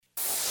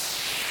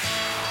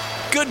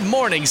Good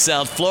morning,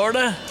 South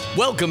Florida.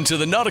 Welcome to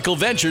the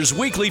Nautical-Ventures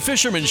Weekly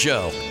Fisherman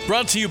Show,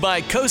 brought to you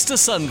by Costa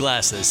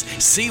Sunglasses.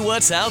 See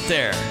what's out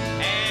there.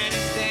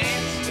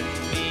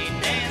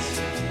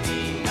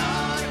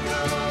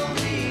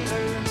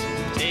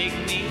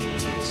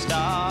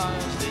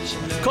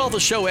 Call the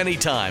show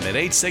anytime at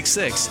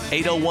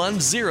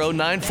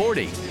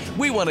 866-801-0940.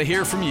 We want to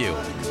hear from you.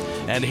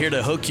 And here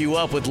to hook you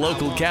up with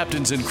local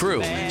captains and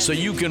crew so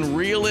you can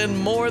reel in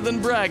more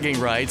than bragging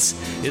rights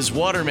is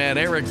waterman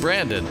Eric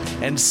Brandon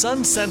and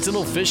Sun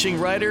Sentinel fishing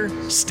writer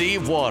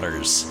Steve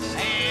Waters.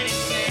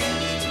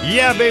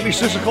 Yeah, baby,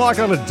 6 o'clock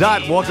on the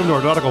dot. Welcome to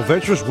our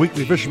Nautical-Ventures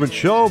Weekly Fisherman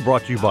Show,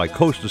 brought to you by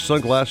Costa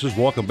Sunglasses.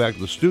 Welcome back to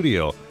the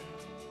studio,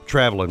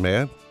 traveling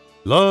man.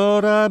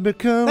 Lord, I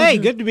become... Hey,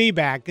 good to be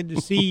back. Good to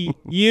see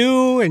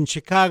you and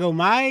Chicago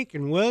Mike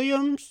and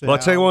Williams. Well, I'll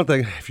tell you one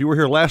thing. If you were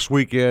here last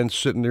weekend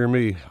sitting near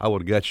me, I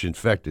would have got you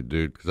infected,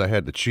 dude, because I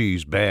had the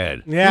cheese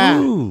bad. Yeah.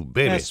 Ooh,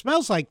 baby. Yeah, it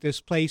smells like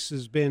this place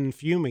has been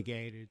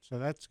fumigated, so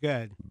that's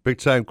good.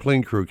 Big-time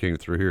clean crew came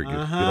through here.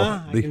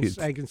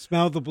 I can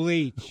smell the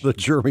bleach. The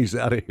germs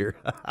out of here.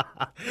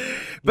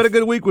 Been a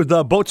good week with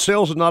boat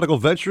sales at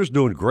Nautical-Ventures.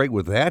 Doing great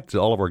with that.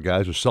 All of our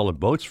guys are selling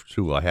boats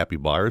to happy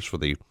buyers for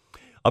the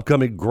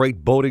upcoming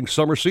great boating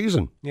summer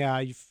season.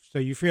 Yeah, so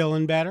you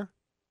feeling better?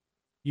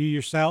 You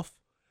yourself?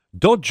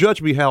 Don't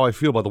judge me how I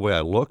feel by the way I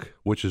look,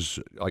 which is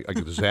like a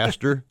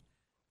disaster,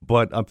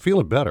 but I'm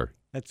feeling better.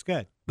 That's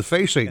good. The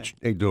face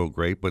ain't doing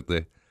great, but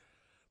the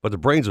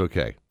brain's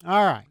okay.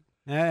 All right.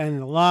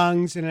 And the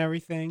lungs and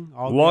everything?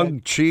 All Lung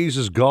good? cheese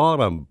is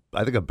gone.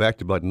 I think I'm back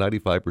to about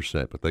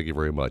 95%, but thank you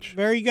very much.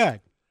 Very good.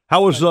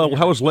 How was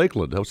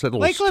Lakeland? How was that little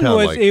Lakeland town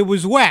was like? It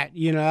was wet,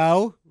 you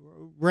know.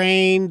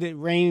 It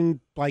rained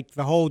like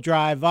the whole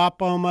drive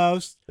up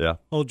almost. Yeah.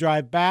 Whole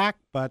drive back.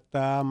 But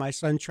my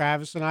son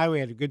Travis and we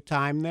had a good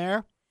time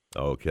there.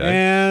 Okay.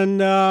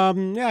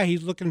 And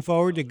he's looking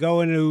forward to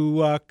going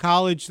to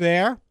college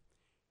there.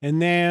 And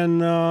then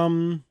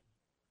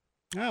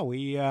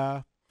we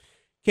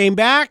came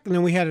back, and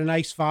then we had a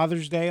nice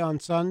Father's Day on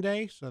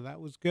Sunday, so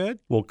that was good.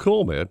 Well,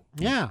 cool, man.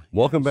 Yeah.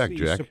 Welcome back,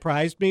 You Jack.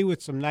 surprised me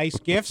with some nice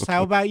gifts.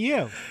 How about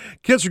you?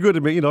 Kids are good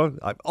to me. You know,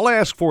 all I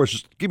ask for is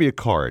just give me a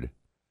card.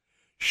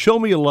 Show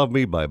me you love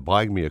me by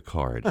buying me a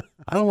card.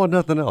 I don't want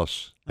nothing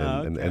else.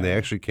 And they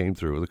actually came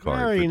through with a card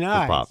Very for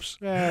nice. Pops.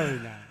 Very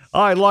nice.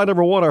 All right, line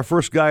number one, our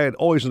first guy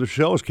always in the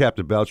show is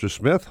Captain Bouncer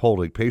Smith,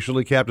 holding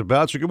patiently. Captain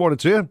Bouncer, good morning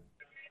to you.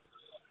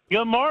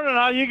 Good morning.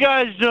 How you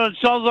guys doing?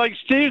 Sounds like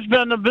Steve's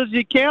been a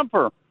busy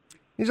camper.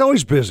 He's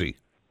always busy.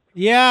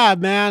 Yeah,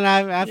 man.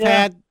 I've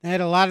had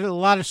a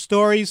lot of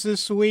stories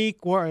this week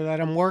that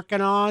I'm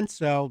working on.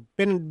 So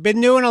been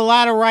doing a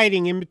lot of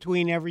writing in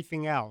between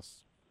everything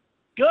else.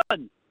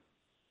 Good.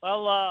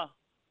 Well,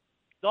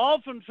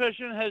 dolphin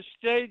fishing has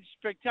stayed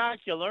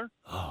spectacular.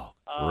 Oh,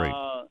 great.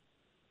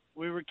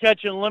 We were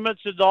catching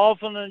limits of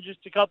dolphin in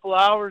just a couple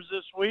hours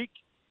this week.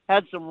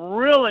 Had some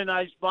really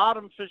nice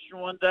bottom fishing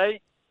one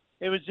day.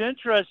 It was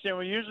interesting.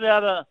 We usually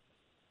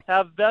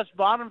have best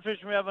bottom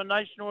fishing. We have a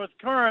nice north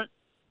current.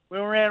 We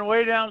ran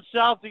way down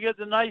south to get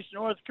the nice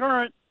north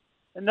current,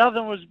 and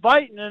nothing was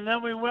biting. And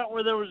then we went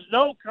where there was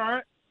no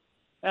current,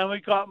 and we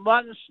caught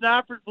mutton,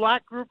 snapper,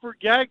 black grouper,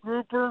 gag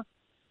grouper,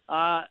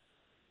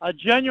 a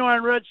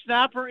genuine red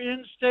snapper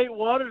in state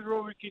waters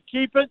where we could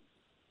keep it,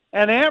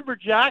 and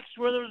amberjacks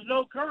where there was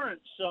no current.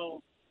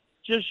 So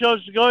just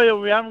shows to go,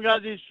 we haven't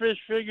got these fish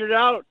figured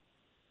out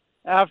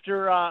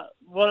after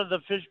one of the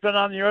fish been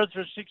on the earth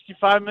for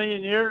 65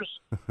 million years,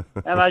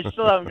 and I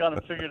still haven't got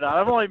it figured out.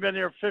 I've only been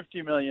here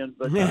 50 million,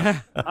 but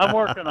I'm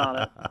working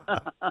on it.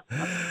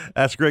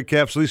 That's great,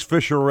 Cap. So these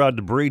fish are around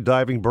debris,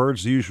 diving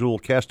birds, the usual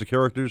cast of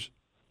characters?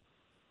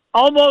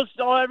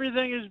 Almost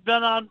everything has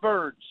been on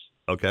birds.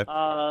 Okay.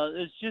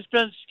 It's just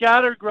been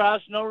scattered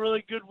grass, no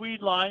really good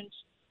weed lines.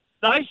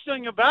 Nice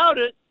thing about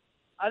it,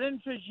 I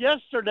didn't fish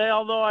yesterday,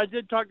 although I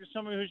did talk to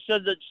somebody who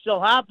said that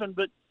still happened,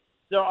 but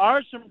there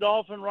are some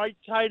dolphin right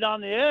tight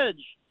on the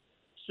edge.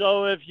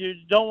 So if you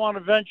don't want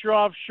to venture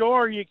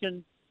offshore, you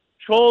can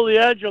troll the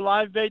edge or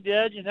live bait the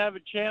edge and have a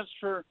chance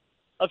for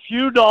a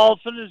few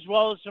dolphin as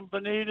well as some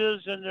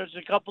bonitas, and there's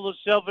a couple of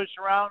sailfish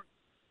around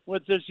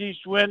with this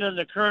east wind, and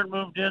the current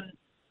moved in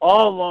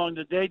all along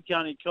the Dade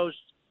County coast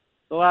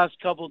the last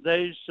couple of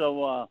days,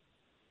 so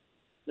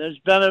there's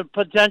been a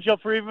potential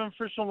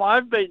for some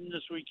live baiting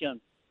this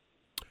weekend.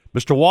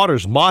 Mr.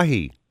 Waters,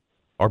 mahi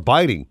are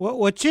biting.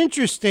 What's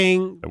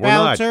interesting, And we're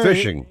not Bouncer,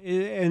 fishing.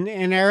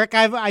 And Eric,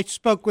 I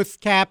spoke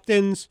with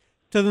captains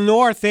to the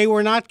north. They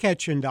were not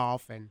catching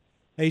dolphin.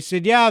 They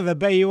said,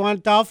 you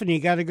want dolphin, you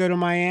got to go to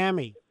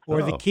Miami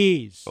or the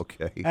Keys.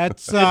 Okay.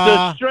 That's It's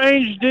a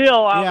strange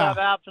deal how that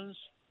happens,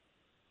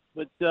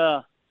 but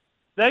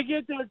they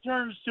get their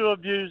turns to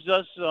abuse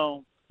us,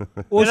 so...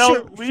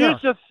 Well, we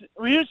used to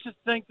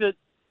think that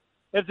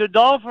if the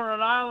dolphin or an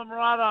island were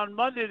out on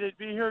Monday, they'd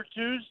be here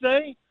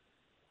Tuesday.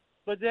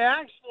 But they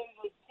actually,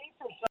 the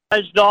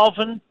deeper-sized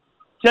dolphin,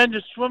 tend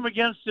to swim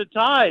against the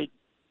tide.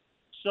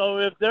 So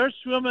if they're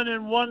swimming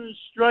in one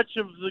stretch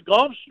of the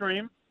Gulf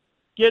Stream,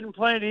 getting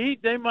plenty to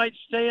eat, they might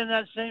stay in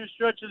that same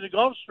stretch of the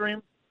Gulf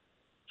Stream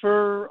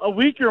for a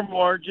week or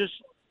more, just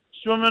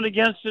swimming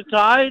against the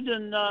tide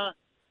and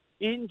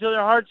eating to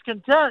their heart's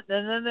content.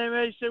 And then they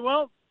may say,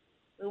 well,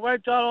 we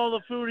wiped out all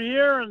the food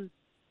here, and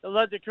they'll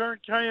let the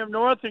current carry them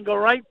north and go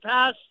right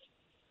past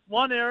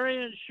one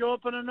area and show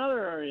up in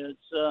another area.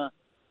 It's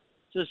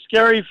a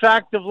scary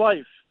fact of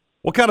life.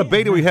 What kind of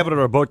bait do we have in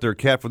our boat there,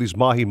 Cat, for these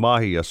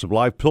mahi-mahi? Some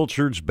live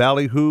pilchards,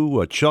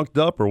 ballyhoo, chunked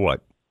up, or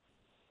what?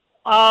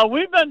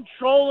 We've been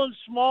trolling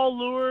small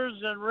lures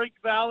and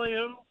rigged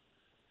ballyhoo,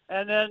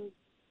 and then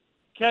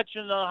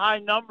catching the high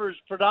numbers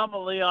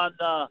predominantly on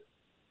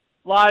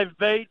live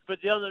bait. But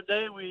the other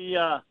day we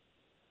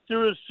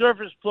threw a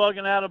surface plug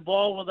and had a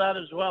ball with that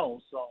as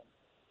well. So.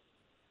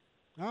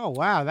 Oh,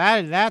 wow.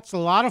 That's a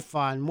lot of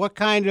fun. What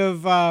kind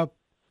of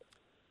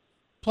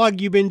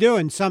plug you been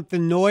doing?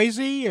 Something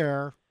noisy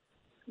or?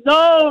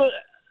 No,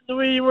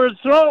 we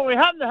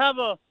happened to have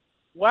a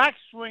wax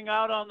swing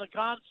out on the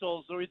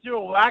console, so we threw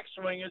a wax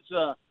swing. It's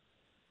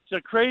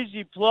a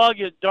crazy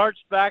plug. It darts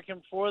back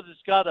and forth. It's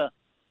got a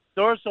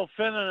dorsal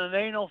fin and an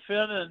anal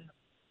fin and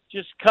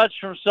just cuts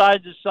from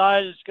side to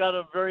side. It's got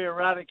a very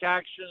erratic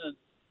action and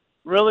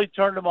really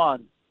turned them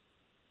on.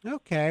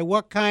 Okay.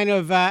 What kind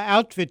of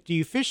outfit do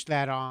you fish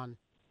that on?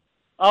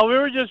 We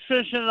were just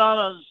fishing it on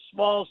a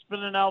small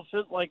spinning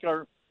outfit like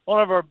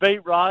one of our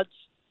bait rods.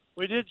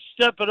 We did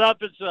step it up.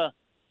 It's a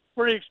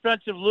pretty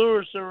expensive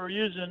lure, so we're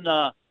using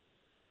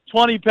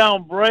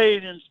 20-pound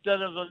braid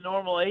instead of a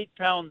normal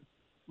 8-pound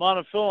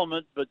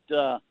monofilament, but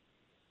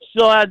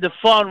still had the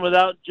fun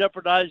without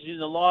jeopardizing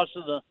the loss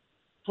of the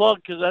plug,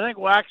 because I think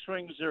wax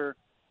wings are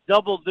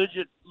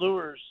double-digit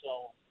lures,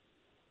 so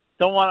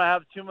don't want to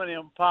have too many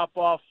of them pop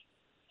off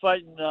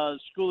fighting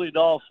schoolie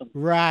dolphin.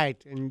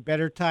 Right, and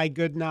better tie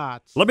good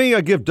knots. Let me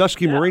give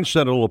Dusky Marine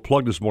Center a little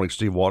plug this morning,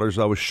 Steve Waters.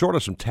 I was short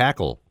of some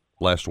tackle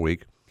last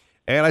week,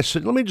 and I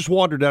said, let me just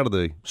wander down to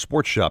the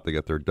sports shop they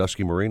got there,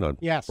 Dusky Marine on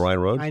Bryan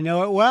Road. I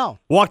know it well.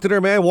 Walked in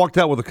there, man. Walked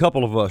out with a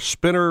couple of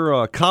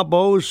spinner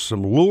combos,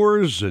 some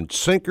lures and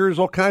sinkers,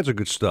 all kinds of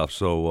good stuff.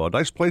 So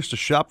nice place to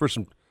shop for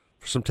some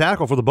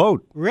tackle for the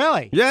boat.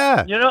 Really?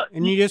 Yeah.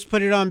 And you just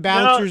put it on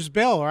Bouncer's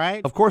bill,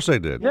 right? Of course I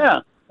did. Yeah.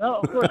 No,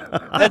 of course.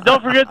 And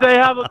don't forget they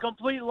have a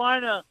complete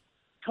line of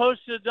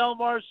Costa Del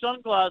Mar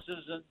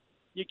sunglasses, and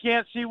you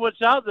can't see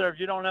what's out there if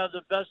you don't have the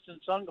best in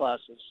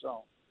sunglasses.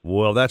 So.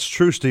 Well, that's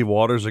true, Steve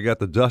Waters. They got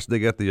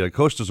the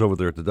Costas over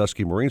there at the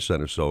Dusky Marine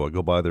Center, so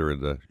go by there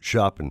and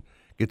shop and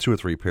get 2 or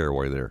 3 pair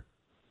while you're there.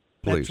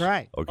 Please. That's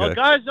right. Okay. Well,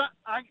 guys,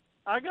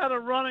 I got to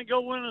run and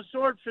go win a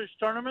swordfish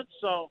tournament,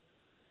 so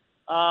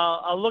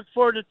I look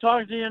forward to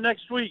talking to you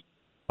next week.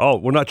 Oh,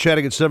 we're not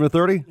chatting at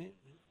 7:30?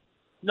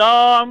 No,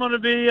 I'm going to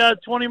be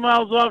 20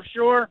 miles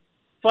offshore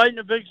fighting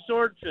a big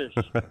swordfish.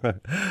 All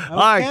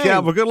right,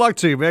 Cal. Well, good luck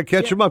to you, man.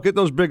 Catch them up. Get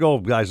those big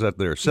old guys out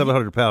there,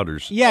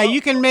 700-pounders. Yeah, you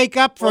can make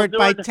up for it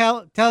by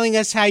telling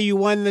us how you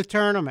won the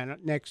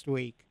tournament next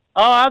week.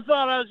 Oh, I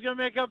thought I was going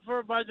to make up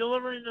for it by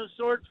delivering the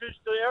swordfish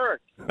to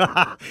Eric.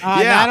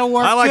 Yeah, that'll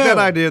work I like too. that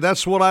idea.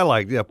 That's what I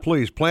like. Yeah,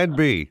 please. Plan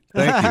B.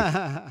 Thank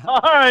you. All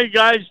right,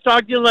 guys.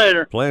 Talk to you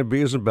later. Plan B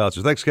is in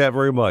Bouncer. Thanks, Cat,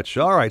 very much.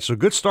 All right, so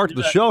good start to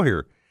the show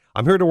here.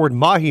 I'm hearing the word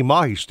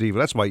mahi-mahi, Steve.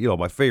 That's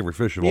my favorite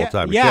fish of all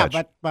time to catch.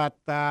 Yeah, but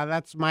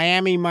that's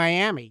Miami.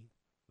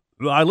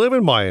 I live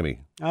in Miami.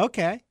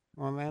 Okay.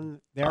 Well,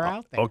 then they're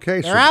out there. Okay.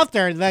 They're out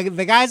there.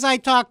 The guys I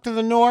talked to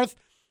the north,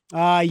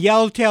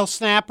 yellowtail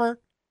snapper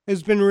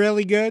has been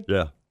really good.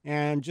 Yeah.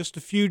 And just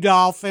a few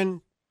dolphin,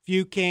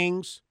 few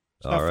kings,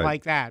 stuff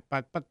like that.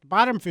 But the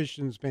bottom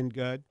fishing's been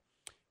good.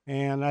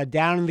 And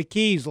down in the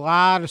Keys, a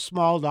lot of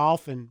small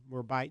dolphin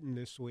we're biting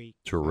this week.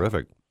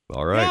 Terrific.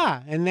 All right.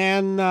 Yeah, and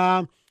then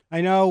I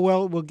know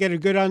we'll get a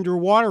good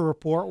underwater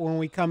report when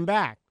we come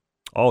back.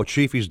 Oh,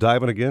 Chief, he's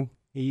diving again?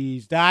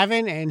 He's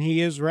diving, and he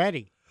is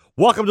ready.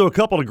 Welcome to a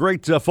couple of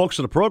great folks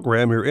in the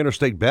program here,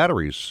 Interstate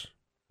Batteries,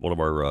 one of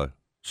our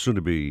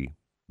soon-to-be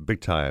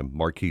big-time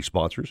marquee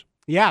sponsors.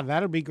 Yeah,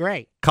 that'll be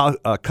great.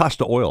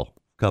 Costa Oil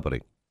Company,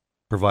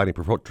 providing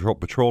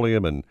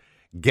petroleum and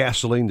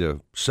gasoline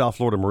to South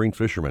Florida marine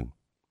fishermen.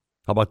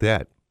 How about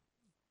that?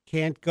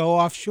 Can't go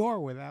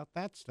offshore without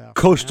that stuff.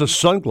 Costa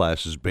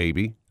sunglasses,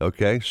 baby.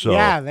 Okay, so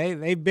yeah,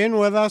 they've been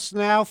with us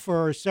now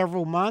for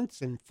several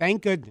months, and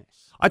thank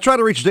goodness. I tried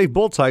to reach Dave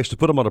Bultice to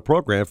put him on a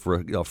program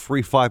for a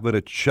free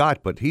 5-minute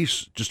shot, but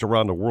he's just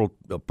around the world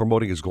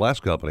promoting his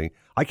glass company.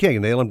 I can't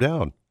nail him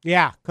down.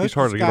 Yeah, he's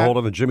hard to get a hold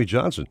of than Jimmy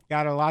Johnson.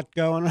 Got a lot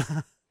going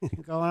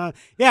on.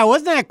 Yeah,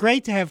 wasn't that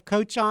great to have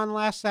Coach on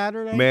last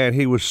Saturday? Man,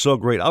 he was so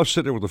great. I was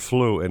sitting there with the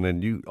flu, and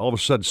then all of a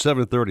sudden,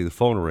 7:30, the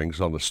phone rings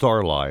on the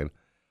star line.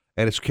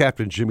 And it's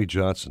Captain Jimmy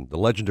Johnson, the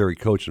legendary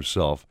coach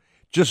himself,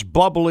 just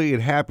bubbly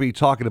and happy,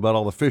 talking about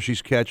all the fish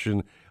he's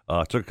catching.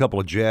 Took a couple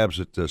of jabs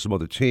at some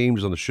other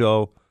teams on the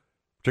show,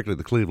 particularly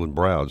the Cleveland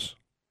Browns,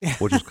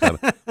 which is kind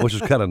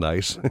of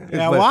nice.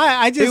 Yeah, well,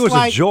 I just he was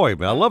a joy,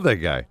 man. I love that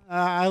guy.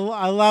 I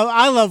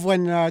love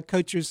when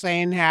Coach was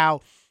saying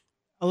how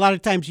a lot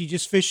of times he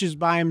just fishes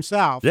by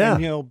himself. Yeah,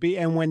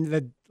 and when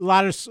a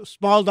lot of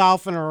small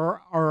dolphin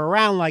are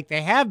around like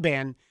they have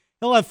been.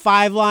 he'll have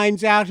 5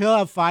 lines out. He'll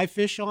have 5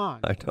 fish on.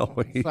 I know.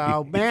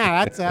 So,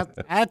 man,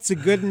 that's a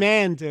good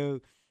man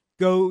to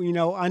go,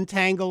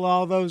 untangle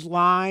all those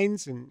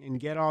lines and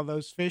get all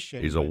those fish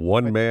in. He's a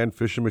one-man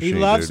fishing machine. He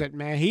loves dude. it,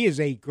 man. He is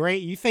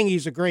you think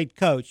he's a great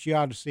coach. You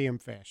ought to see him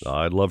fish.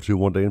 I'd love to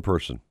one day in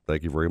person.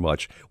 Thank you very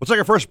much. We'll take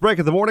our first break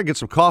of the morning, get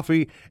some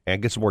coffee,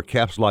 and get some more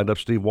caps lined up.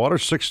 Steve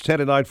Waters,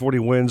 610 and 940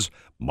 wins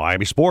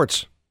Miami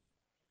Sports.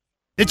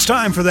 It's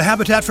time for the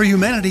Habitat for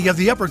Humanity of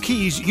the Upper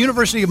Keys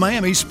University of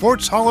Miami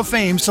Sports Hall of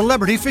Fame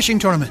Celebrity Fishing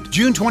Tournament,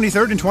 June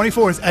 23rd and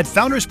 24th at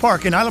Founders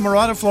Park in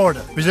Islamorada,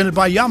 Florida. Presented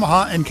by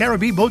Yamaha and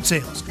Caribbean Boat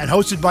Sales and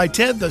hosted by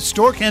Ted the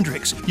Stork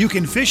Hendricks. You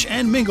can fish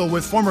and mingle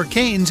with former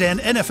Canes and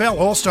NFL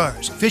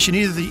All-Stars. Fish in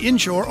either the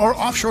inshore or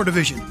offshore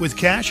division with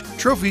cash,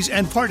 trophies,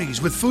 and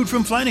parties with food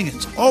from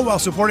Flanagan's, all while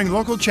supporting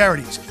local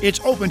charities. It's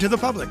open to the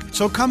public,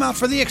 so come out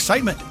for the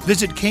excitement.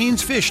 Visit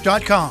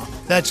canesfish.com.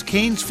 That's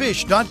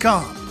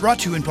canesfish.com. Brought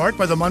to you in part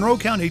by the Monroe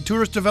County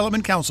Tourist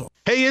Development Council.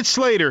 Hey, it's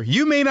Slater.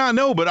 You may not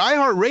know, but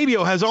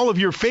iHeartRadio has all of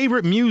your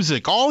favorite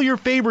music, all your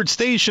favorite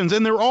stations,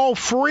 and they're all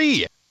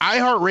free.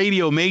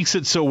 iHeartRadio makes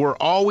it so we're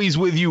always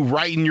with you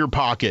right in your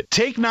pocket.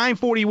 Take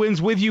 940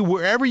 Wins with you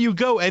wherever you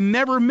go and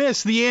never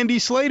miss the Andy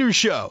Slater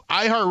Show.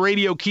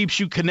 iHeartRadio keeps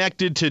you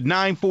connected to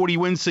 940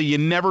 Wins so you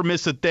never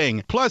miss a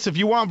thing. Plus, if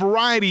you want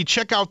variety,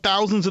 check out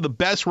thousands of the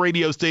best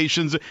radio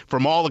stations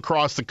from all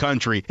across the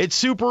country. It's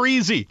super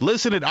easy.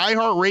 Listen at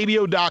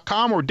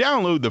iHeartRadio.com or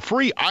download the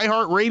free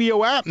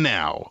iHeartRadio app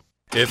now.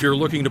 If you're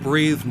looking to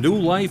breathe new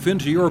life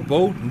into your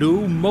boat,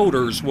 new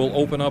motors will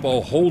open up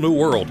a whole new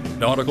world.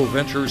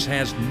 Nautical-Ventures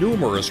has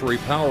numerous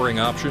repowering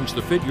options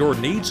to fit your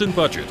needs and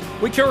budget.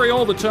 We carry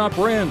all the top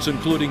brands,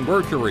 including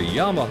Mercury,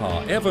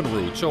 Yamaha,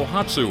 Evinrude,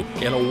 Tohatsu,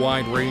 and a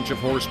wide range of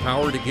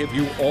horsepower to give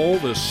you all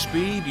the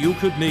speed you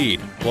could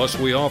need. Plus,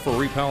 we offer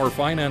repower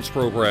finance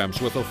programs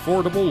with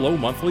affordable low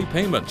monthly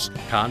payments.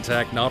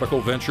 Contact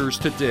Nautical-Ventures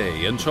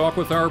today and talk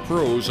with our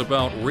pros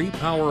about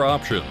repower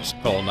options.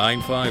 Call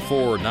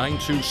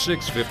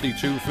 954-926-5250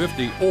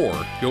 or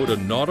go to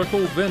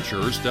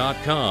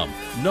nauticalventures.com.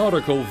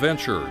 Nautical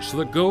Ventures,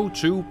 the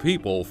go-to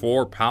people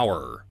for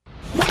power.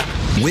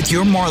 With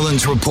your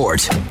Marlins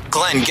report,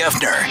 Glenn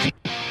Geffner.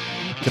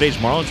 Today's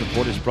Marlins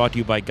report is brought to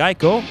you by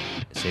Geico,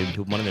 saving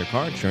people money in their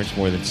car insurance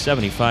more than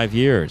 75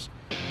 years.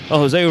 Well,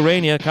 Jose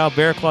Urania, Kyle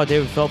Bearclaw,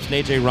 David Phelps, and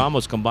A.J.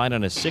 Ramos combined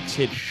on a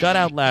 6-hit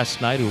shutout last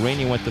night.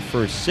 Urania went the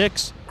first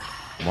 6.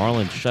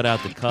 Marlins shut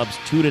out the Cubs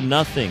 2-0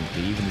 to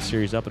even the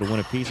series up at a win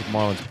apiece at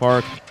Marlins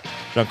Park.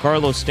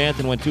 Giancarlo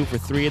Stanton went 2 for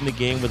 3 in the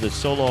game with a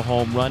solo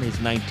home run, his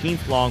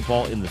 19th long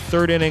ball in the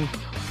 3rd inning.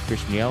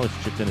 Christian Yelich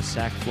chipped in a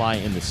sac fly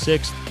in the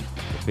 6th.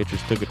 The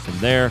pitchers took it from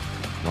there.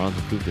 Marlins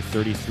improved to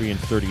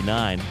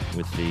 33-39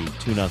 with the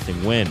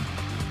 2-0 win.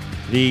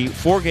 The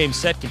 4-game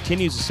set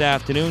continues this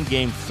afternoon.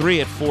 Game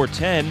 3 at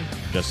 4:10.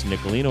 Justin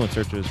Nicolino in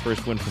search of his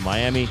first win for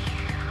Miami.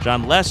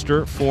 John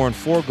Lester,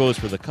 4-4, goes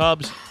for the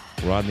Cubs.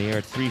 We're on the air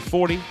at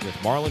 3:40 with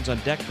Marlins on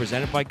Deck,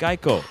 presented by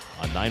Geico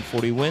on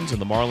 940 Wins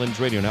and the Marlins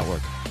Radio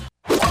Network.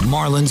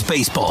 Marlins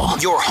Baseball,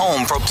 your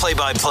home for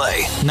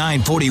play-by-play.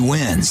 940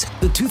 Wins.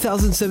 The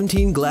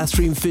 2017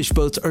 Glasstream fish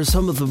boats are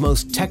some of the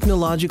most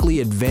technologically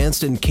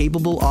advanced and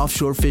capable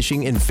offshore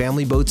fishing and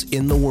family boats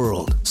in the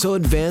world. So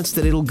advanced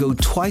that it'll go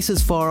twice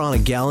as far on a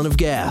gallon of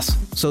gas.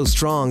 So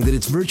strong that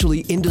it's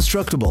virtually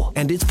indestructible.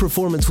 And its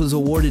performance was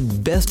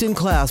awarded Best in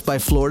Class by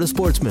Florida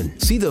Sportsman.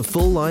 See the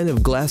full line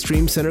of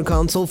Glasstream center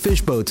console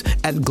fish boats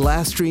at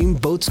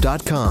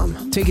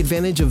GlassstreamBoats.com. Take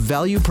advantage of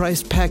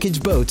value-priced package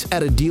boats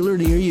at a dealer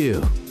near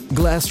you.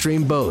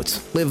 Glasstream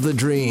Boats. Live the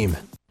dream.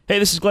 Hey,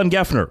 this is Glenn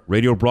Geffner,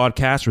 radio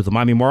broadcaster with the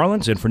Miami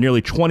Marlins, and for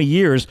nearly 20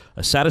 years,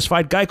 a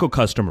satisfied Geico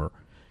customer.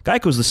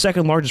 Geico is the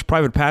second largest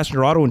private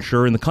passenger auto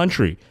insurer in the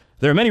country.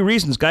 There are many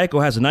reasons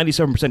Geico has a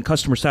 97%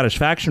 customer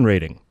satisfaction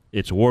rating.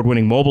 Its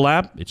award-winning mobile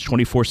app, its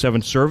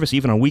 24/7 service,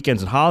 even on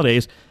weekends and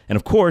holidays, and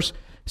of course,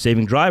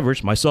 saving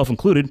drivers, myself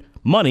included,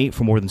 money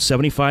for more than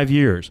 75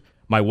 years.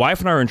 My wife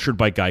and I are insured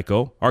by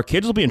Geico. Our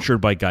kids will be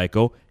insured by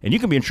Geico, and you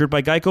can be insured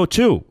by Geico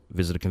too.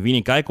 Visit a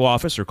convenient Geico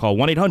office or call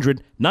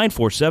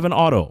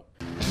 1-800-947-AUTO.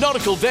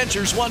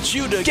 Nautical-Ventures wants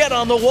you to get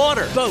on the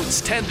water.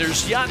 Boats,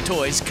 tenders, yacht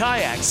toys,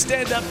 kayaks,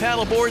 stand-up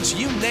paddleboards,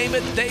 you name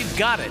it, they've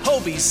got it.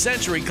 Hobie,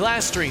 Century,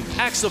 Glasstream,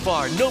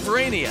 Axopar,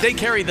 Novurania. They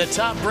carry the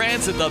top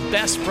brands at the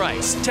best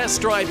price.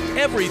 Test drive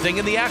everything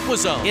in the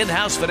AquaZone.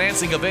 In-house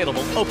financing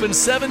available. Open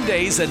 7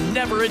 days and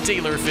never a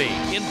dealer fee.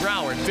 In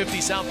Broward,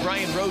 50 South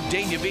Bryan Road,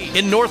 Dania Beach.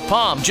 In North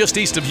Palm, just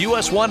east of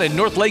US 1 and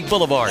North Lake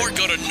Boulevard. Or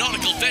go to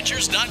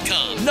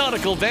nauticalventures.com.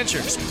 Nautical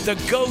Ventures, the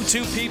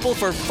go-to people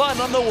for fun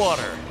on the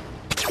water.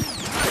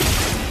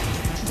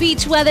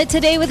 Beach weather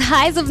today with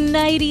highs of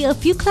 90. A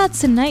few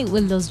clouds tonight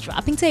with lows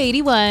dropping to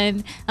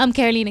 81. I'm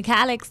Carolina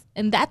Calix,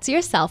 and that's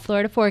your South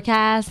Florida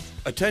forecast.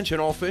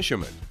 Attention all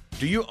fishermen.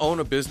 Do you own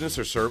a business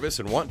or service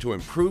and want to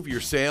improve your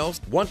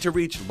sales? Want to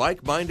reach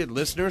like-minded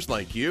listeners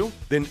like you?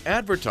 Then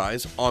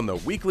advertise on The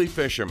Weekly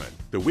Fisherman.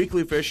 The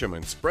Weekly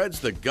Fisherman spreads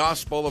the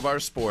gospel of our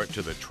sport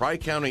to the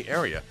Tri-County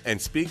area and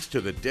speaks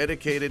to the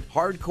dedicated,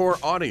 hardcore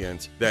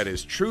audience that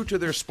is true to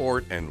their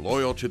sport and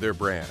loyal to their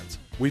brands.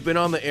 We've been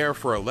on the air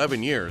for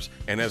 11 years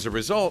and as a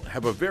result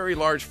have a very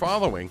large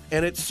following,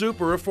 and it's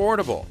super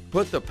affordable.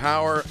 Put the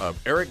power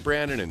of Eric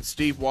Brandon and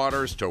Steve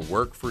Waters to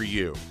work for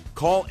you.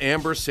 Call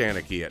Amber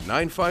Sanicky at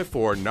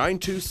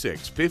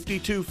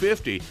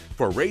 954-926-5250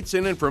 for rates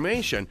and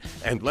information,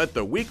 and let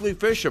the Weekly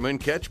Fisherman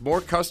catch more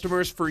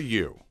customers for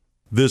you.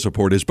 This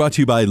report is brought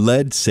to you by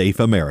Lead Safe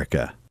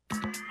America.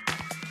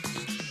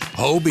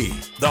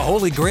 Hobie, the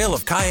holy grail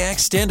of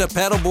kayaks, stand-up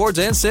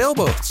paddleboards, and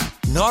sailboats.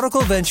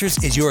 Nautical Ventures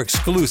is your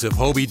exclusive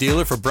Hobie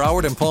dealer for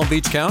Broward and Palm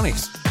Beach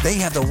counties. They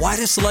have the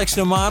widest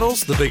selection of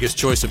models, the biggest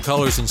choice of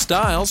colors and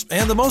styles,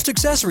 and the most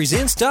accessories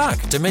in stock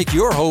to make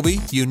your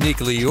Hobie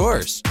uniquely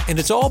yours. And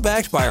it's all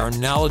backed by our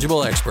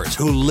knowledgeable experts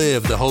who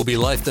live the Hobie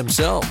life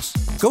themselves.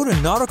 Go to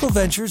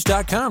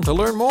Nautical-Ventures.com to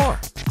learn more.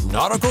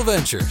 Nautical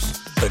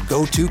Ventures, the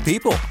go-to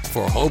people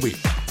for Hobie.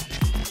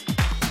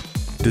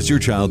 Does your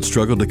child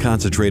struggle to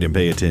concentrate and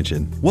pay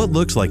attention? What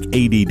looks like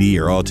ADD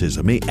or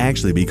autism may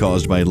actually be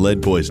caused by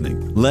lead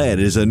poisoning. Lead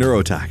is a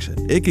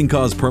neurotoxin. It can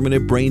cause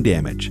permanent brain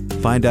damage.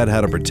 Find out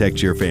how to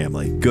protect your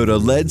family. Go to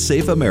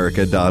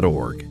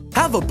leadsafeamerica.org.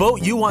 Have a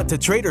boat you want to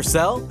trade or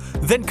sell?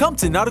 Then come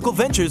to Nautical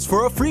Ventures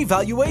for a free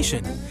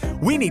valuation.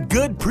 We need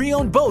good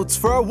pre-owned boats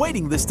for our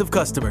waiting list of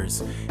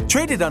customers.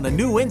 Trade it on a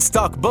new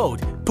in-stock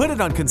boat, put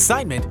it on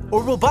consignment,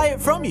 or we'll buy it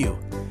from you.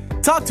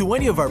 Talk to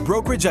any of our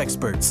brokerage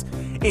experts.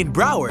 In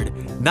Broward,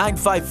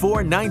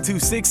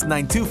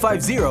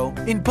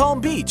 954-926-9250. In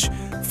Palm Beach,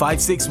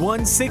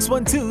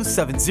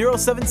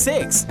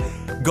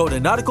 561-612-7076. Go to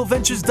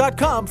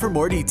nauticalventures.com for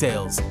more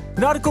details.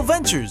 Nautical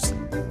Ventures,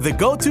 the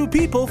go-to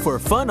people for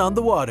fun on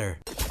the water.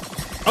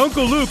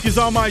 Uncle Luke is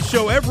on my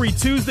show every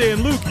Tuesday,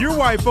 and Luke, your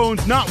wife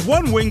owns not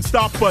one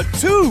Wingstop, but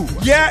two.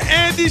 Yeah,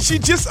 Andy, she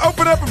just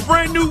opened up a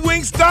brand new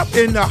Wingstop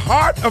in the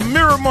heart of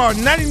Miramar,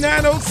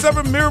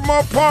 9907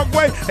 Miramar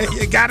Parkway, and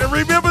you gotta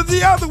remember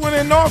the other one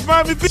in North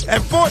Miami Beach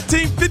at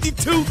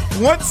 1452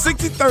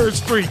 163rd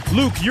Street.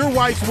 Luke, your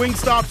wife's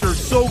Wingstops are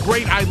so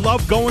great. I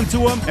love going to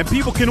them, and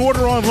people can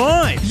order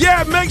online.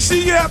 Yeah, make sure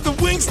you have the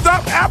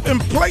Wingstop app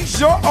and place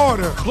your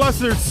order. Plus,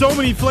 there's so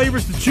many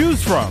flavors to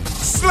choose from.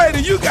 Slater,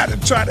 you gotta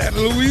try that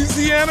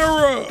Louisiana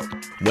rub.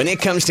 When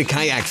it comes to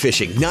kayak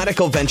fishing,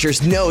 Nautical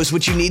Ventures knows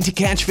what you need to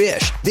catch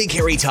fish. They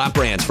carry top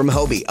brands from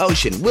Hobie,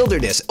 Ocean,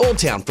 Wilderness, Old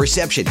Town,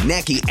 Perception,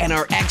 Necky, and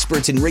are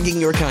experts in rigging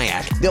your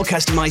kayak. They'll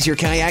customize your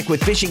kayak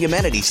with fishing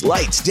amenities,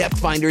 lights, depth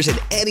finders, and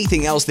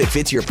anything else that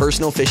fits your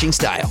personal fishing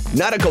style.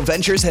 Nautical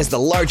Ventures has the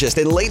largest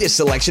and latest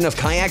selection of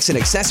kayaks and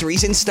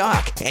accessories in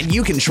stock, and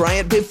you can try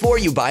it before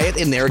you buy it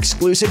in their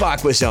exclusive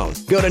Aqua Zone.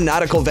 Go to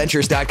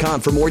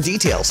nauticalventures.com for more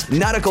details.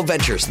 Nautical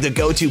Ventures, the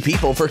go-to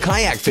people for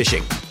kayak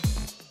fishing.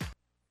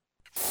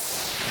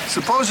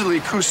 Supposedly,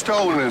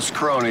 Cousteau and his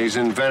cronies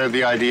invented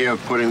the idea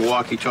of putting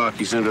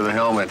walkie-talkies into the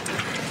helmet.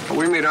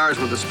 We made ours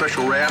with a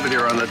special rabbit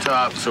ear on the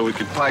top so we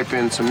could pipe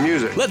in some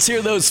music. Let's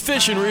hear those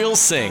fish and reels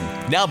sing.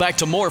 Now back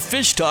to more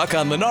fish talk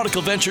on the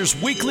Nautical Ventures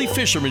Weekly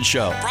Fisherman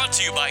Show. Brought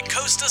to you by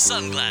Costa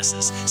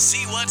Sunglasses.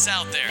 See what's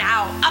out there.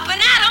 Now, up and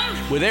at 'em!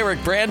 With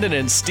Eric Brandon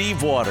and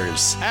Steve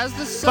Waters.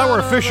 If I were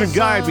a fishing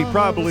guy, I'd be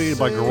probably in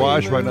my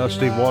garage right now,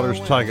 Steve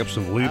Waters, tying up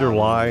some leader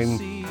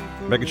line,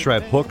 making sure I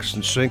had hooks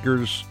and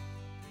sinkers,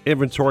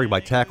 inventorying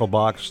my tackle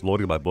box,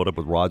 loading my boat up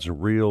with rods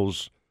and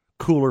reels,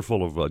 cooler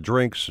full of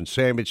drinks and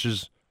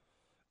sandwiches,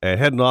 and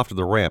heading off to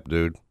the ramp,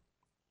 dude.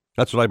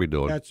 That's what I'd be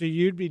doing. That's what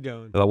you'd be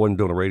doing. If I wasn't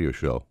doing a radio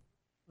show.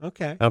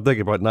 Okay. I'm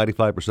thinking about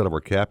 95% of our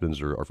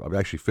captains are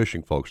actually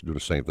fishing folks doing the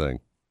same thing.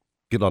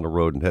 Getting on the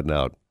road and heading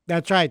out.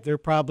 That's right. They're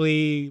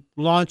probably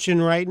launching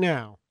right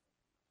now.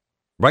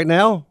 Right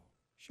now?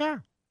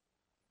 Sure.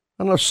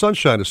 I don't have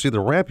sunshine to see the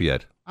ramp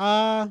yet.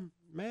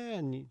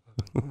 Man.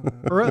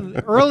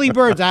 Early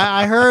birds.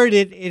 I heard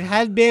it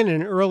had been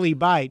an early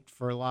bite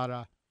for a lot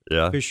of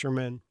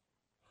fishermen.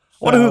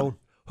 So,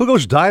 who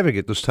goes diving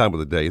at this time of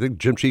the day? You think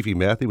Jim Chiefy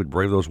Matthew would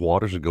brave those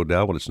waters and go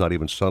down when it's not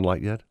even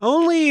sunlight yet?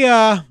 Only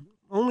I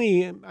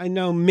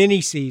know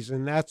mini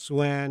season. That's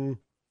when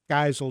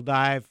guys will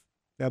dive.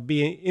 They'll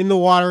be in the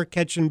water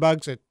catching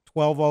bugs at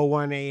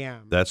 12:01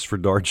 a.m. That's for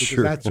darn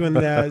sure. That's when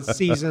the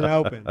season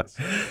opens.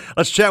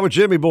 Let's chat with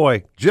Jimmy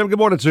boy. Jim, good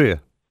morning to you.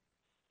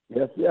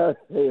 Yes.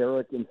 Hey,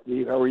 Eric and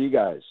Steve, how are you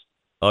guys?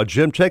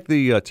 Jim, take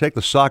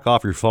the sock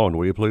off your phone,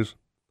 will you, please?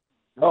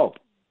 Oh,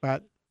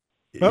 but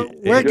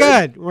we're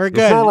good. We're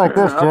good. You sound like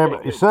this, Jim.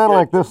 You sound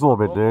like this a little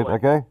bit, dude.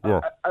 Okay, yeah.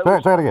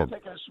 Try it again.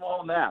 Taking a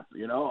small nap,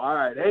 All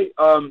right. Hey,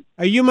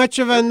 are you much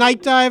of a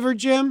night diver,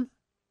 Jim?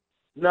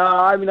 No,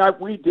 I mean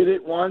we did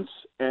it once,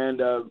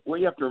 and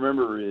what you have to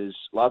remember is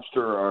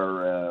lobster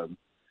are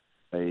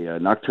a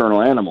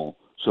nocturnal animal,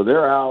 so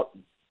they're out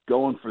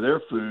going for their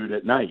food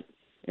at night.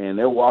 And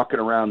they're walking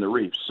around the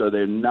reefs, so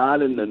they're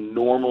not in the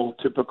normal,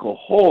 typical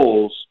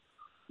holes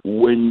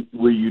where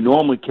you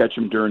normally catch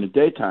them during the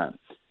daytime.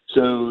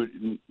 So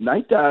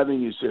night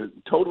diving is a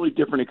totally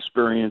different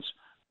experience,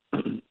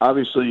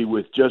 obviously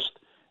with just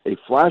a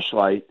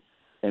flashlight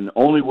and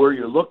only where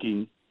you're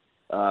looking,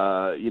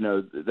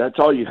 that's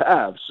all you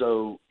have.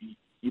 So,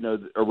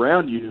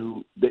 around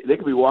you, they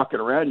could be walking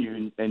around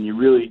you and you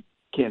really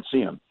can't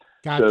see them.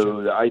 Gotcha.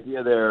 So the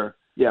idea there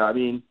yeah, I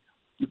mean,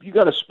 if you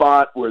got a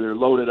spot where they're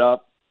loaded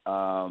up,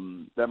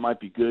 that might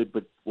be good.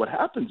 But what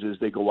happens is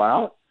they go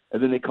out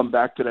and then they come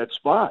back to that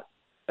spot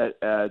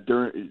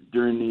during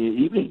the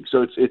evening.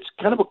 So it's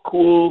kind of a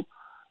cool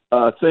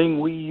thing.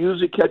 We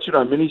usually catch it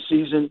on mini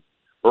season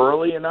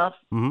early enough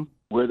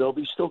where they'll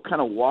be still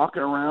kind of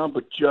walking around,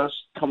 but just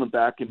coming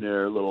back in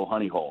their little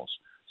honey holes.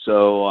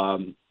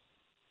 So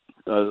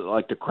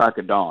like the crack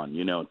of dawn,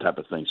 type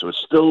of thing. So it's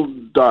still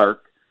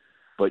dark,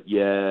 but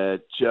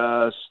yet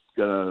just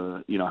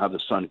have the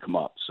sun come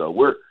up. So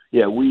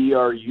we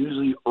are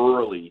usually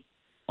early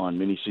on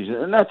mini season,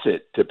 and that's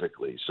it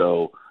typically.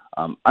 So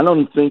I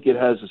don't think it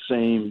has the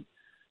same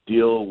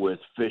deal with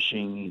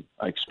fishing,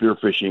 like spear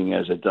fishing,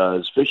 as it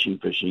does fishing,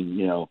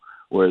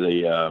 where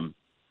the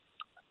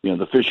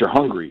fish are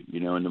hungry,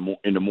 in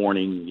the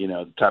morning,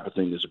 the type of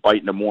thing. There's a bite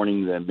in the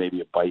morning, then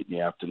maybe a bite in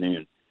the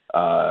afternoon.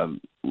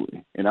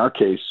 In our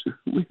case,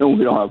 we don't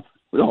have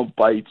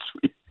bites.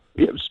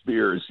 We have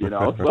spears, so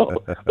a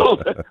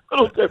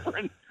little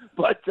different.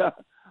 But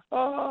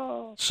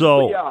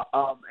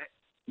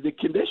the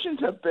conditions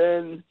have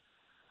been,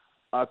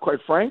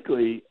 quite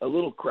frankly, a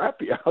little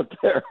crappy out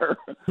there.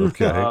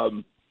 Okay.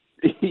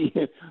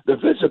 The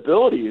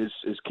visibility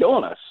is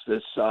killing us.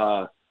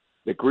 The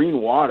green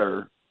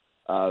water,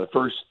 the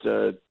first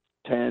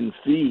 10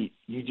 feet,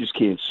 you just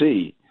can't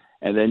see.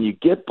 And then you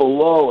get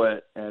below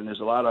it, and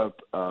there's a lot of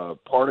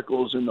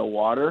particles in the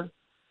water.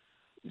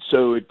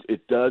 So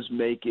it does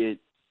make it,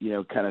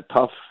 kind of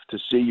tough to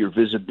see. Your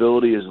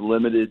visibility is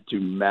limited to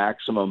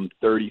maximum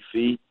 30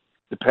 feet.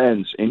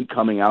 Depends,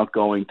 incoming,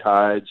 outgoing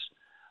tides.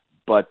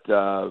 But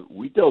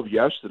we dove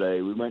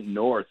yesterday. We went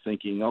north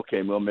thinking,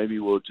 okay, well, maybe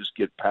we'll just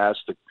get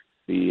past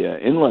the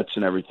inlets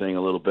and everything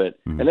a little bit.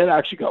 And it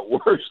actually got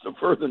worse the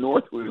further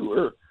north we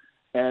were.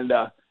 And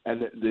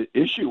the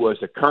issue was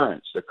the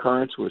currents. The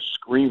currents were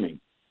screaming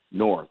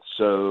north.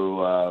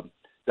 So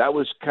that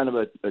was kind of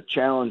a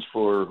challenge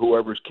for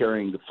whoever's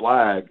carrying the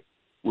flag,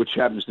 which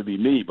happens to be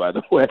me, by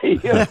the way,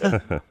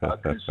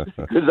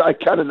 because I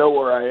kind of know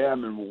where I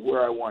am and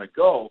where I want to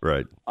go.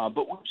 Right.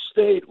 But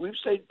we've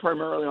stayed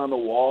primarily on the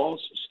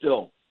walls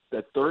still,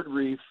 that third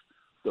reef,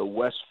 the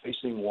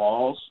west-facing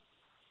walls,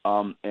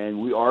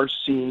 and we are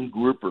seeing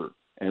grouper,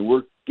 and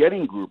we're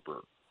getting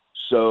grouper.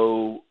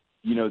 So,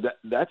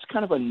 that's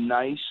kind of a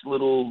nice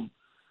little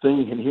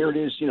thing. And here it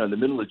is, in the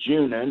middle of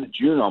June, end of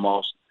June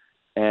almost,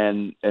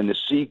 and to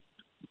see,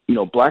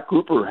 black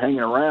grouper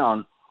hanging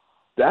around,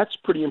 that's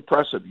pretty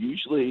impressive.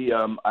 Usually,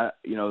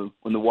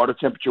 when the water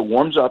temperature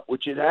warms up,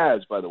 which it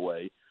has, by the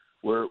way,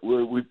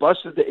 we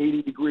busted the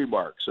 80-degree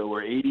mark. So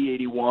we're 80,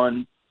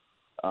 81,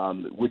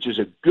 which is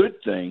a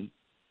good thing,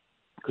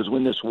 because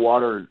when this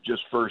water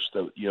just first,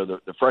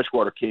 the fresh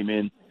water came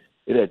in,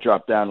 it had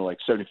dropped down to like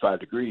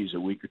 75 degrees a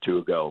week or two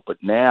ago. But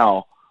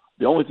now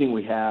the only thing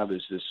we have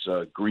is this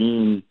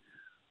green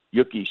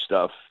yucky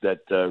stuff that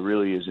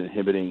really is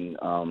inhibiting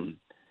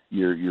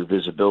your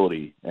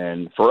visibility.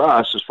 And for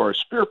us, as far as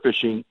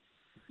spearfishing,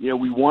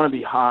 we want to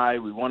be high.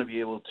 We want to be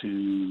able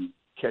to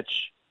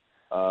catch,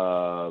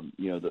 I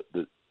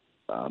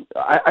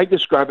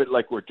describe it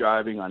like we're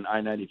driving on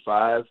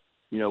I-95.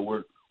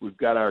 We've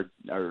got our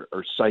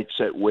sight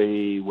set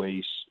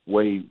way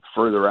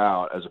further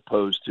out, as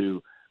opposed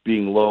to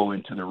being low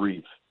into the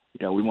reef.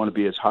 We want to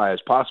be as high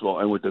as possible.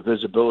 And with the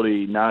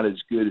visibility not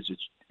as good as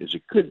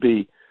it could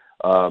be,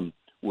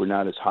 we're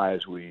not as high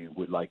as we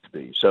would like to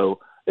be. So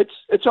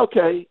it's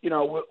okay.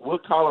 We'll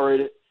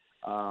tolerate it.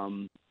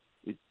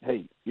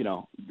 Hey,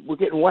 we're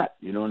getting wet.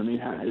 You know what I mean?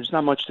 There's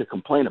not much to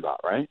complain about,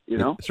 right?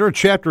 Is there a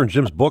chapter in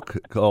Jim's book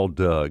called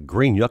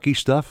Green Yucky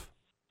Stuff?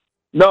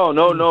 No.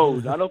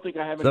 I don't think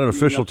I have. Is that an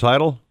official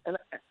title? And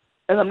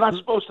I'm not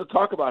supposed to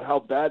talk about how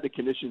bad the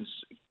conditions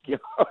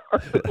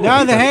are.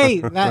 No,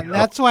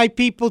 that's why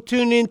people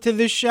tune into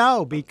the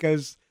show,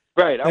 because.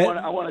 Right.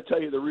 I want to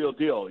tell you the real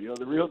deal.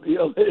 The real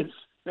deal is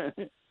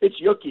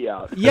it's yucky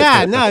out.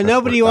 Yeah, no,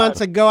 nobody wants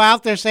to go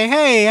out there and say,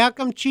 hey, how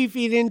come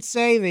Chiefy didn't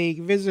say the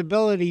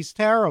visibility's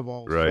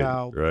terrible? Right,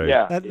 so right.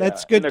 Yeah,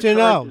 that's good to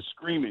know.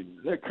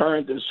 The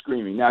current is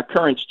screaming. Now,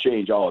 currents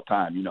change all the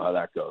time. You know how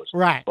that goes.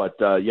 Right. But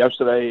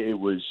yesterday it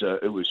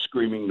was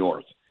screaming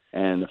north.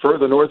 And the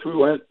further north we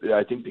went,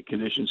 I think the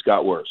conditions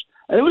got worse.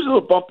 And it was a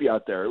little bumpy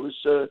out there. It was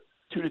 2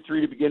 to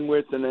 3 to begin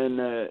with, and then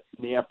in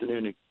the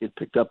afternoon it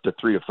picked up to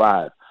 3 to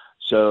 5.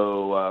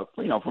 So,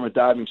 from a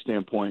diving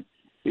standpoint,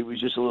 it was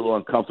just a little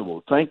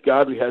uncomfortable. Thank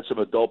God we had some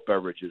adult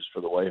beverages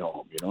for the way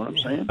home. You know what I'm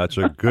saying? That's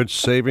a good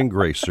saving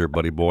grace there,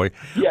 buddy boy.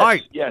 Yes, all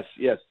right. Yes.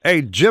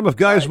 Hey, Jim, if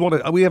guys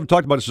want to, we haven't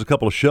talked about this in a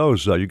couple of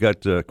shows. You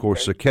got, of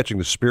course, Catching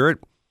the Spirit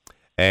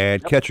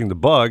and Catching the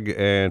Bug.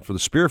 And for the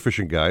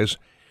spearfishing guys,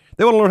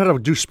 they want to learn how to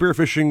do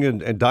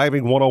spearfishing and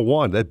diving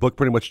 101. That book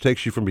pretty much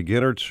takes you from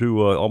beginner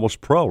to almost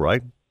pro,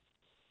 right?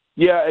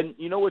 Yeah, and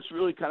what's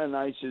really kind of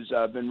nice is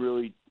I've been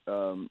really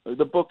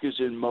the book is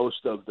in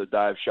most of the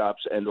dive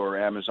shops and or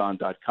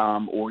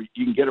Amazon.com, or you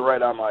can get it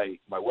right on my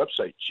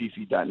website,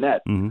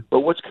 chiefy.net. Mm-hmm. But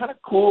what's kind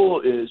of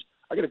cool is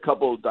I got a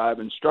couple of dive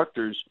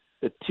instructors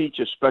that teach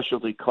a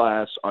specialty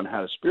class on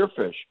how to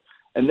spearfish.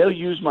 and they'll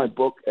use my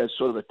book as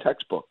sort of a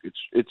textbook.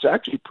 It's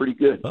actually pretty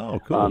good. Oh,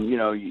 cool.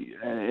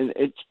 And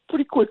it's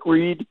pretty quick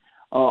read,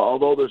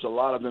 although there's a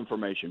lot of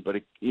information. But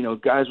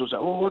guys will say,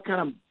 "Oh, what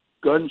kind of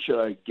gun should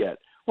I get?"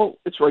 Well,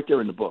 it's right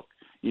there in the book.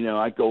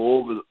 I go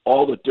over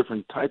all the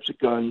different types of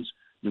guns: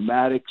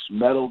 pneumatics,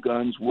 metal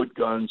guns, wood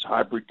guns,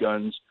 hybrid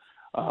guns.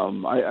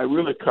 I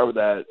really cover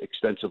that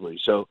extensively.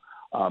 So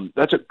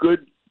that's a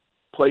good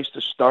place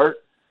to start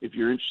if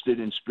you're interested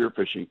in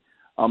spearfishing.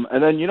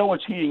 And then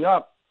what's heating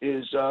up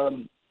is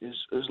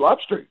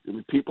lobstering. I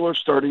mean, people are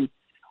starting.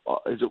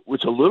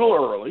 It's a little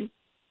early,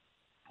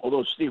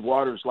 although Steve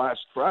Waters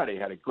last Friday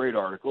had a great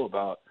article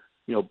about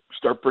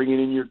start bringing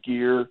in your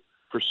gear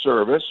for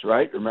service.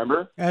 Right?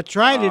 Remember? That's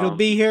right. It'll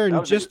be here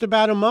in just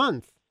about a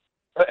month.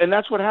 And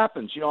that's what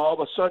happens. All of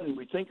a sudden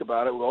we think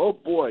about it. Well, oh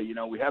boy,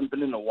 we haven't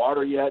been in the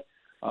water yet.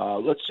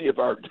 Let's see if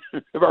our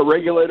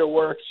regulator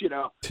works.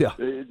 Yeah.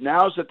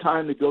 Now's the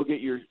time to go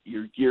get your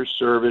gear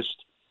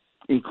serviced,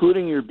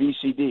 including your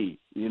BCD.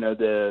 You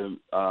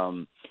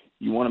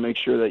want to make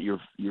sure that your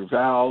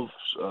valves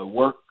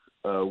work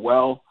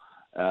well.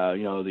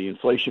 The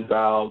inflation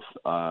valve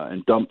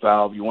and dump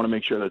valve. You want to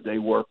make sure that they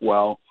work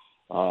well.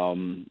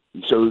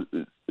 So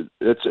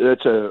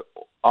it's a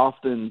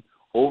often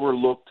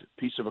overlooked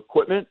piece of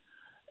equipment,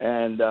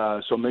 and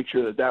so make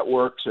sure that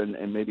works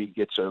and maybe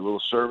gets a little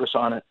service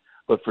on it.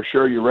 But for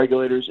sure, your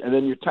regulators, and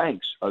then your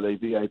tanks. Are they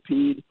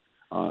VIP'd?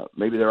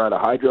 Maybe they're out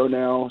of hydro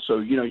now. So,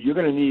 you're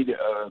going to need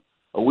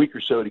a week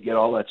or so to get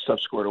all that stuff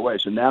squared away.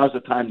 So now's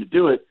the time to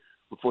do it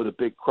before the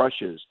big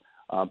crushes.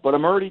 But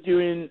I'm already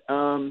doing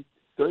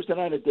Thursday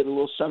night I did a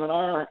little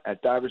seminar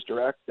at Divers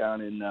Direct down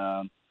in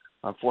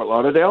Fort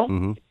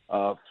Lauderdale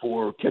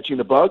for Catching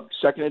the Bug,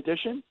 2nd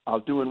edition.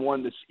 I'm doing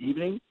one this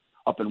evening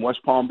up in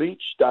West Palm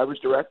Beach, Divers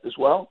Direct as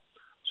well.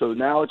 So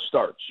now it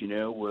starts.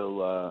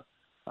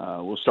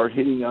 We'll start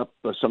hitting up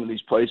some of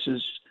these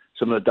places,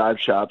 some of the dive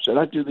shops, and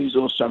I do these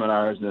little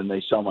seminars, and then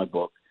they sell my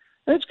book.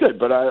 And it's good,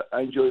 but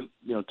I enjoy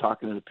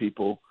talking to the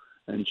people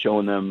and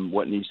showing them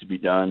what needs to be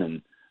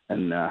done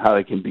and how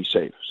they can be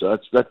safe. So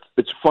it's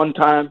a fun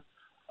time.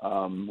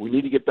 We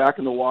need to get back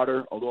in the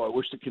water, although I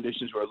wish the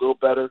conditions were a little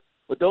better,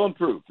 but they'll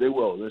improve. They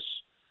will.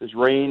 This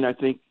rain, I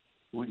think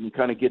we can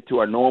kind of get to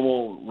our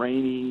normal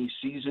rainy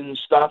season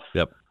stuff.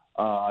 Yep.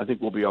 I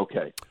think we'll be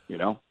okay.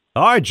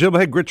 All right, Jim.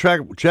 Hey, great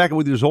chatting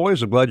with you as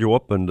always. I'm glad you're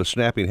up and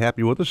snappy and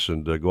happy with us,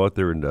 and go out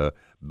there and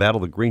battle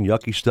the green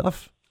yucky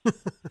stuff.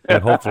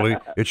 And hopefully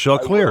it shall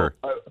clear.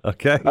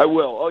 Okay? I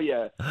will. Oh,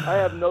 yeah. I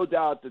have no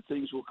doubt that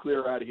things will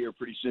clear out of here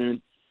pretty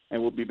soon,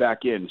 and we'll be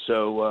back in.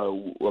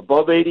 So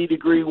above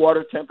 80-degree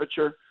water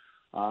temperature,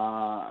 we're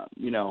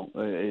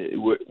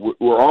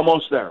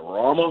almost there. We're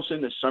almost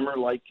in the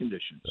summer-like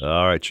conditions.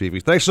 All right, Chiefy.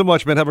 Thanks so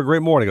much, man. Have a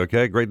great morning,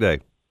 okay? Great day.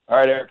 All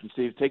right, Eric and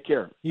Steve. Take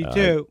care. You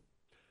too.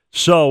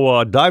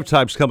 So dive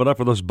time's coming up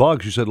for those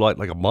bugs. You said like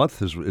a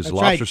month? Is That's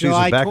lobster right.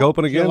 season back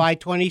open again? July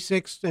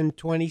 26th and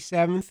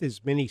 27th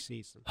is mini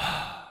season.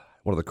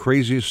 One of the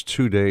craziest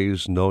 2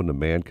 days known to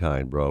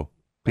mankind, bro.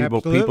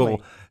 Absolutely.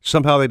 People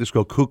somehow they just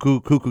go cuckoo,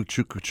 cuckoo,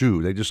 choo,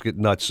 choo. They just get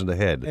nuts in the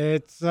head.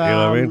 It's you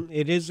know what I mean?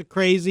 It is a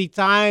crazy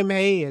time,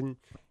 hey, and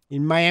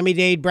in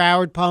Miami-Dade,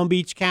 Broward, Palm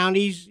Beach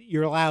counties,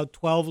 you're allowed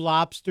 12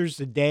 lobsters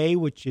a day,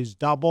 which is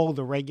double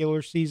the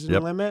regular season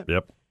limit.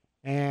 Yep.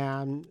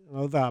 And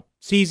the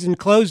season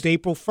closed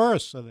April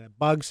 1st, so the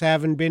bugs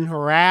haven't been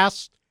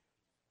harassed.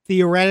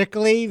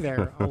 Theoretically,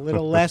 they're a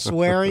little less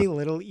wary, a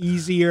little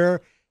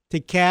easier to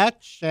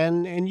catch.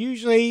 And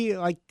usually,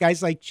 like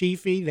guys like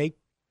Chiefy,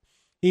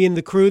 he and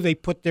the crew, they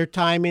put their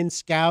time in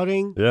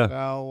scouting. Yeah.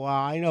 So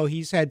I know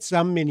he's had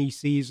some mini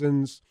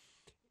seasons.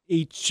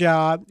 Each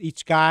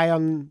guy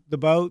on the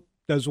boat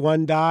does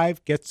one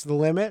dive, gets the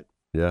limit,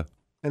 yeah,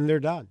 and they're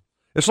done.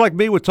 It's like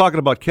me with talking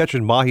about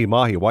catching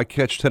mahi-mahi. Why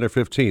catch 10 or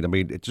 15? I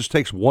mean, it just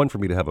takes one for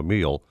me to have a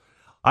meal.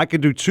 I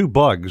can do 2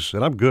 bugs,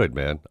 and I'm good,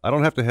 man. I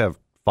don't have to have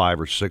 5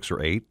 or 6 or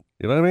 8.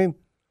 You know what I mean?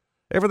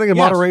 Everything in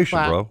moderation,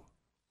 bro.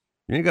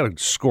 You ain't got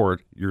to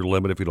score your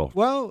limit if you don't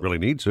really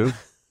need to,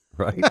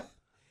 right?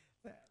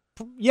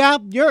 Yeah,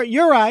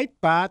 you're right,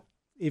 but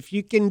if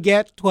you can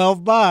get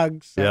 12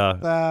 bugs,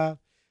 that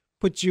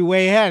puts you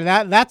way ahead.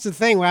 That's the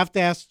thing. We'll have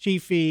to ask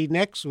Chiefy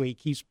next week.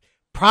 He's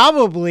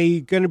probably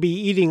going to be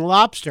eating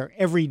lobster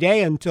every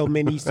day until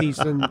mini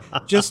season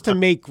just to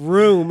make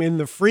room in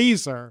the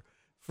freezer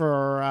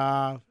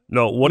for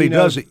no, what he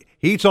does,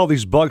 he eats all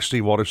these bugs,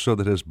 Steve Waters, so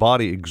that his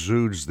body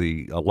exudes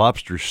the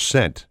lobster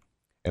scent,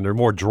 and they're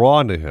more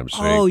drawn to him. See?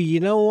 Oh,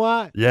 you know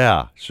what?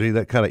 Yeah. See,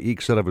 that kind of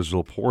ekes out of his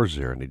little pores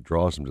there, and he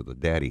draws them to the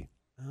daddy.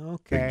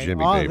 Okay. Big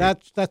Jimmy, baby.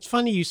 That's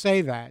funny you say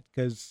that,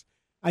 because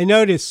I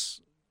notice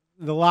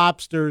the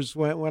lobsters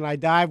when I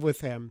dive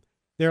with him,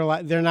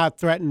 they're not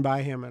threatened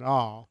by him at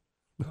all.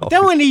 But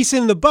then when he's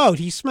in the boat,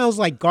 he smells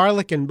like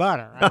garlic and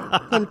butter.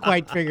 I couldn't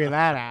quite figure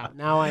that out.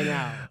 Now I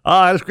know.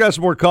 Let's grab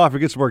some more coffee,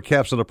 get some more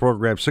caps on the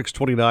program.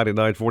 629 and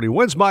 940.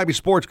 When's Miami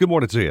Sports? Good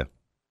morning to you.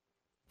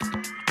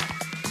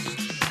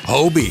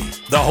 Hobie,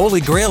 the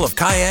holy grail of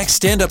kayaks,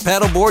 stand-up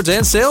paddleboards,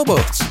 and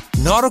sailboats.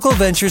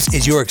 Nautical-Ventures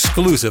is your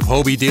exclusive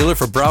Hobie dealer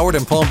for Broward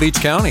and Palm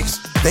Beach counties.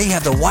 They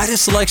have the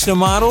widest selection of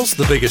models,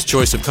 the biggest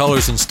choice of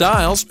colors and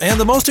styles, and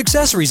the most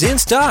accessories in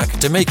stock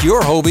to make your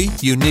Hobie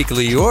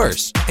uniquely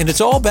yours. And it's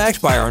all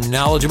backed by our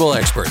knowledgeable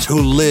experts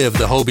who live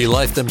the Hobie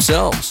life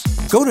themselves.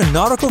 Go to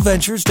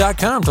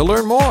Nautical-Ventures.com to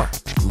learn more.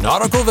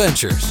 Nautical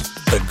Ventures,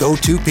 the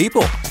go-to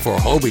people for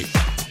Hobie.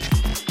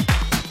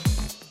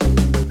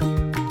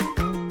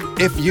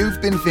 If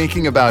you've been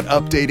thinking about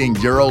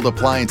updating your old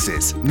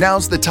appliances,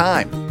 now's the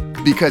time.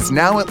 Because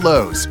now at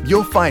Lowe's,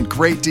 you'll find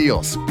great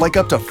deals, like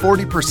up to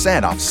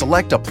 40% off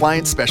select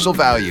appliance special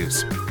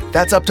values.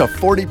 That's up to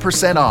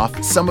 40%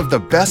 off some of the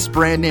best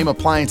brand name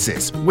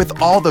appliances with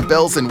all the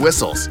bells and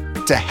whistles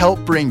to help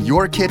bring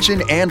your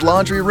kitchen and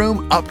laundry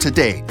room up to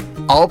date.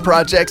 All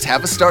projects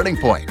have a starting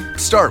point.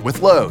 Start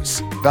with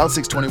Lowe's. Valid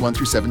 6/21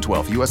 through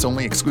 7/12. U.S.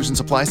 only.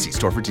 Exclusions apply. See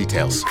store for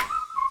details.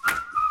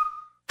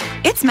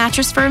 It's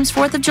Mattress Firm's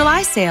 4th of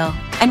July sale,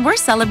 and we're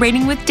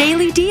celebrating with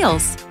daily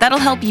deals that'll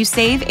help you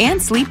save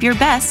and sleep your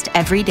best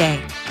every day.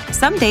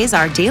 Some days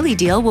our daily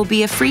deal will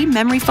be a free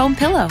memory foam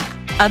pillow.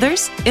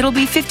 Others, it'll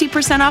be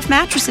 50% off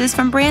mattresses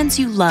from brands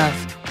you love.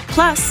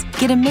 Plus,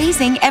 get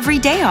amazing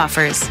everyday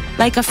offers,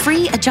 like a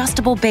free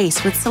adjustable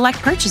base with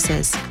select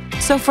purchases.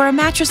 So for a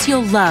mattress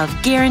you'll love,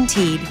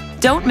 guaranteed,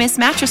 don't miss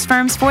Mattress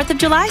Firm's 4th of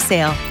July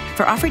sale.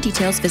 For offer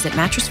details, visit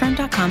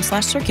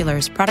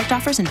mattressfirm.com/circulars. Product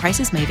offers and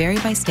prices may vary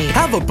by state.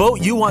 Have a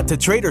boat you want to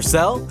trade or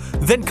sell?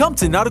 Then come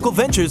to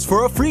Nautical-Ventures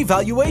for a free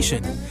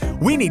valuation.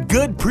 We need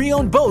good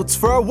pre-owned boats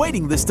for our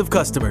waiting list of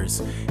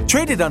customers.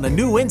 Trade it on a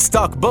new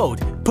in-stock boat,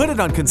 put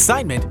it on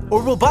consignment,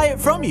 or we'll buy it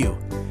from you.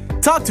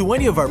 Talk to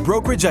any of our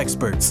brokerage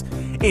experts.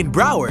 In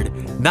Broward,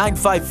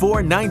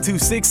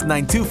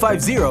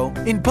 954-926-9250.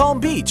 In Palm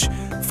Beach,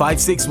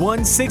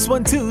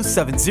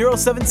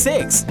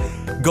 561-612-7076.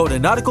 Go to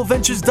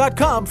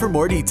nauticalventures.com for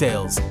more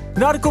details.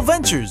 Nautical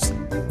Ventures,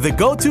 the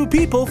go-to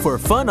people for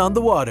fun on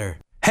the water.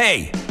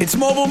 Hey, it's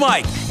Mobile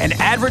Mike, and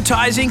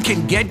advertising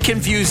can get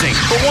confusing.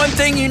 But one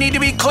thing you need to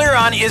be clear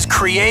on is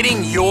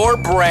creating your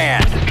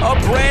brand. A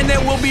brand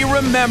that will be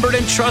remembered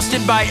and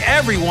trusted by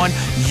everyone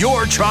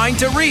you're trying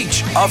to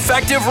reach.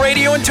 Effective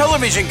radio and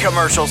television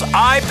commercials,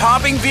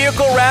 eye-popping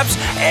vehicle wraps,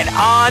 and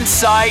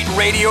on-site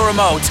radio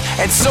remotes,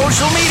 and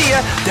social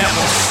media that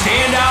will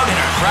stand out in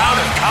a crowd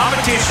of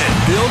competition.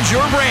 Build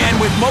your brand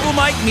with Mobile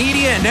Mike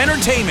Media and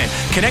Entertainment.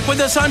 Connect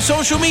with us on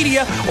social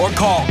media or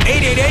call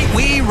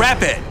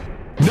 888-WE-RAP-IT.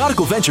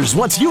 Nautical Ventures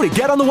wants you to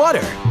get on the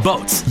water.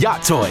 Boats,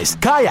 yacht toys,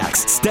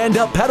 kayaks,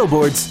 stand-up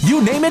paddleboards,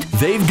 you name it,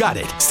 they've got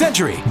it.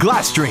 Century,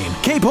 Glasstream,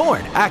 Cape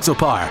Horn,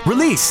 Axopar,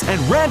 Release, and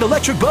Rand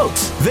Electric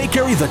Boats. They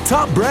carry the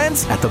top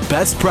brands at the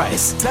best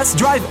price. Test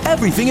drive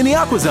everything in the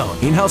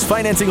AquaZone. In-house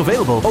financing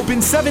available,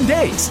 open 7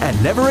 days, and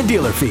never a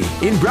dealer fee.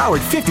 In Broward,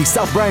 50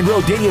 South Bryan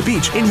Road, Dania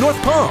Beach. In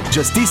North Palm,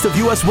 just east of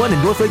US 1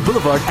 and North Lake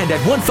Boulevard, and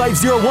at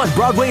 1501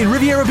 Broadway in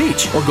Riviera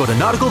Beach. Or go to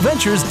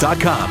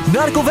nauticalventures.com.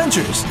 Nautical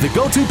Ventures, the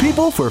go-to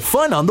people for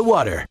fun on the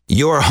water.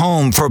 Your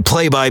home for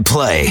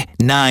play-by-play.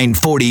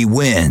 940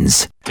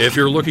 wins. If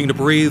you're looking to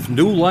breathe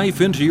new life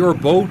into your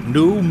boat,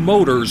 new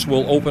motors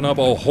will open up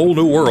a whole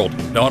new world.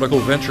 Nautical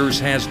Ventures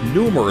has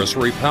numerous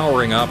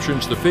repowering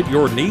options to fit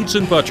your needs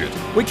and budget.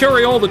 We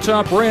carry all the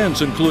top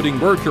brands, including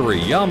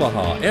Mercury,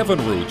 Yamaha,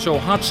 Evinrude,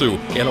 Tohatsu,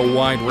 and a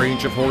wide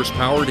range of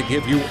horsepower to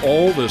give you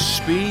all the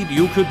speed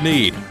you could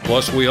need.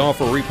 Plus, we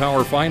offer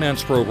repower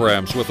finance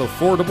programs with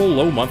affordable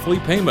low monthly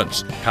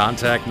payments.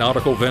 Contact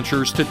Nautical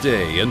Ventures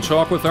today and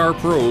talk with our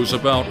pros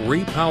about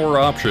repower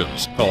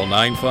options. Call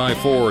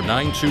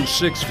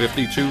 954-926-5250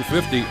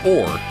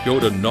 or go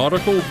to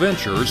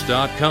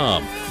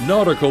nauticalventures.com.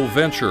 Nautical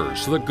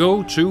Ventures, the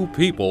go-to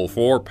people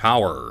for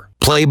power.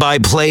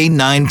 Play-by-play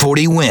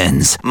 940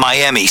 wins.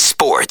 Miami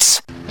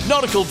Sports.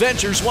 Nautical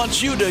Ventures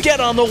wants you to get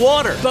on the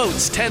water.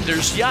 Boats,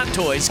 tenders, yacht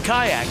toys,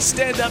 kayaks,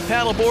 stand-up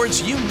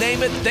paddleboards, you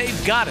name it,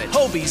 they've got it.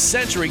 Hobie,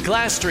 Century,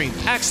 Glasstream,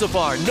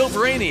 Axopar,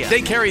 Novurania.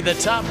 They carry the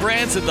top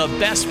brands at the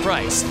best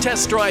price.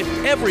 Test drive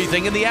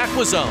everything in the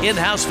AquaZone.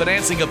 In-house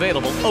financing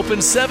available. Open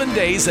 7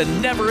 days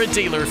and never a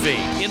dealer fee.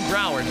 In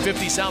Broward,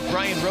 50 South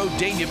Bryan Road,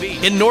 Dania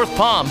Beach. In North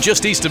Palm,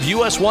 just east of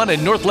US 1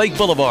 and North Lake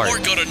Boulevard. Or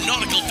go to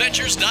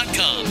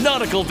nauticalventures.com.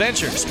 Nautical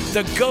Ventures,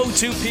 the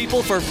go-to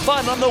people for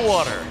fun on the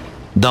water.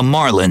 The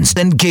Marlins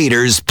and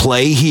Gators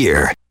play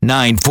here.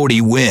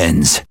 940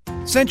 wins.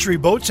 Century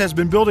Boats has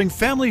been building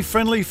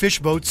family-friendly fish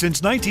boats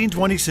since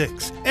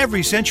 1926.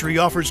 Every Century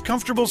offers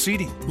comfortable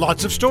seating,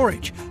 lots of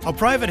storage, a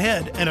private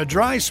head, and a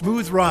dry,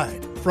 smooth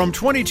ride. From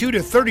 22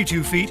 to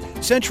 32 feet,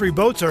 Century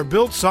boats are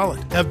built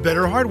solid, have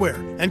better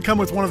hardware, and come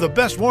with one of the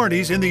best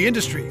warranties in the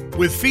industry.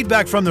 With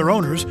feedback from their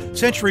owners,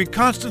 Century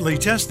constantly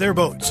tests their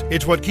boats.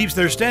 It's what keeps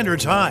their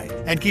standards high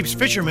and keeps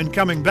fishermen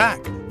coming back.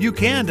 You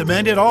can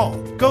demand it all.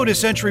 Go to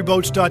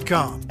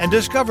centuryboats.com and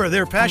discover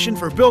their passion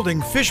for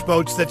building fish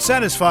boats that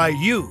satisfy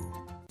you.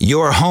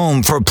 Your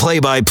home for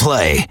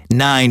play-by-play.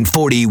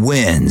 940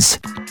 wins.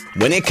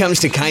 When it comes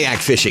to kayak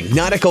fishing,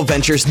 Nautical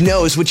Ventures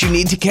knows what you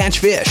need to catch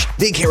fish.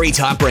 They carry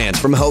top brands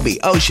from Hobie,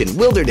 Ocean,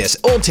 Wilderness,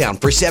 Old Town,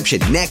 Perception,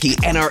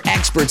 Necky, and are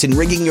experts in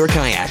rigging your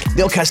kayak.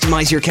 They'll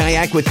customize your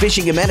kayak with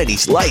fishing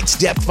amenities, lights,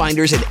 depth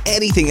finders, and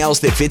anything else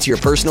that fits your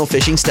personal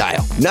fishing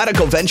style.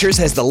 Nautical Ventures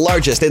has the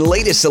largest and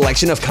latest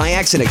selection of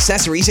kayaks and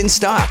accessories in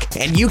stock,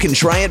 and you can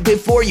try it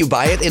before you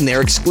buy it in their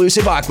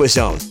exclusive Aqua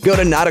Zone. Go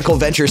to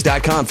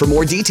nauticalventures.com for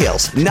more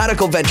details.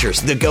 Nautical Ventures,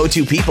 the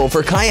go-to people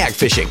for kayak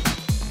fishing.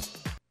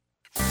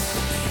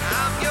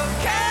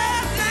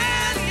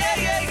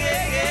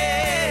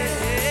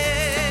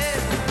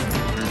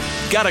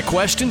 Got a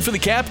question for the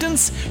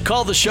captains?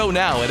 Call the show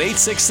now at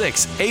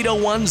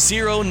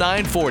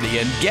 866-801-0940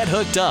 and get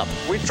hooked up.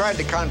 We tried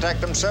to contact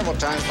them several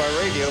times by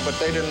radio, but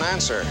they didn't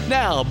answer.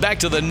 Now, back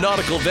to the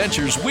Nautical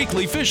Ventures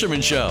Weekly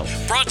Fisherman Show.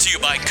 Brought to you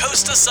by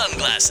Costa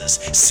Sunglasses.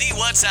 See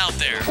what's out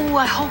there. Ooh,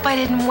 I hope I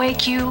didn't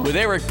wake you. With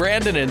Eric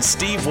Brandon and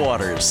Steve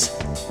Waters.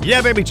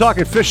 Yeah, baby,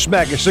 talking fish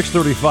smack at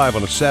 6:35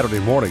 on a Saturday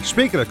morning.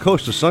 Speaking of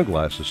Costa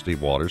Sunglasses,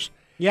 Steve Waters.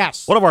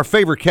 Yes. One of our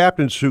favorite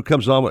captains who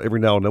comes on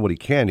every now and then when he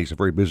can, he's a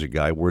very busy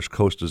guy, wears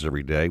Costas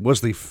every day, was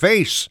the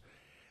face,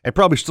 and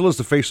probably still is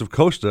the face of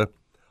Costa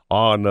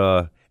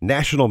on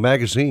national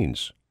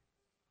magazines.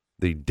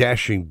 The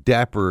dashing,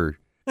 dapper,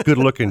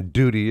 good-looking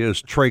dude he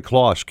is, Trey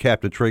Kloss,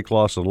 Captain Trey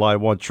Kloss on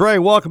Line 1. Trey,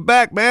 welcome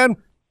back, man.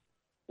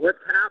 What's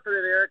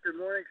happening, Eric? Good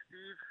morning,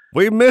 Steve.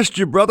 We missed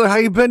you, brother. How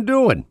you been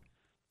doing?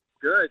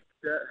 Good.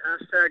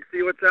 Hashtag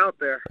see what's out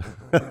there.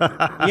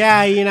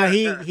 Yeah, you know,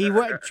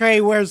 Trey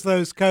wears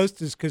those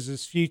Costas because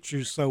his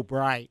future's so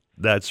bright.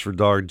 That's for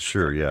darn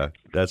sure, yeah.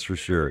 That's for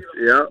sure.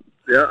 Yeah.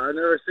 I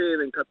never see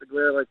anything cut the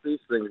glare like these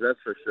things, that's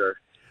for sure.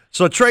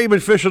 So, Trey, you've been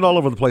fishing all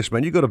over the place,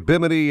 man. You go to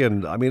Bimini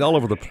and, all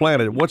over the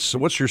planet. What's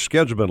your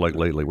schedule been like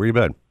lately? Where you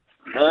been?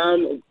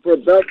 For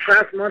about the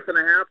past month and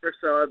a half or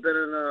so, I've been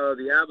in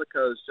the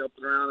Abacos,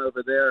 jumping around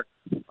over there.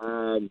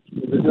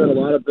 We've been doing a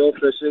lot of bill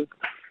fishing.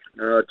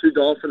 2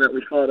 dolphin that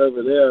we caught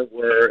over there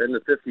were in the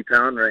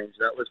 50-pound range.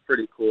 That was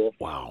pretty cool.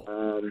 Wow.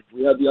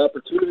 We had the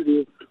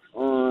opportunity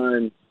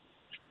on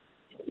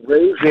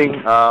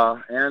raising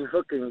and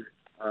hooking.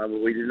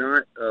 We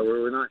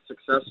were not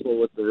successful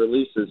with the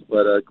releases,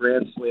 but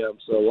grand slam.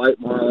 So a white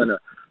marlin, a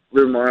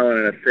blue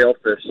marlin, and a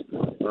sailfish.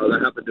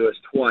 That happened to us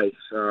twice.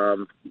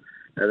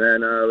 And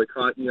then we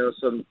caught,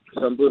 some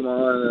blue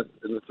marlin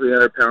in the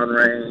 300-pound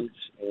range,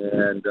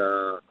 and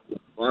a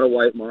lot of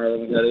white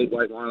marlin. We had 8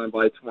 white marlin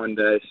bites one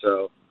day,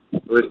 so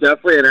it was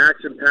definitely an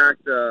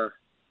action-packed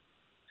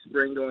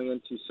spring going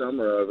into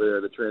summer over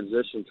there, the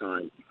transition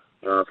time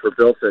for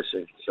bill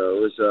fishing.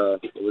 So it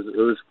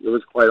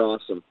was quite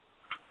awesome.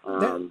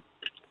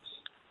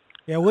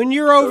 Yeah, when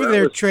you're over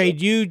there, Trey,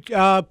 do you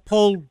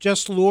pull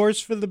just lures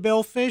for the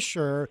billfish,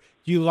 or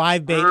do you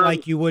live bait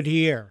like you would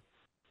here?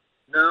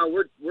 No,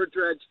 we're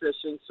dredge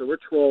fishing, so we're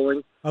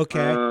trolling.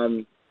 Okay.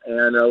 And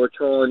we're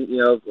trolling,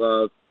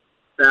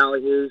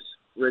 ballyhoos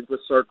rigged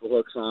with circle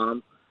hooks on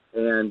them,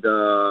 and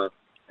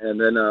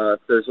then if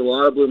there's a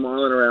lot of blue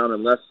marlin around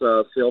and less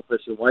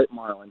sailfish and white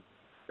marlin,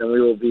 then we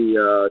will be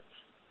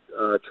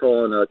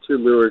trolling 2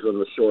 lures on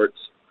the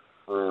shorts,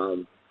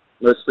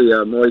 mostly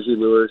Moisey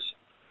lures.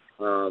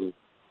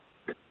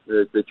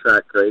 They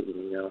track great,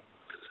 and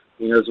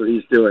he knows what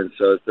he's doing,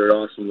 so they're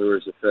awesome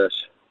lures to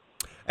fish.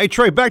 Hey,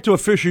 Trey, back to a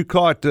fish you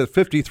caught,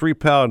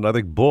 53-pound, I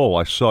think, bull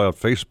I saw on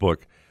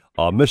Facebook,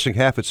 missing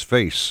half its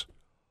face.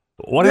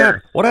 What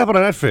happened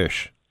to that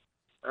fish?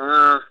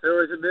 There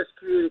was a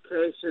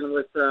miscommunication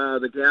with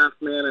the gaff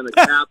man and the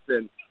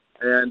captain,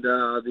 and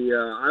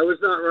I was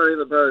not running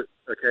the boat,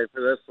 okay,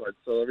 for this one,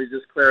 so let me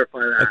just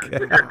clarify that.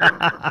 Okay.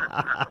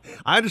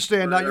 I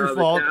understand, not your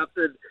fault.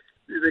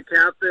 The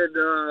gaff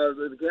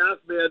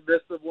man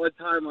missed him one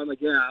time on the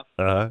gaff,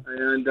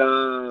 and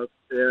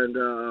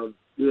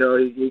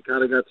he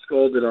kind of got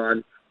scolded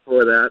on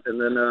for that, and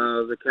then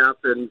the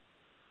captain,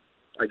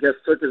 I guess,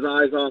 took his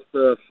eyes off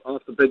the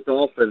big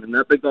dolphin, and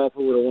that big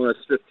dolphin would have won us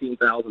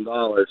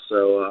 $15,000.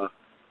 So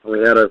we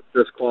had to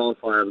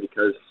disqualify him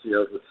because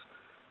you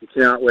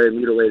cannot weigh a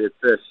mutilated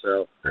fish.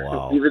 So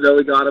even though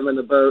we got him in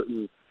the boat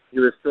and he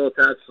was still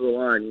attached to the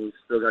line, he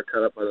still got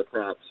cut up by the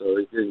prop, so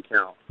he didn't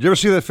count. Did you ever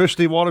see that fish,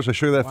 Steve Waters? I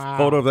show you that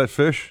photo of that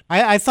fish.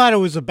 I thought it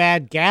was a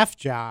bad gaff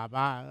job.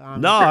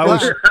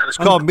 It's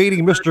called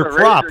meeting Mr.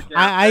 Prop.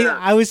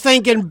 I was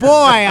thinking, boy,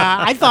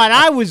 I thought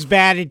I was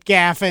bad at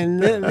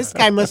gaffing. This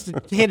guy must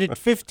have hit it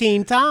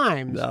 15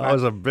 times. No, it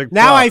was a big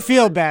Now prop. I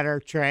feel better,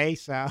 Trey.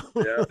 So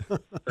yeah. So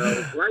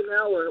right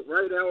now we're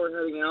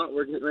heading out.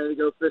 We're getting ready to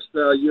go fish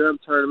the UM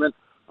tournament.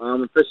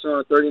 I'm fishing on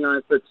a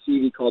 39-foot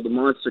CV called the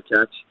Monster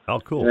Catch. Oh,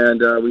 cool!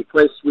 And we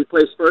placed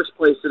first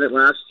place in it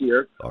last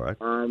year. All right.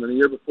 And the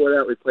year before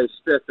that, we placed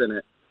 5th in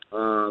it.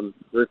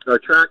 With our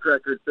track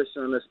record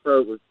fishing on this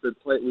boat, we've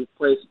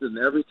placed in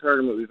every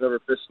tournament we've ever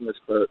fished in this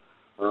boat,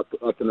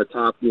 up in the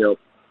top, 5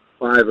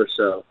 or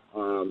so.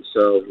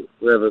 So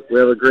we have a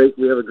great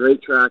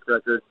track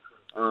record.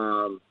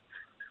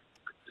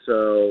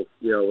 So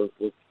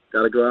we've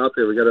got to go out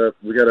there. We got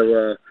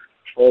to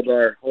hold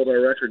our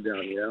record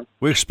down. You know.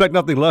 We expect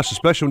nothing less,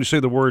 especially when you say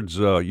the words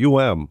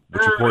UM,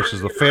 which of course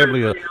is the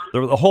family,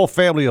 the whole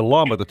family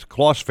alum of the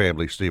Kloss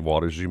family, Steve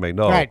Waters, as you may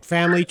know. Right,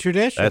 family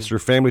tradition. That's their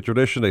family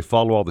tradition. They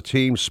follow all the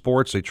teams,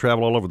 sports. They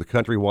travel all over the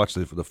country, watch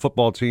the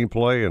football team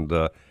play, and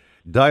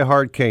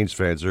diehard Canes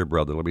fans there,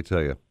 brother, let me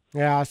tell you.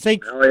 Yeah, say,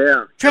 oh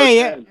yeah, Trey.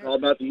 It's all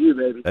about the U,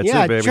 baby. That's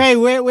it, baby. Trey,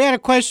 we had a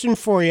question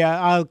for you.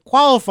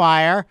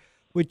 Qualifier,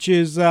 which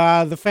is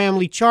the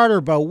family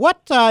charter boat.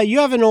 What you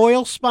have an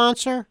oil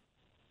sponsor?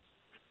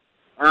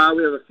 We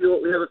have a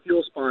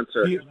fuel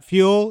sponsor.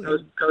 Fuel.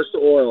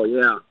 Coastal Oil,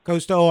 yeah.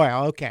 Coastal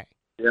Oil, okay.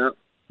 Yeah.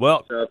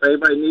 Well, so if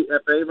anybody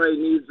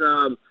needs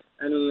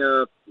any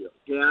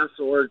gas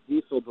or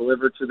diesel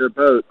delivered to their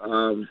boat,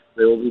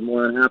 they will be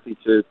more than happy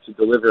to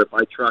deliver it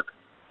by truck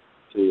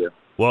to you.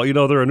 Well, you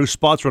know, they're a new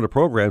sponsor on the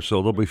program,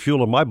 so they'll be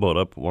fueling my boat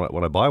up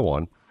when I buy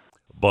one.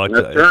 But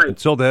That's right.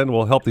 Until then,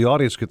 we'll help the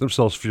audience get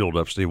themselves fueled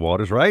up, Steve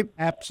Waters, right?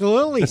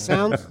 Absolutely.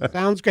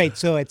 Sounds great.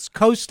 So it's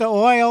Costa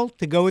Oil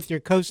to go with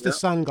your Costa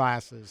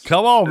sunglasses.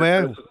 Come on,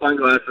 man. Costa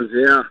sunglasses,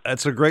 yeah.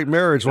 That's a great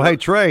marriage. Well, hey,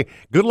 Trey,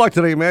 good luck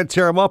today, man.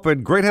 Tear them up,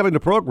 and great having the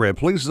program.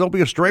 Please don't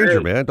be a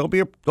stranger, man. Don't be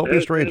a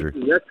stranger.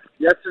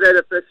 Yesterday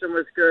the fishing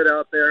was good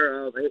out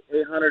there,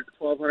 800 to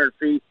 1,200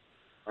 feet.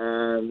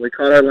 We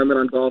caught our limit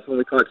on dolphin.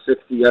 We caught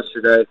 60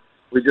 yesterday.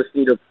 We just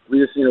need to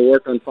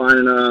work on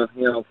finding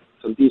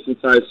some decent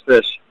sized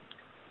fish.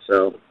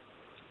 So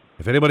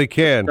if anybody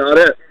can, that's about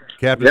it.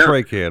 Captain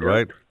Trey can,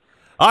 right?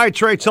 All right,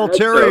 Trey, tell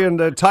Terry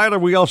and Tyler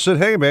we all said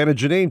hey, man, and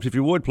Janine, if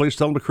you would, please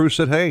tell them the crew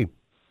said hey.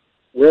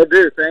 Will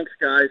do. Thanks,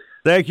 guys.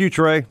 Thank you,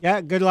 Trey.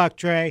 Yeah, good luck,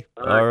 Trey.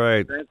 All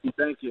right.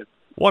 Thank you.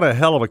 What a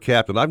hell of a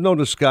captain. I've known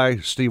this guy,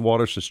 Steve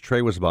Waters, since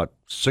Trey was about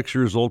 6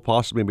 years old,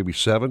 possibly maybe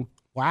 7.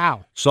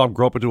 Wow. Saw him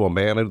grow up into a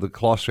man into the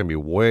Kloss family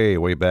way,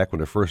 way back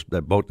when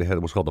that boat they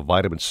had was called the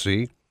Vitamin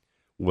C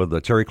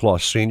with Terry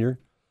Kloss Sr.,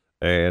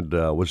 and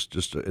was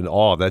just in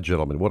awe of that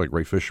gentleman. What a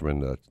great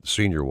fisherman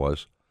Sr.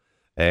 was.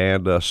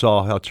 And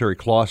saw how Terry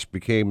Kloss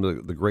became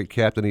the great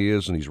captain he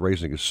is, and he's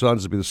raising his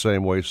sons to be the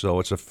same way. So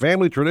it's a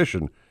family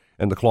tradition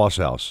in the Kloss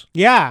house.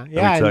 Yeah.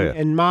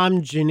 And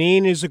Mom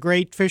Janine is a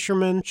great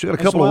fisherman. She got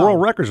a couple of world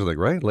records, I think,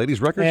 right?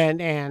 Ladies records?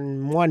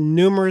 And won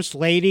numerous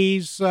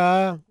lady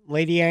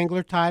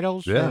angler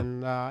titles. Yeah.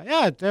 And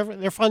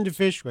they're fun to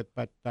fish with.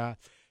 But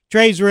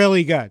Trey's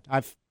really good.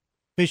 I've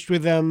fished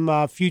with him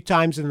a few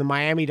times in the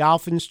Miami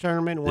Dolphins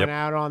tournament. Went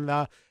out on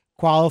the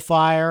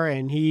qualifier,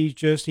 and he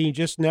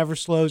just never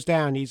slows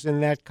down. He's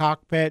in that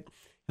cockpit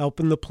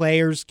helping the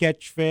players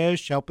catch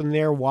fish, helping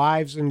their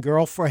wives and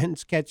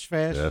girlfriends catch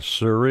fish. Yes,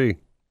 sirree.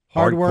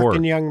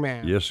 Hard-working young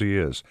man. Yes, he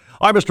is.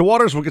 All right, Mr.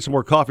 Waters, we'll get some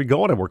more coffee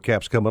going and more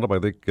caps coming up. I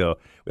think we have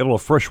a little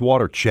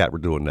freshwater chat we're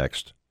doing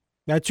next.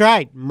 That's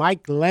right.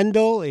 Mike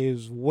Lendl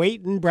is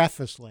waiting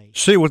breathlessly.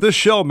 See, with this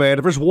show, man,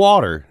 if there's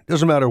water,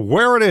 doesn't matter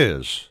where it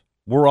is,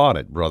 we're on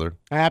it, brother.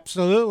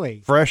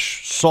 Absolutely.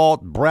 Fresh,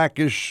 salt,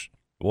 brackish,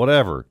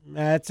 whatever.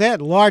 That's it.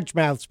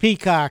 Largemouths,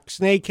 peacocks,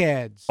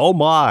 snakeheads. Oh,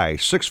 my.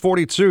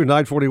 642,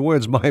 940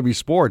 wins Miami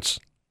Sports.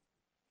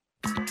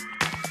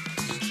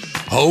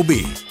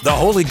 Hobie, the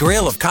holy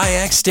grail of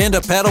kayaks,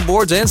 stand-up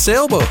paddleboards, and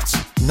sailboats.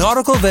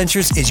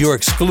 Nautical-Ventures is your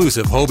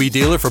exclusive Hobie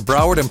dealer for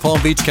Broward and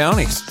Palm Beach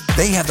counties.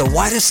 They have the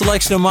widest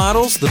selection of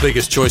models, the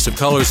biggest choice of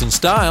colors and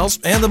styles,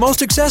 and the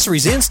most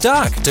accessories in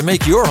stock to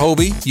make your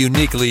Hobie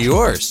uniquely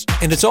yours.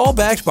 And it's all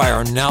backed by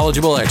our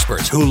knowledgeable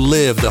experts who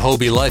live the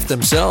Hobie life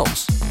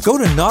themselves. Go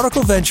to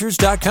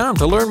Nautical-Ventures.com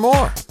to learn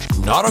more.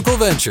 Nautical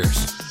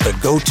Ventures, the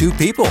go-to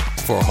people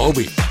for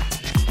Hobie.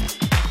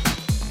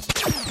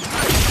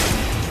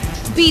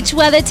 Beach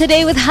weather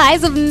today with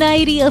highs of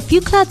 90. A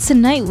few clouds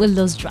tonight with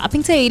lows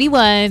dropping to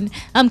 81.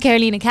 I'm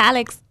Carolina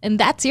Calix, and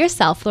that's your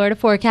South Florida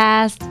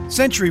forecast.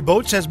 Century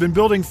Boats has been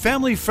building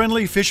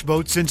family-friendly fish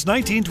boats since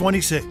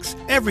 1926.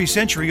 Every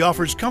Century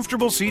offers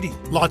comfortable seating,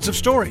 lots of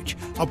storage,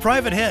 a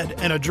private head,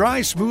 and a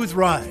dry, smooth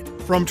ride.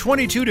 From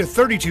 22 to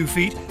 32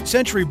 feet,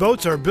 Century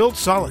boats are built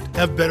solid,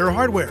 have better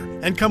hardware,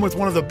 and come with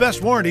one of the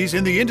best warranties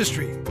in the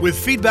industry. With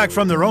feedback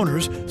from their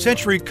owners,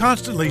 Century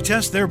constantly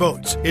tests their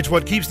boats. It's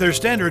what keeps their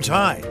standards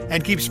high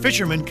and keeps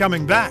fishermen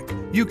coming back.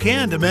 You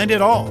can demand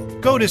it all.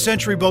 Go to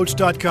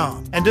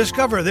CenturyBoats.com and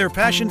discover their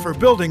passion for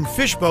building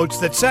fish boats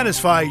that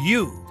satisfy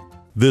you.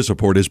 This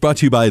report is brought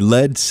to you by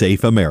Lead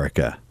Safe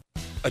America.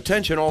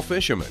 Attention all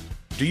fishermen.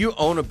 Do you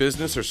own a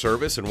business or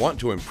service and want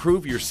to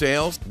improve your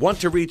sales? Want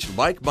to reach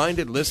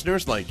like-minded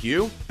listeners like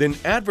you? Then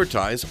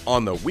advertise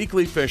on The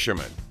Weekly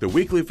Fisherman. The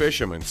Weekly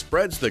Fisherman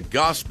spreads the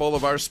gospel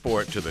of our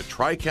sport to the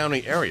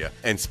Tri-County area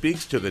and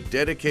speaks to the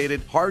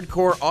dedicated,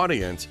 hardcore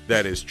audience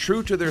that is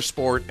true to their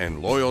sport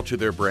and loyal to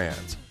their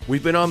brands.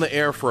 We've been on the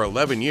air for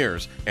 11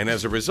 years and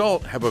as a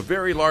result have a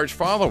very large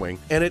following,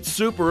 and it's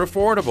super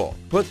affordable.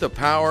 Put the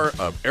power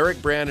of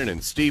Eric Brandon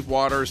and Steve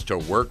Waters to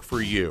work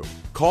for you.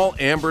 Call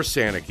Amber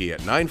Sanicky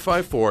at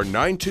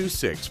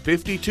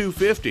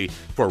 954-926-5250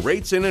 for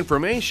rates and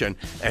information,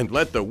 and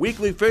let The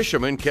Weekly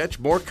Fisherman catch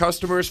more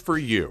customers for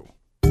you.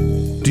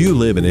 Do Do you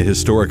live in a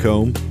historic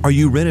home? Are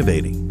you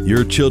renovating?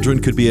 Your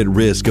children could be at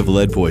risk of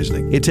lead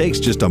poisoning. It takes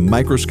just a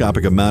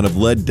microscopic amount of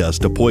lead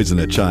dust to poison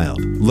a child.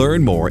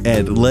 Learn more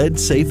at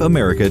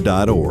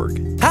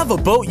leadsafeamerica.org. Have a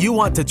boat you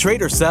want to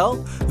trade or sell?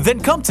 Then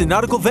come to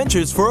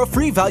Nautical-Ventures for a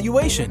free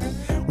valuation.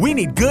 We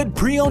need good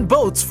pre-owned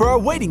boats for our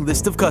waiting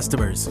list of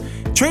customers.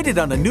 Trade it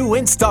on a new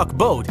in-stock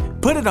boat,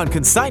 put it on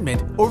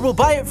consignment, or we'll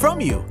buy it from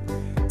you.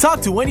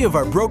 Talk to any of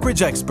our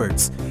brokerage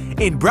experts.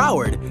 In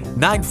Broward,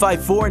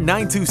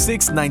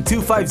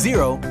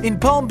 954-926-9250. In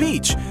Palm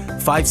Beach,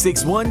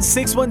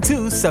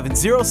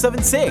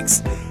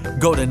 561-612-7076.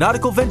 Go to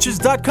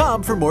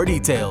nauticalventures.com for more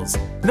details.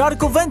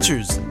 Nautical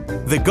Ventures,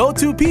 the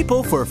go-to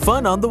people for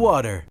fun on the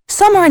water.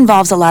 Summer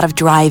involves a lot of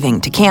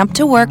driving, to camp,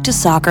 to work, to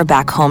soccer,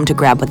 back home to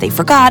grab what they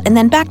forgot, and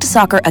then back to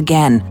soccer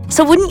again.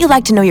 So wouldn't you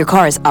like to know your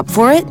car is up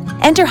for it?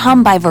 Enter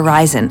Hum by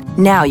Verizon.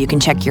 Now you can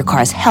check your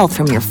car's health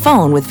from your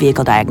phone with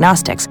vehicle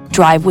diagnostics,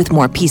 drive with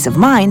more peace of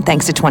mind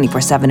thanks to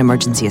 24/7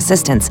 emergency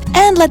assistance,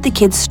 and let the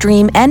kids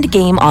stream and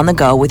game on the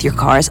go with your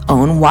car's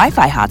own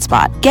Wi-Fi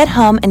hotspot. Get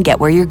Hum and get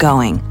where you're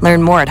going.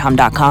 Learn more at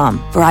hum.com.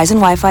 Verizon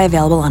Wi-Fi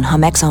available on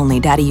Hum X only.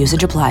 Data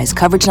usage applies.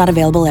 Coverage not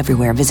available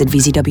everywhere. Visit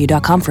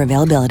vzw.com for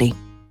availability.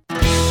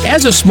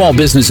 As a small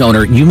business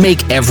owner, you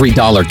make every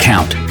dollar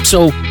count.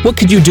 So what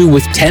could you do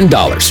with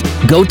 $10?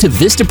 Go to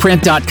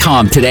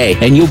Vistaprint.com today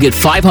and you'll get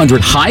 500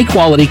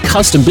 high-quality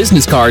custom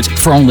business cards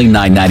for only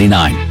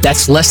 $9.99.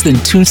 That's less than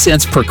 2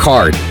 cents per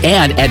card.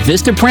 And at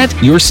Vistaprint,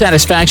 your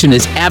satisfaction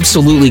is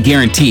absolutely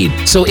guaranteed.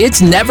 So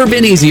it's never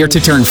been easier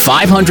to turn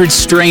 500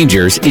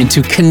 strangers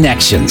into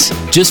connections.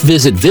 Just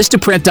visit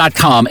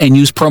Vistaprint.com and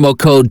use promo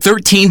code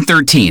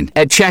 1313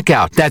 at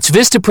checkout. That's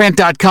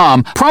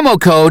Vistaprint.com, promo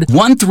code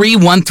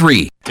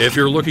 1313. If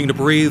you're looking to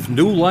breathe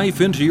new life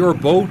into your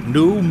boat,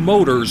 new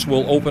motors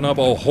will open up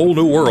a whole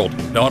new world.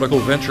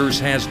 Nautical-Ventures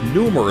has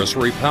numerous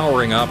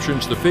repowering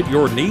options to fit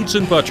your needs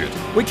and budget.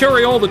 We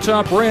carry all the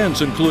top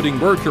brands, including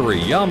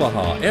Mercury,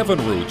 Yamaha,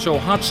 Evinrude,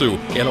 Tohatsu,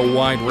 and a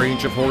wide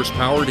range of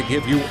horsepower to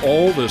give you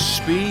all the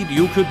speed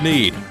you could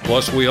need.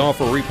 Plus, we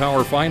offer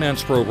repower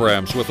finance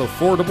programs with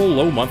affordable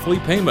low monthly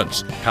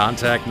payments.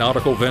 Contact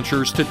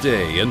Nautical-Ventures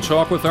today and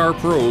talk with our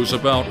pros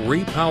about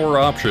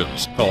repower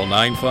options. Call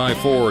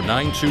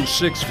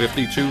 954-926-5250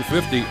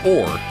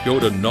 or go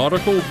to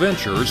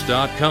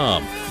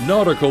nauticalventures.com.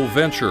 Nautical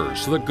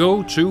Ventures, the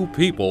go-to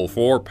people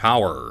for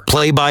power.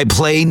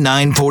 Play-by-play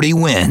 940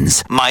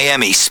 wins.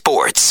 Miami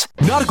Sports.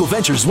 Nautical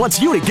Ventures wants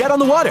you to get on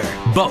the water.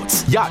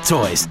 Boats, yacht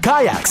toys,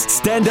 kayaks,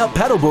 stand-up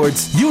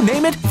paddleboards, you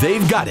name it,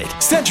 they've got it.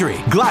 Century,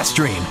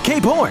 Glasstream,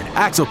 Cape Horn,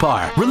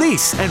 Axopar,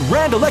 Release, and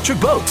Rand Electric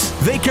Boats.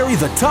 They carry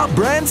the top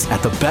brands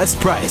at the best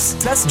price.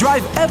 Test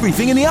drive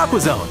everything in the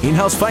AquaZone.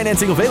 In-house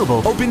financing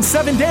available, open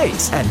 7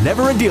 days, and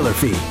never a dealer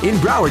fee. In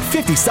Broward,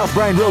 50 South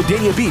Bryan Road,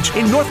 Dania Beach.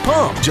 In North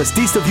Palm, just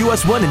east of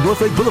US 1 and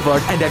North Lake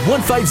Boulevard, and at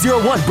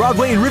 1501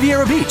 Broadway in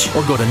Riviera Beach.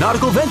 Or go to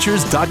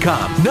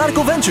nauticalventures.com.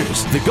 Nautical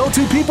Ventures, the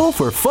go-to people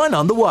for fun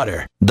on the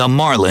water. The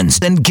Marlins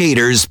and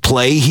Gators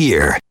play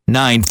here.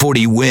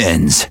 940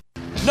 wins.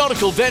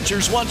 Nautical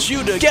Ventures wants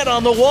you to get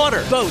on the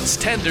water. Boats,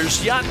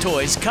 tenders, yacht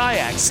toys,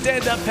 kayaks,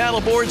 stand-up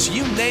paddleboards,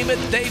 you name it,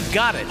 they've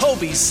got it.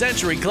 Hobie,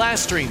 Century,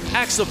 Glasstream,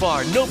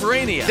 Axopar,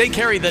 Novarania. They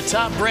carry the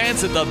top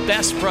brands at the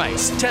best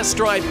price. Test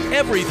drive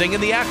everything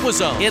in the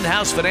AquaZone.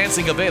 In-house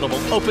financing available.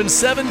 Open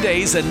 7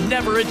 days and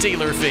never a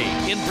dealer fee.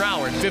 In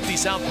Broward, 50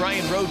 South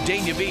Bryan Road,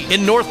 Dania Beach.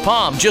 In North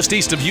Palm, just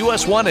east of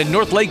US 1 and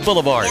North Lake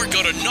Boulevard. Or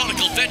go to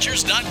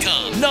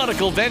nauticalventures.com.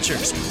 Nautical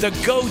Ventures, the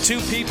go-to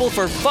people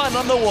for fun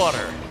on the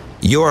water.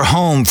 Your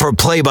home for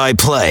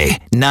play-by-play.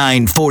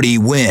 940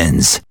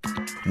 wins.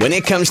 When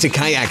it comes to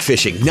kayak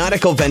fishing,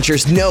 Nautical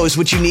Ventures knows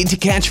what you need to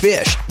catch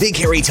fish. They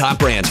carry top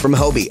brands from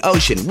Hobie,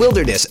 Ocean,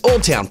 Wilderness,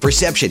 Old Town,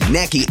 Perception,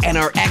 Necky, and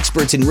are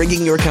experts in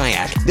rigging your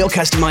kayak. They'll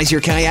customize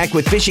your kayak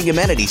with fishing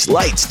amenities,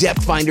 lights,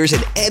 depth finders,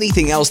 and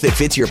anything else that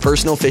fits your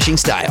personal fishing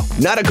style.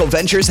 Nautical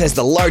Ventures has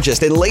the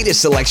largest and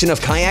latest selection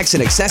of kayaks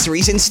and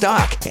accessories in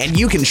stock, and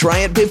you can try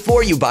it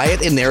before you buy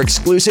it in their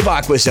exclusive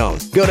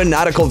AquaZone. Go to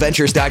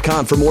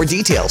nauticalventures.com for more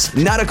details.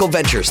 Nautical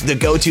Ventures, the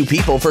go-to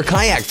people for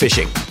kayak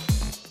fishing.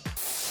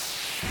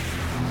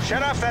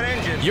 Shut off that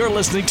engine. You're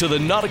listening to the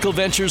Nautical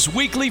Ventures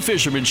Weekly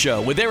Fisherman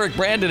Show with Eric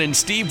Brandon and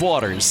Steve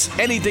Waters.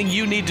 Anything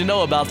you need to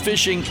know about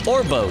fishing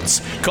or boats,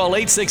 call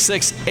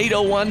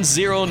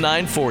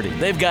 866-801-0940.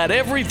 They've got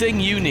everything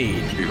you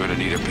need. You're going to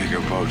need a bigger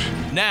boat.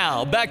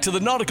 Now, back to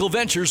the Nautical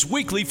Ventures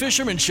Weekly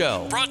Fisherman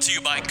Show. Brought to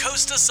you by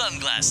Costa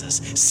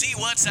Sunglasses. See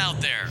what's out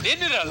there.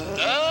 Isn't it a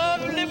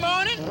lovely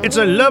morning? It's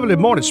a lovely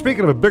morning.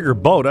 Speaking of a bigger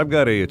boat, I've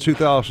got a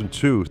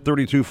 2002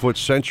 32-foot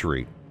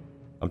Century.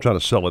 I'm trying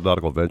to sell at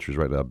Nautical Ventures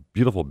right now.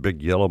 Beautiful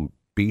big yellow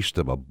beast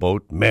of a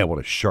boat. Man, what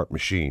a sharp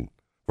machine.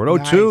 For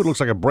an 02, it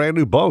looks like a brand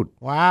new boat.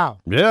 Wow.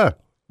 Yeah.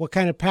 What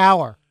kind of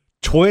power?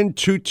 Twin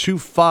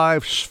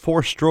 225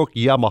 4-stroke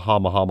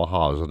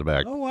Yamaha in the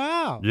back. Oh,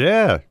 wow.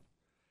 Yeah.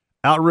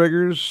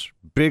 Outriggers,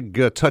 big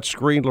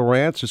touchscreen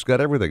Lowrance. It's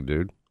got everything,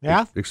 dude.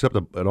 Yeah? Except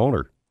an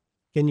owner.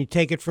 Can you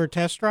take it for a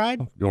test ride?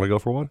 You want to go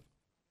for one?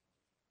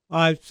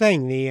 I'm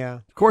saying the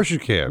Of course you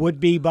can.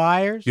 would-be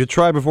buyers. You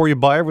try before you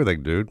buy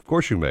everything, dude. Of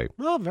course you may.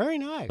 Oh, very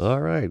nice. All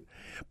right.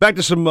 Back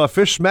to some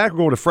fish smack. We're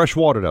going to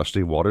freshwater now,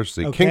 Steve Waters.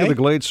 The king of the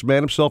Glades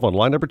man himself on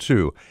line number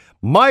 2.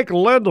 Mike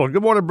Lendl.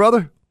 Good morning,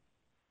 brother.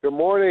 Good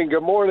morning.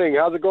 Good morning.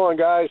 How's it going,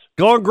 guys?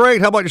 Going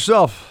great. How about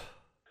yourself?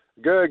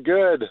 Good,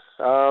 good.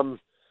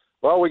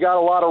 Well, we got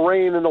a lot of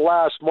rain in the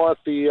last month.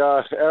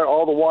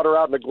 All the water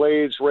out in the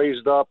glades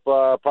raised up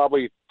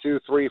probably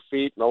 2-3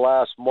 feet in the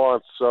last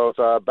month. So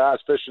bass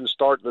fishing's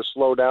starting to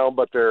slow down,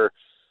 but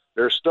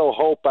there's still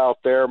hope out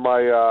there.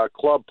 My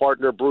club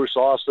partner, Bruce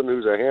Austin,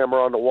 who's a hammer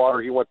on the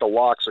water, he went to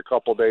Locks a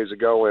couple days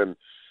ago, and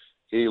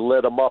he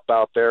lit them up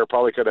out there.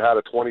 Probably could have had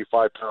a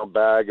 25-pound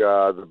bag.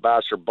 The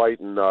bass are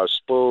biting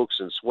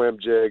spooks and swim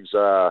jigs.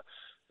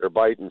 They're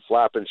biting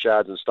flapping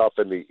shads and stuff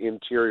in the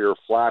interior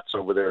flats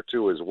over there,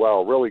 too, as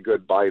well. Really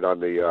good bite on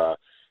the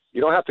you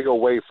don't have to go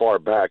way far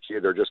back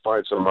either. Just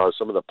find some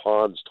of the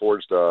ponds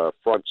towards the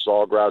front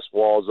sawgrass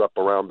walls up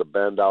around the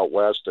bend out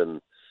west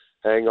and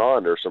hang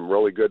on. There's some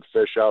really good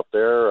fish out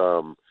there.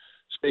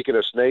 Speaking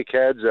of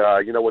snakeheads,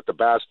 with the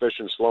bass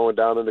fishing slowing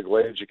down in the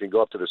glades, you can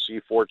go up to the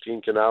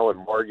C14 canal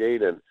in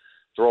Margate and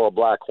throw a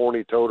black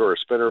horny toad or a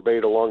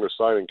spinnerbait along the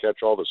side and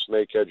catch all the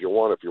snakeheads you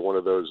want if you're one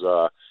of those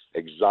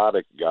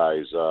exotic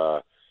guys.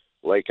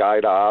 Lake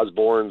Ida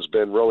Osborne's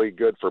been really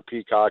good for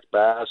peacock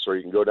bass, or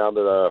you can go down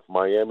to the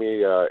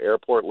Miami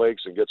airport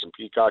lakes and get some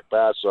peacock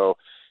bass. So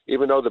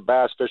even though the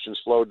bass fishing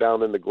slowed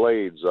down in the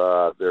glades,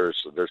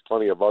 there's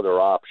plenty of other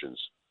options.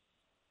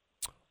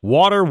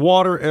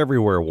 Water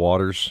everywhere,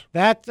 Waters.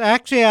 That's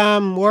actually,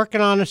 I'm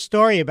working on a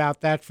story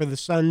about that for the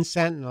Sun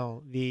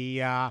Sentinel.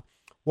 The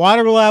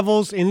water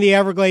levels in the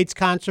Everglades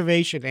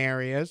conservation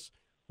areas,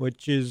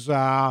 which is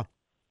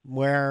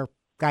where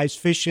guys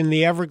fish in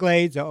the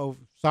Everglades,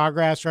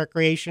 Sawgrass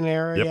Recreation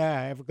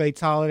Area,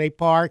 Everglades Holiday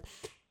Park.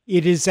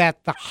 It is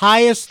at the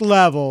highest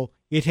level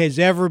it has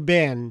ever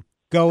been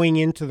going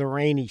into the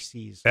rainy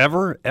season.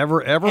 Ever?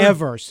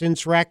 Ever,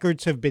 since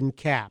records have been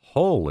kept.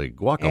 Holy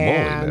guacamole,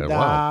 man.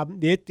 Wow.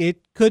 It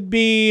could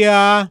be,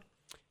 the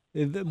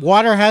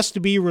water has to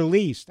be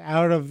released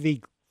out of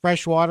the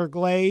freshwater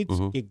glades.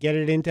 Mm-hmm. You get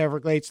it into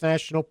Everglades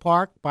National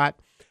Park, but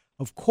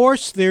of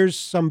course there's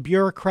some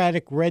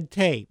bureaucratic red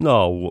tape.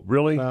 No,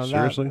 really? So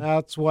Seriously?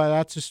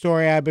 That's a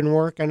story I've been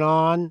working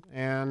on.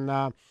 And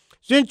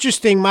it's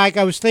interesting, Mike.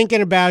 I was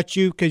thinking about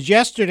you because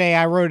yesterday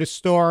I wrote a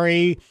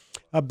story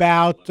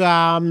about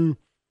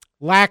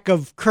lack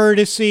of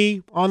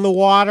courtesy on the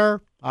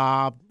water,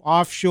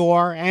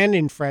 offshore and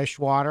in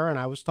freshwater. And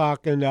I was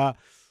talking to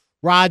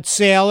Rod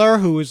Saylor,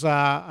 who is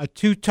a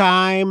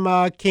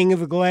two-time King of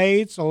the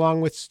Glades,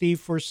 along with Steve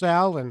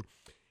Forsell. And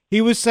he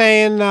was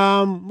saying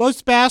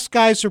most bass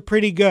guys are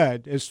pretty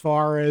good as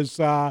far as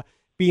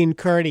being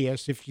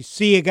courteous. If you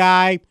see a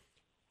guy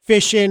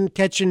fishing,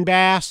 catching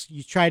bass,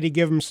 you try to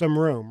give him some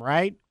room,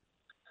 right?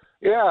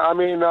 Yeah, I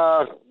mean,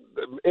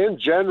 in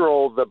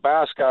general, the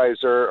bass guys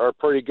are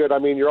pretty good. I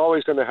mean, you're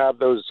always going to have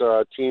those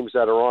teams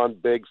that are on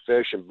big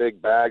fish and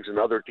big bags, and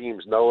other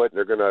teams know it, and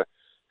they're going to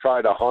try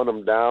to hunt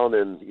them down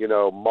and,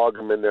 mug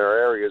them in their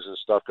areas and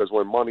stuff, because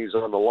when money's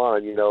on the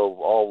line,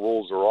 all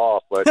rules are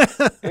off. But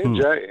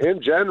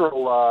in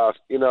general,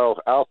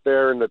 out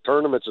there in the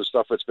tournaments and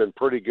stuff, it's been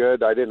pretty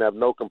good. I didn't have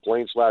no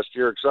complaints last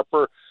year, except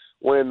for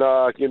when,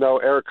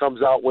 Eric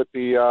comes out with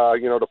the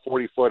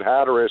 40-foot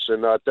Hatteras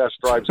and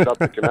test drives it up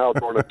the canal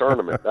during a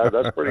tournament.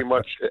 That's pretty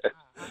much it.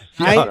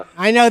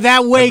 I know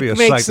that wake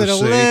makes it a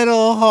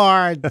little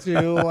hard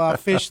to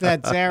fish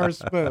that Zara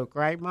spook,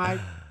 right, Mike?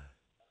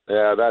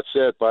 Yeah, that's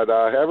it. But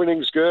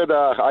everything's good.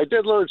 I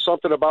did learn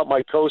something about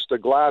my Costa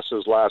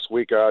glasses last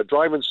week.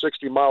 Driving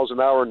 60 miles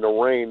an hour in the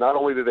rain, not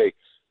only do they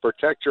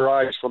protect your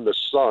eyes from the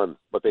sun,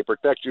 but they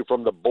protect you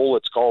from the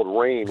bullets called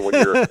rain when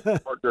your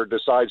partner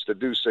decides to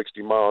do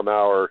 60 mile an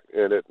hour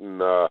in it. And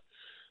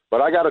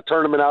but I got a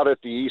tournament out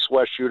at the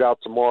East-West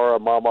Shootout tomorrow,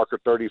 mile marker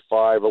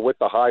 35. With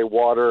the high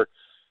water,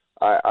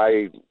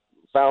 I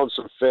found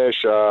some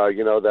fish,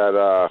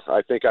 that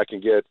I think I can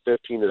get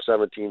 15 to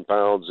 17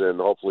 pounds, and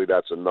hopefully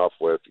that's enough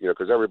with,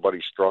 because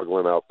everybody's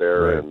struggling out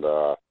there. Right. And,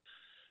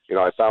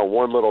 I found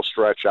one little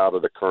stretch out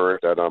of the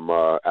current that I'm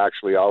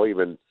I'll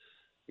even,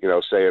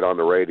 say it on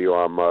the radio.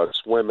 I'm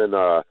swimming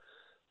a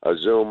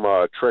Zoom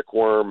trick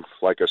worm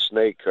like a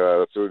snake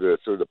through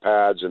the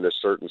pads in this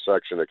certain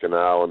section of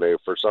canal, and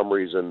for some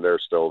reason they're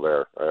still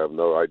there. I have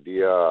no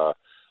idea.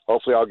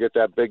 Hopefully I'll get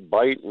that big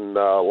bite and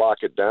lock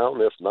it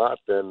down. If not,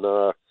 then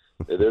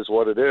it is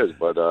what it is.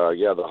 But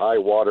the high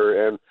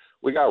water, and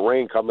we got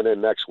rain coming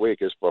in next week.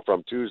 It's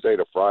from Tuesday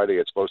to Friday.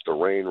 It's supposed to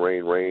rain,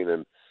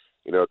 and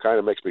it kind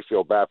of makes me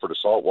feel bad for the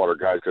saltwater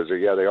guys, because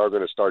they are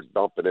going to start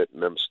dumping it,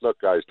 and them snook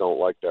guys don't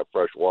like that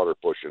fresh water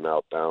pushing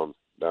out down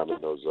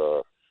in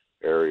those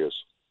areas.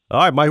 All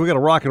right, Mike, we got to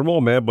rock and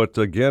roll, man. But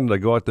again,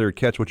 go out there and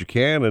catch what you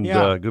can, and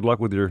good luck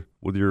with your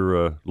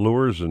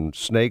lures and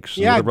snakes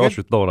and whatever else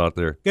you're throwing out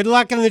there. Good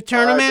luck in the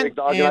tournament. Big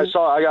dog. And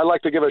I'd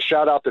like to give a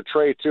shout out to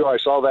Trey too. I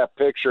saw that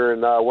picture,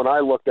 and when I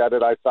looked at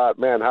it, I thought,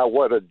 man,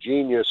 what a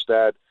genius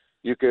that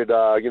you could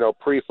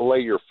pre-fillet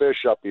your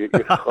fish up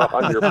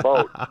on your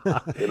boat.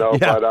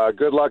 But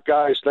good luck,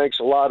 guys. Thanks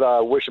a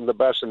lot. Wish him the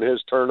best in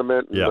his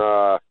tournament.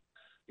 And,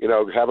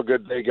 have a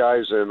good day,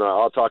 guys, and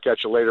I'll talk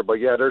at you later. But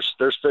yeah, there's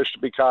fish to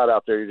be caught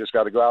out there. You just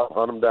got to go out and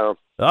hunt them down.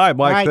 All right,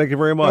 Mike. Thank you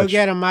very much. Go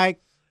get him, Mike.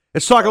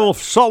 Let's talk a little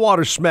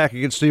saltwater smack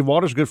against Steve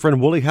Waters. Good friend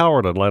Willie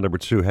Howard on line number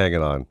 2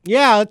 hanging on.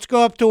 Yeah, let's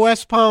go up to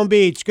West Palm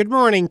Beach. Good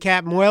morning,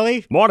 Captain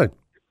Willie. Morning.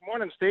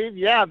 Morning, Steve.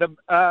 Yeah, the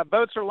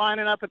boats are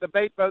lining up at the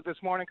bait boat this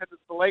morning because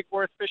it's the Lake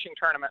Worth fishing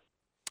tournament.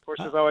 Of course,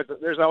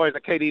 there's always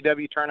a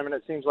KDW tournament,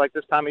 it seems like,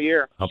 this time of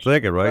year. I'm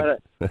thinking, right?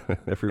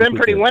 It's been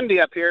pretty windy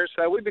up here,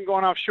 so we've been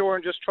going offshore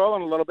and just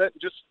trolling a little bit.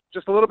 Just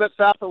a little bit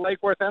south of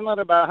Lake Worth Inlet,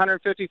 about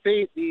 150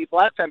 feet. The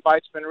blackfin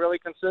bite's been really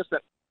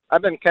consistent.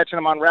 I've been catching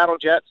them on rattle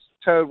jets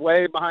towed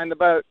way behind the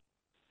boat.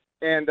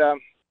 And,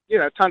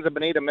 tons of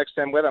bonita mixed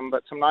in with them,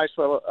 but some nice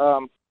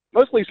little,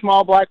 mostly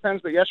small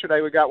blackfins. But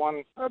yesterday we got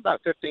one about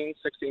 15,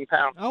 16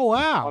 pounds. Oh,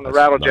 wow. On the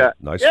rattle jet.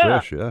 Nice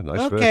fish, yeah.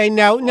 Nice fish. Okay,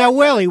 now,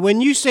 Willie,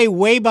 when you say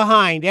way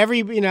behind,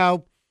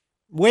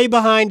 way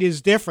behind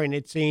is different,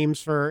 it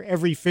seems, for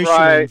every fisherman.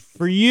 Right.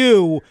 For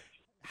you,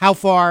 how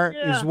far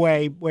is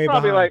way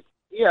probably behind?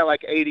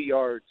 like 80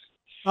 yards.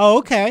 Oh,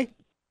 okay.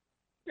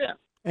 Yeah.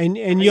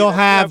 And you'll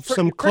have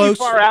some close.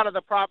 Pretty far out of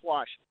the prop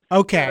wash.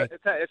 Okay.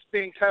 It's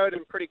being towed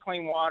in pretty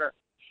clean water.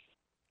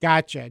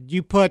 Gotcha.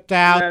 You put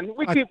out. And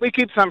we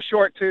keep some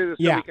short too,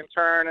 so we can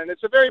turn, and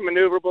it's a very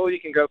maneuverable. You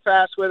can go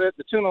fast with it.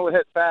 The tuna will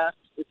hit fast.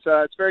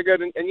 It's very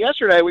good. And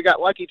yesterday we got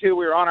lucky too.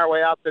 We were on our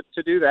way out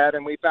to do that,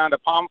 and we found a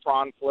palm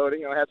frond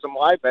floating. Had some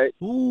live bait.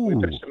 Ooh.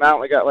 We fished them out.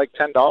 And we got like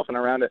 10 dolphin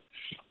around it.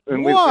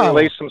 And we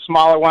released some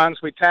smaller ones.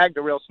 We tagged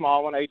a real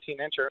small one,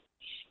 18-incher.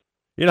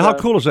 How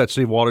cool is that,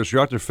 Steve Waters?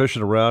 You're out there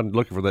fishing around,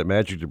 looking for that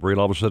magic debris, and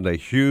all of a sudden a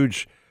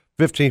huge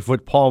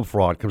 15-foot palm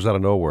frond comes out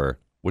of nowhere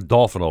with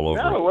dolphin all over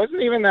it. No, it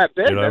wasn't even that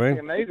big. You know That's what I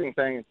mean? the amazing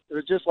thing. It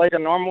was just like a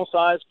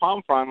normal-sized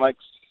palm frond, like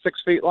 6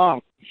 feet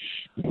long.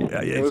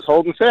 Yeah. It was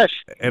holding fish.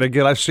 And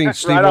again, I've seen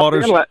Steve Right off the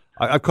Waters. inlet.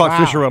 I've caught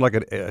fish around like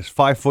a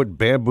 5-foot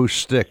bamboo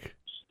stick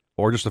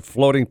or just a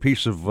floating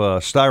piece of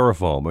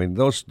styrofoam. I mean,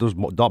 those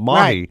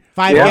mahi.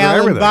 Right.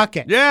 5-gallon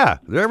bucket. Yeah,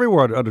 they're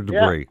everywhere under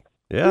debris.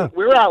 Yeah.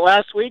 We were out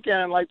last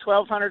weekend, like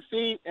 1,200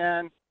 feet,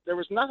 and there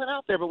was nothing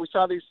out there, but we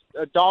saw these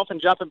dolphin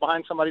jumping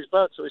behind somebody's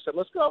boat. So we said,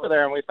 let's go over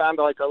there, and we found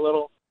like a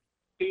little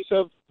piece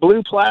of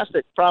blue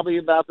plastic, probably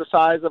about the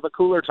size of a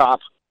cooler top.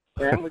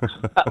 And we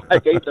got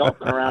like 8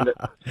 dolphin around it.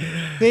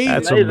 See,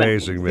 that's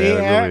amazing, man.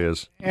 It really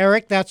is.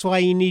 Eric, that's why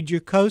you need your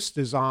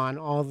coasters on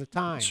all the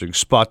time. So you can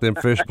spot them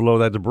fish below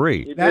that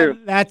debris.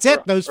 That's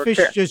it. Those fish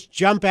just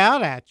jump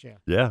out at you.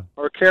 Yeah.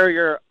 Or carry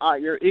your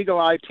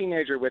eagle-eyed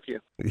teenager with you.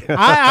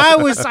 I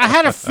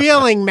had a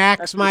feeling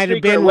Max might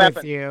have been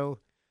with you.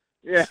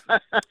 Yeah.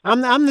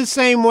 I'm the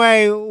same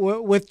way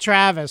with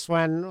Travis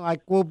when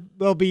like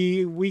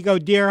we go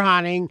deer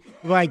hunting,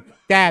 like,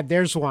 Dad,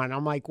 there's one.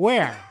 I'm like,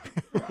 where?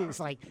 He's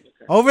like,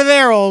 over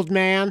there, old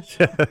man.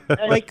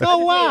 Like,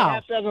 oh wow.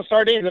 Half dozen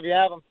sardines if you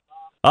have them.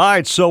 All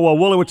right, so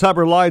Willie, what time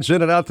are lines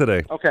in and out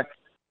today? Okay.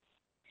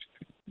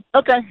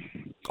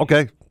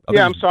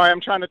 Yeah, I'm sorry.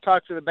 I'm trying to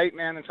talk to the bait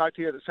man and talk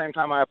to you at the same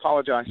time. I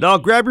apologize. No,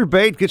 grab your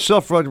bait, get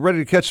yourself ready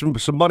to catch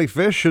some money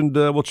fish, and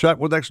we'll chat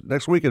with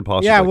next weekend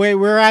possibly. Yeah,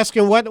 we're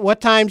asking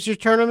what time's your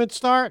tournament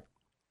start?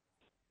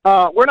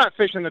 We're not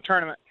fishing the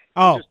tournament.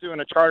 Oh. We're just doing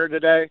a charter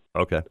today.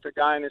 Okay. With a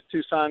guy and his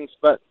 2 sons.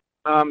 But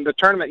the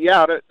tournament,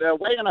 the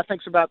weigh-in I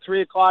think is about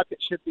 3 o'clock.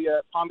 It should be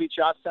at Palm Beach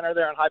Yacht Center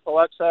there in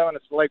Hypoluxo, and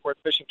it's the Lake Worth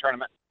Fishing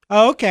Tournament.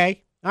 Oh,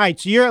 okay. All right,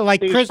 so you're like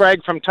Steve Chris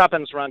Sprague from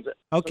Tuppence runs it.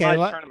 Okay, It's a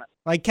nice tournament.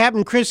 Like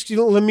Captain Chris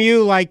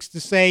Lemieux likes to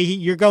say,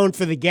 you're going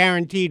for the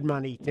guaranteed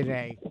money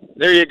today.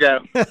 There you go.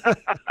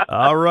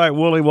 All right,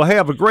 Willie. Well, hey,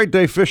 have a great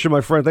day fishing,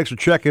 my friend. Thanks for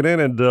checking in,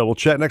 and we'll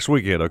chat next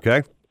weekend,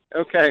 okay?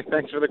 Okay,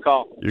 thanks for the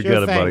call. You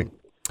got it, buddy.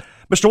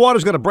 Mr.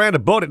 Waters got a brand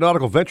of boat at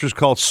Nautical-Ventures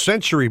called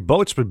Century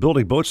Boats. Been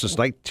building boats since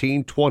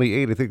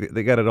 1928. I think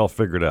they got it all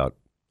figured out.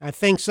 I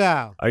think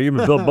so. You've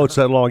been building boats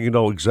that long, you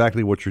know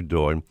exactly what you're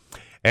doing.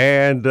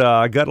 And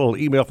I got a little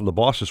email from the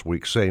boss this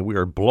week saying we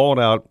are blowing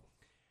out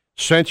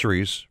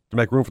Centuries to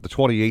make room for the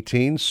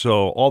 2018s.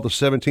 So all the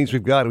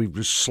 17s we've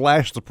just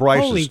slashed the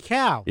prices. Holy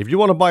cow. If you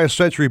want to buy a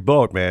Century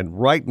boat, man,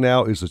 right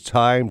now is the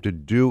time to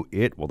do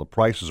it while the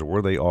prices are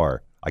where they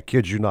are. I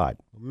kid you not.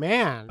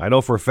 Man. I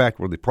know for a fact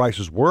where the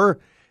prices were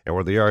and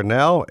where they are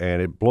now,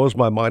 and it blows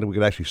my mind that we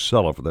could actually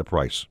sell it for that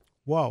price.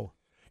 Whoa.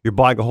 You're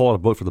buying a whole lot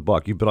of boat for the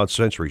buck. You've been on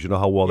Centuries. You know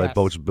how well that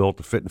boat's built,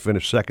 the fit and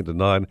finish second to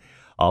none.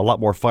 A lot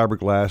more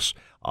fiberglass,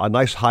 a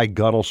nice high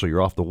gunnel so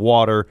you're off the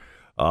water.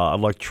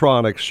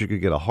 Electronics, you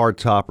could get a hard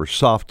top or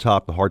soft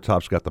top. The hard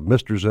top's got the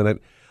misters in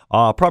it.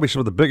 Probably some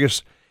of the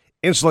biggest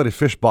insulated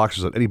fish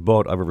boxes on any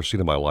boat I've ever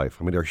seen in my life.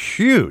 I mean, they're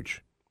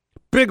huge.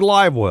 Big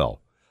live well,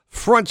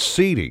 front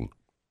seating,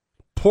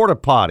 porta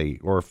potty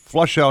or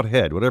flush out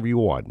head, whatever you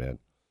want, man.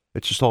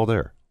 It's just all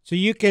there. So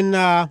you can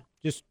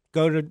just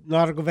go to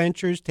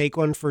Nautical-Ventures, take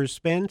one for a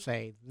spin,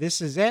 say,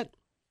 this is it.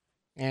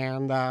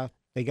 And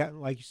they got,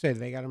 like you said,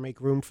 they got to make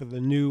room for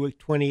the new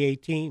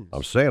 2018s.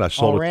 I'm saying I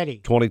sold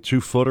already. a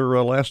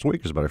 22-footer last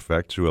week, as a matter of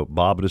fact, to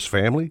Bob and his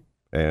family.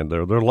 and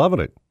they're loving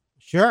it.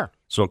 Sure.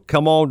 So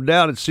come on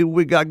down and see what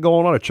we got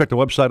going on. Check the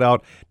website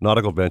out,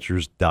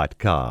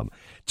 Nautical-Ventures.com.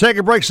 Take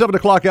a break, 7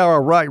 o'clock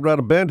hour, right around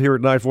a bend here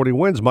at 940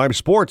 Wins, Miami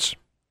Sports.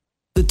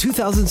 The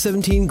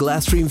 2017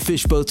 Glasstream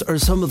fish boats are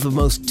some of the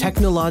most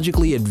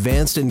technologically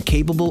advanced and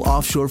capable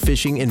offshore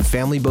fishing and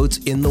family boats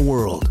in the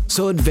world.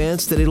 So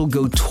advanced that it'll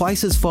go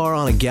twice as far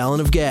on a gallon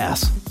of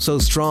gas. So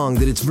strong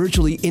that it's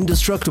virtually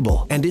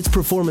indestructible. And its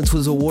performance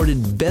was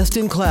awarded best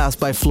in class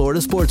by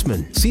Florida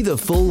Sportsman. See the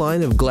full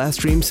line of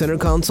Glasstream center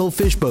console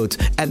fish boats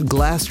at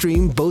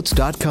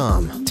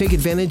GlassstreamBoats.com. Take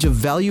advantage of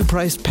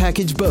value-priced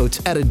package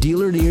boats at a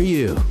dealer near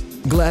you.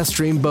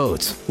 Glasstream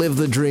Boats. Live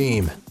the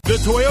dream. The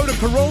Toyota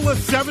Corolla,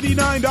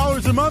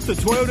 $79 a month. The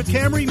Toyota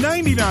Camry,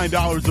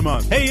 $99 a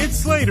month. Hey, it's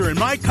Slater, and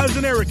my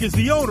cousin Eric is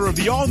the owner of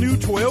the all-new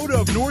Toyota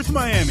of North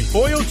Miami.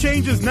 Oil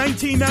changes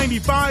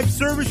 $19.95.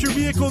 Service your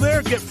vehicle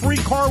there. Get free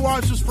car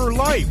washes for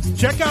life.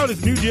 Check out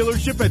his new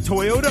dealership at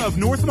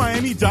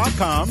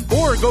ToyotaofNorthMiami.com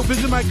or go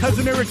visit my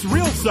cousin Eric's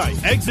real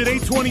site, Exit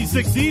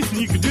 826 East,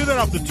 and you can do that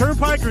off the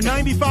Turnpike or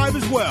 95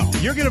 as well.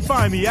 You're going to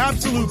find the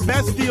absolute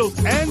best deals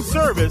and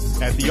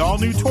service at the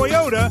all-new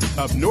Toyota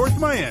of North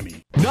Miami.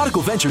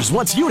 Nautical Ventures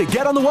wants you to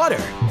get on the water.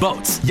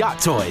 Boats, yacht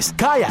toys,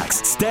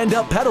 kayaks,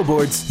 stand-up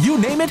paddleboards, you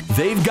name it,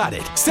 they've got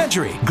it.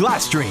 Century,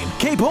 Glasstream,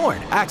 Cape Horn,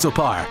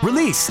 Axopar,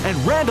 Release, and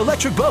Rand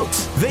Electric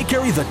Boats. They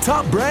carry the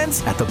top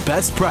brands at the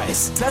best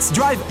price. Test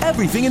drive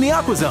everything in the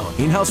AquaZone.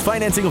 In-house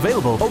financing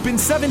available, open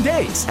 7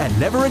 days, and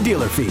never a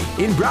dealer fee.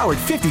 In Broward,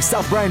 50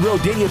 South Bryan Road,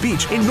 Dania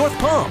Beach. In North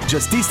Palm,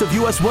 just east of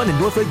US 1 and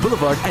North Lake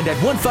Boulevard, and at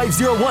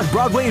 1501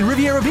 Broadway in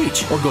Riviera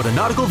Beach. Or go to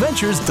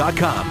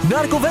Nautical-Ventures.com.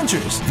 Nautical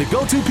Ventures, the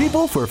go-to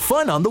people for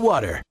fun on the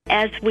water.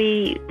 As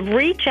we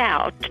reach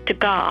out to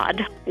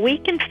God, we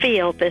can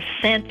feel this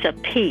sense of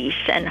peace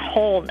and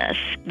wholeness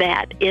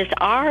that is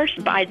ours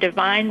by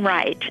divine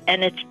right,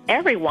 and it's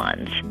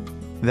everyone's.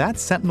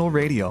 That's Sentinel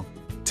Radio.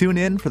 Tune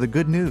in for the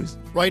good news.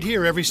 Right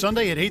here every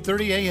Sunday at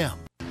 8:30 a.m.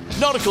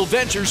 Nautical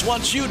Ventures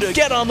wants you to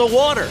get on the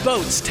water.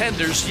 Boats,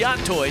 tenders, yacht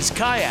toys,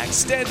 kayaks,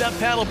 stand-up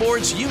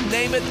paddleboards, you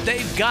name it,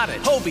 they've got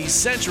it. Hobie,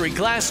 Century,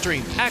 Glasstream,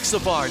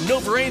 Axopar,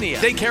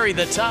 Novarania. They carry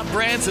the top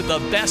brands at the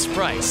best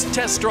price.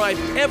 Test drive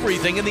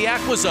everything in the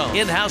AquaZone.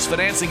 In-house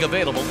financing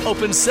available.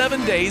 Open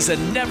 7 days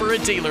and never a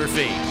dealer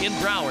fee. In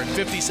Broward,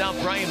 50 South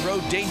Bryan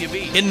Road, Dania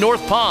Beach. In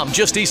North Palm,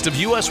 just east of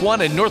US 1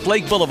 and North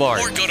Lake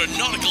Boulevard. Or go to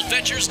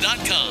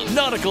Nautical-Ventures.com.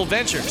 Nautical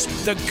Ventures,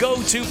 the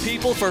go-to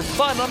people for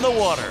fun on the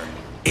water.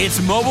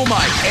 It's Mobile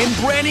Mike, and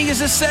branding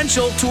is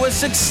essential to a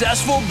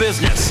successful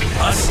business.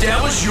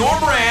 Establish your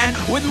brand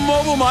with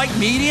Mobile Mike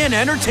Media and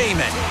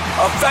Entertainment.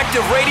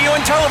 Effective radio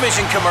and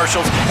television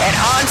commercials and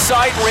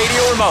on-site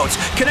radio remotes.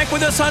 Connect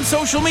with us on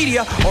social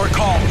media or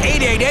call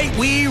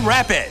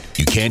 888-WE-RAPID.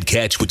 You can't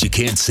catch what you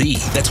can't see.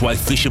 That's why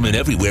fishermen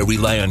everywhere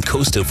rely on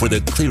Costa for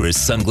the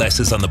clearest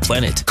sunglasses on the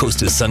planet.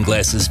 Costa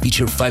sunglasses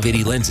feature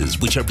 580 lenses,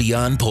 which are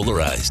beyond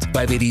polarized.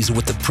 580s are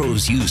what the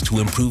pros use to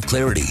improve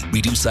clarity,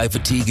 reduce eye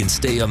fatigue, and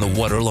stay on the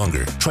water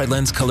longer. Try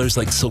lens colors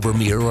like silver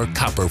mirror or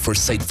copper for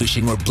sight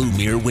fishing or blue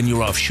mirror when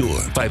you're offshore.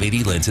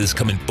 580 lenses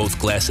come in both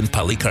glass and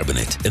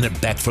polycarbonate, and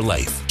they're back for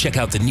life. Check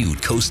out the new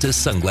Costa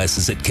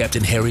sunglasses at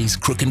Captain Harry's,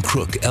 Crook &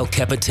 Crook, El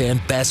Capitan,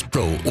 Bass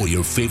Pro, or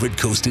your favorite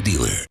Costa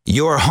dealer.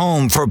 Your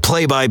home for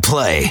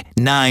play-by-play.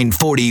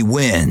 940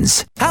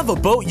 Wins. Have a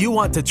boat you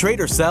want to trade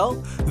or sell?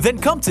 Then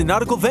come to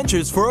Nautical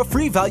Ventures for a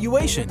free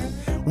valuation.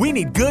 We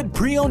need good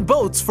pre-owned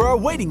boats for our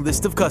waiting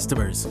list of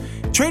customers.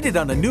 Trade it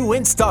on a new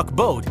in-stock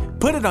boat,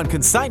 put it on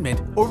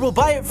consignment, or we'll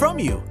buy it from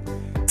you.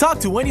 Talk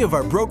to any of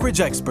our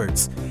brokerage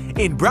experts.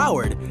 In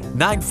Broward,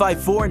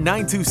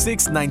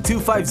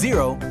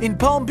 954-926-9250. In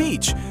Palm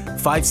Beach,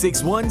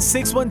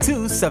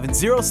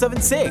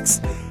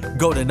 561-612-7076.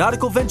 Go to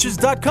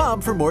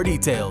nauticalventures.com for more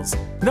details.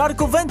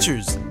 Nautical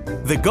Ventures,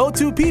 the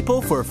go-to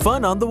people for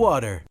fun on the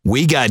water.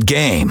 We got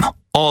game.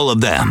 All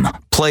of them.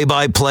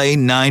 Play-by-play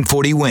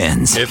 940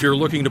 Wins. If you're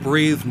looking to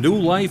breathe new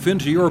life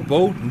into your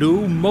boat,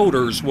 new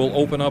motors will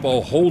open up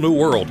a whole new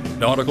world.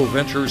 Nautical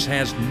Ventures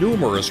has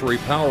numerous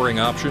repowering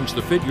options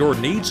to fit your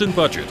needs and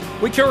budget.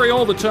 We carry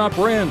all the top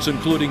brands,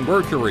 including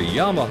Mercury,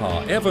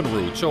 Yamaha,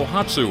 Evinrude,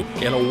 Tohatsu,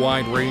 and a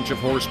wide range of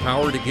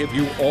horsepower to give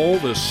you all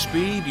the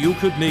speed you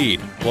could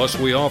need. Plus,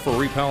 we offer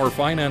repower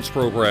finance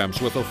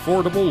programs with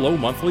affordable low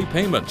monthly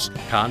payments.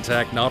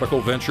 Contact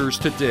Nautical Ventures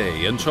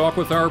today and talk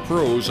with our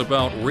pros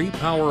about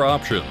repower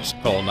options.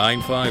 Call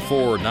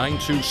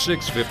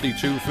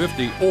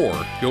 954-926-5250 or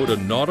go to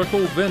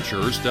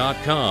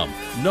nauticalventures.com.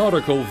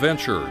 Nautical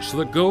Ventures,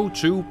 the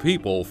go-to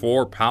people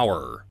for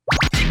power.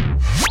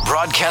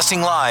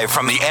 Broadcasting live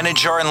from the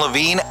Anajar and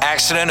Levine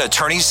Accident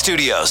Attorney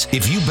Studios.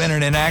 If you've been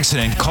in an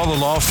accident, call the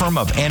law firm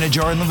of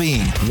Anajar and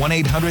Levine.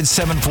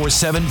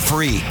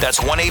 1-800-747-FREE. That's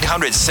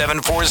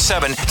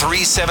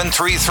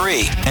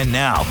 1-800-747-3733. And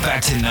now,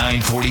 back to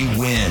 940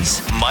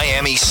 Wins.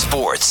 Miami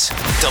Sports.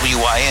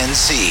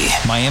 WINC.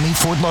 Miami,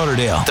 Fort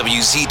Lauderdale.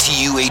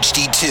 WZTU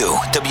HD2.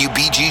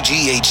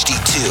 WBGG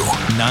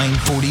HD2.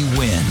 940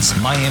 Wins.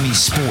 Miami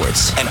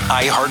Sports. An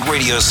iHeart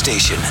radio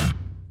station.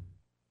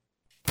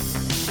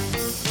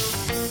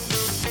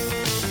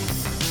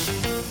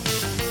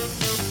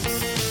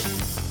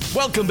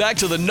 Welcome back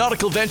to the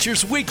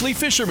Nautical-Ventures Weekly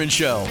Fisherman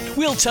Show.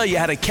 We'll tell you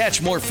how to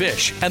catch more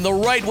fish and the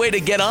right way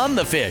to get on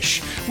the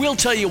fish. We'll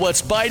tell you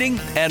what's biting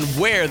and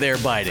where they're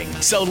biting.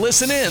 So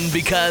listen in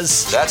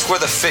because that's where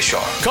the fish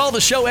are. Call the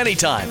show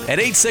anytime at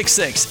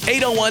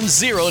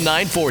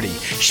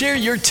 866-801-0940. Share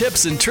your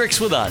tips and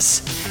tricks with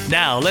us.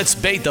 Now let's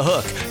bait the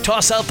hook,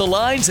 toss out the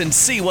lines, and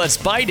see what's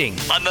biting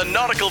on the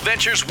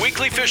Nautical-Ventures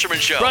Weekly Fisherman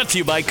Show. Brought to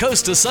you by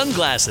Costa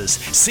Sunglasses.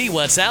 See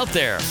what's out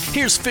there.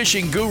 Here's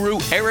fishing guru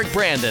Eric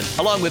Brandon,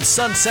 along with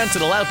Sun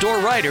Sentinel outdoor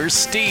writer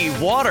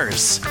Steve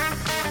Waters.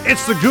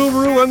 It's the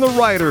guru and the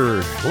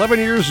writer. 11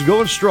 years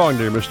going strong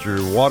there,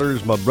 Mr.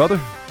 Waters, my brother.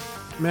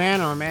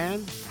 Man, oh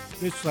man.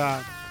 This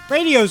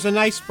radio's a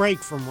nice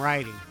break from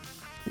writing.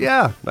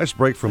 Yeah, nice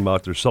break from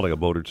out there selling a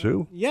boat or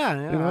two. Yeah,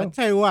 I'll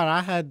tell you what.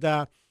 I had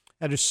a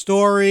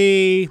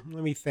story,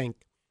 let me think.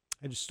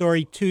 I had a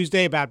story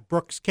Tuesday about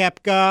Brooks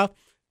Koepka,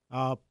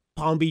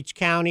 Palm Beach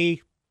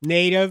County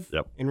native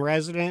and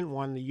resident,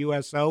 won the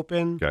U.S.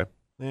 Open. Okay.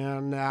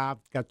 And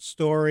got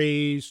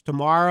stories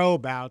tomorrow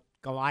about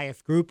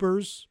Goliath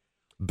groupers.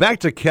 Back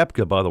to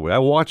Koepka, by the way. I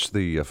watched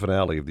the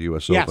finale of the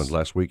U.S. Open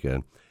last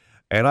weekend,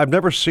 and I've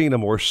never seen a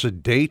more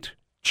sedate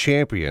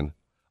champion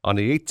on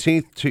the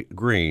 18th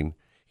green.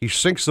 He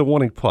sinks the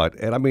winning putt,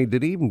 and I mean,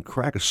 did he even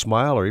crack a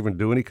smile or even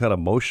do any kind of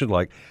motion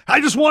like, I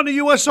just won the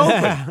U.S.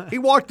 Open? He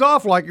walked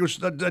off like it was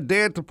a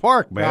day at the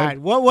park, man. Right.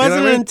 Well, it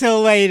wasn't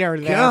until later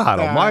that God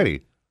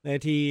almighty.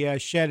 That he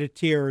shed a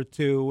tear or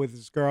two with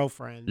his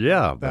girlfriend.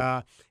 Yeah.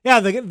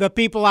 The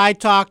people I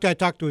talked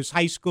to his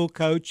high school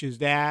coach, his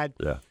dad.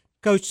 Yeah.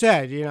 Coach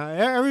said,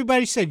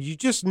 everybody said, you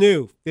just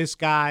knew this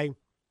guy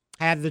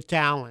had the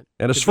talent.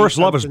 And his first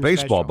love is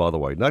baseball, by the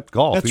way, not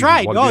golf. That's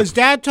right. Oh, his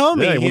dad told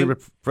me. Yeah, he was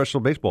a professional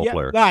baseball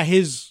player.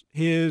 His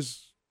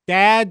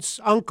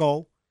dad's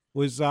uncle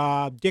was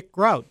Dick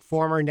Grote,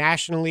 former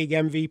National League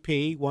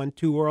MVP, won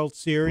 2 World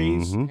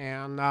Series. Mm-hmm.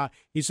 And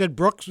he said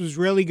Brooks was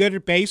really good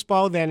at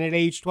baseball. Then at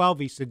age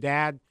 12, he said,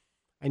 Dad,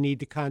 I need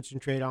to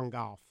concentrate on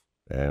golf.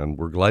 And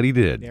we're glad he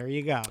did. There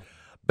you go.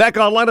 Back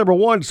on line number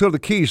 1, so the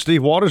Keys,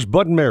 Steve Waters,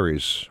 Bud and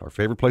Mary's, our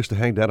favorite place to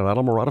hang down in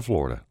Islamorada,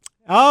 Florida.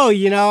 Oh,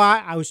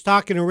 I was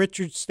talking to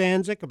Richard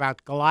Stanzik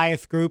about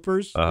Goliath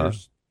groupers.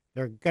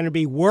 There are going to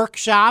be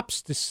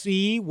workshops to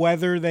see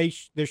whether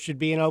there should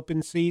be an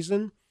open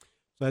season.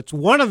 So that's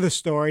one of the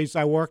stories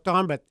I worked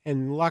on,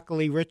 and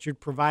luckily Richard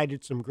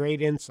provided some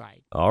great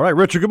insight. All right,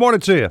 Richard, good morning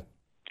to you.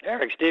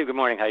 Eric, Steve, good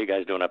morning. How you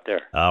guys doing up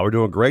there? We're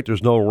doing great.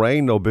 There's no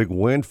rain, no big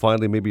wind.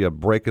 Finally, maybe a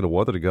break in the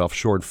weather to get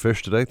offshore and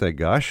fish today, thank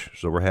gosh.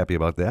 So we're happy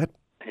about that.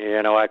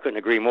 I couldn't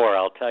agree more.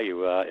 I'll tell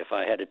you, if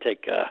I had to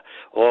take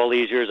all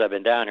these years I've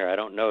been down here, I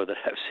don't know that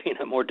I've seen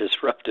a more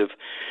disruptive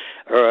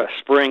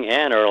spring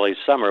and early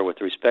summer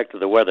with respect to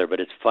the weather, but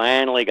it's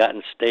finally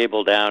gotten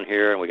stable down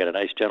here, and we got a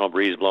nice gentle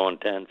breeze blowing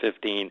 10,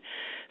 15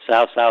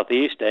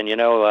 south-southeast, and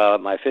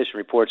my fishing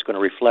report's going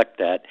to reflect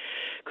that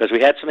because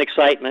we had some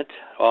excitement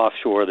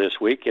offshore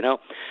this week. A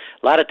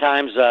lot of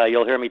times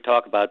you'll hear me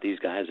talk about these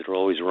guys that are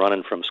always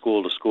running from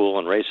school to school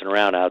and racing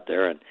around out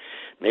there, and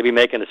maybe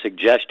making a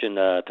suggestion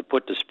to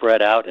put the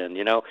spread out and,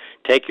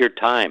 take your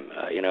time.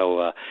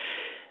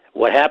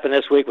 What happened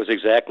this week was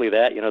exactly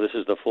that. This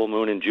is the full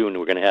moon in June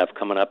we're going to have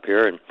coming up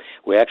here, and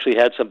we actually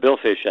had some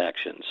billfish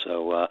action.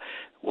 So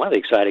one of the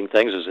exciting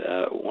things is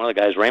one of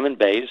the guys, Raymond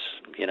Bays,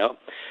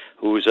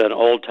 who's an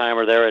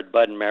old-timer there at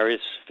Bud and Mary's,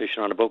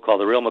 fishing on a boat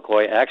called the Real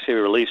McCoy, actually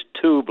released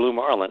 2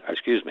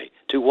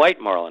 white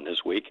marlin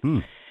this week.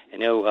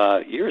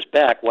 Years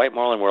back, white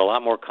marlin were a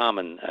lot more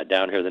common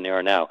down here than they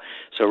are now.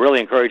 So really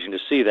encouraging to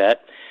see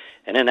that.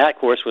 And then that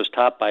course was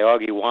topped by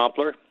Augie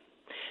Wampler.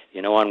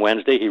 On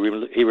Wednesday,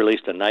 he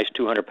released a nice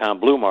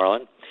 200-pound blue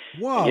marlin.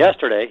 Whoa. And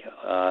yesterday,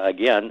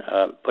 again,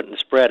 putting the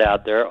spread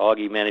out there,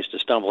 Augie managed to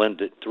stumble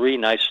into 3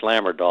 nice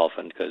slammer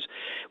dolphin because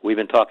we've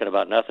been talking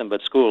about nothing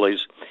but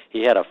schoolies.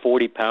 He had a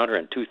 40-pounder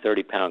and 2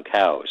 30-pound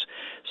cows.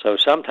 So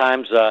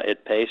sometimes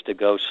it pays to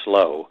go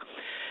slow.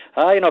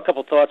 A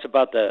couple thoughts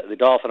about the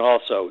dolphin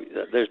also.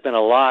 There's been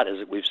a lot,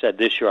 as we've said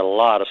this year, a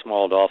lot of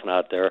small dolphin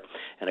out there.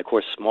 And, of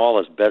course, small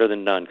is better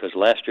than none because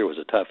last year was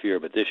a tough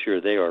year, but this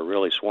year they are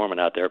really swarming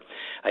out there.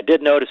 I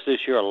did notice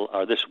this year,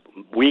 or this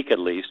week at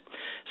least,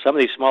 some of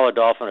these smaller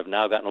dolphin have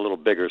now gotten a little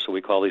bigger, so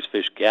we call these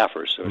fish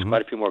gaffers. So there's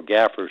quite a few more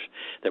gaffers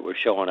that were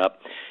showing up.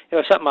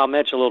 Something I'll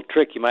mention, a little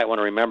trick you might want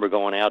to remember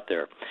going out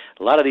there.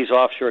 A lot of these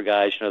offshore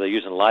guys, they're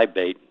using live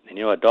bait. And,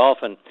 a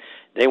dolphin,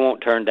 they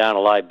won't turn down a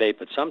live bait,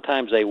 but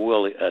sometimes they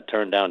will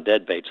turn down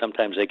dead bait.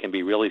 Sometimes they can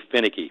be really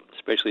finicky,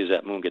 especially as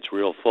that moon gets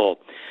real full.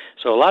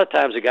 So a lot of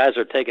times the guys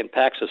are taking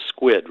packs of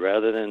squid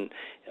rather than,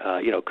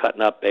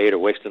 cutting up bait or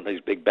wasting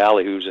these big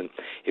ballyhoos. And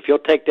if you'll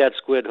take that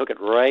squid, hook it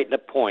right in the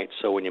point,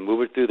 so when you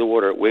move it through the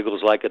water, it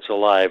wiggles like it's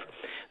alive.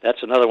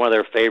 That's another one of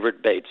their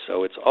favorite baits.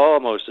 So it's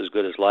almost as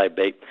good as live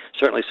bait.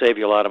 Certainly save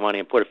you a lot of money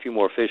and put a few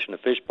more fish in the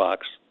fish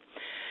box.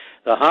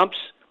 The humps,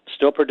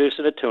 Still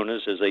producing the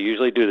tunas, as they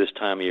usually do this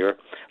time of year.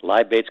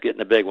 Live bait's getting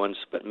the big ones,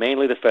 but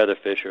mainly the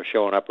featherfish are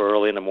showing up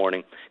early in the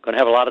morning. Going to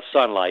have a lot of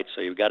sunlight,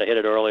 so you've got to hit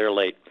it early or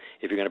late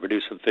if you're going to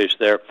produce some fish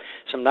there.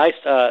 Some nice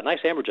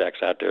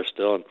amberjacks out there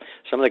still, and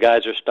some of the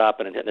guys are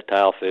stopping and hitting the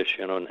tilefish,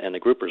 and the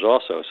groupers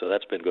also, so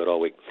that's been good all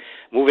week.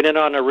 Moving in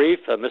on the reef,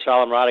 Miss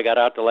Alamrada got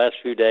out the last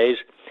few days,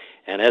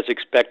 and as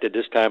expected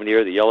this time of the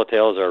year, the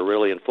yellowtails are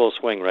really in full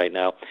swing right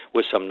now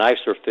with some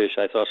nicer fish.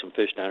 I saw some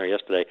fish down there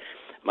yesterday.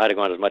 Might have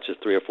gone as much as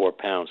 3 or 4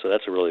 pounds, so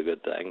that's a really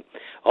good thing.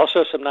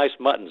 Also, some nice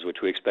muttons,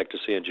 which we expect to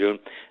see in June.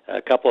 A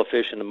couple of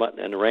fish in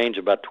the range,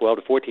 about 12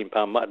 to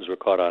 14-pound muttons were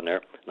caught on there.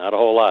 Not a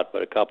whole lot,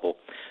 but a couple.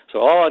 So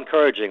all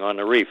encouraging on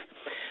the reef.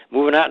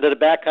 Moving out into the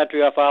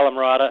backcountry off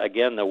Alamrada,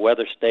 again, the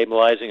weather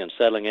stabilizing and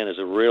settling in is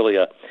really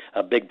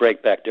a big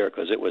break back there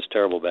because it was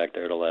terrible back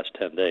there the last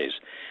 10 days.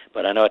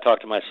 But I know I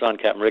talked to my son,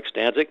 Captain Rick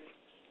Stanzik.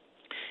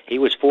 He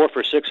was 4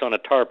 for 6 on a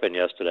tarpon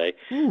yesterday,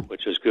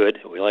 which was good.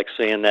 We like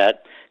seeing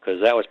that because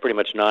that was pretty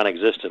much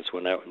non-existent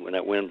when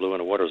that wind blew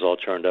and the water was all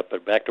churned up.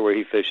 But back to where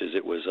he fishes,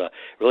 it was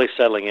really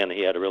settling in.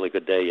 He had a really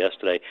good day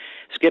yesterday.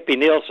 Skippy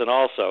Nielsen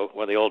also,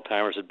 one of the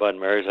old-timers at Bud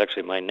Mary's,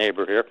 actually my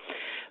neighbor here.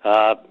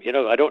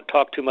 I don't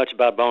talk too much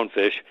about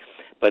bonefish,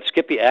 but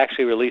Skippy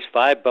actually released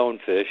 5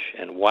 bonefish,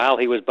 and while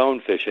he was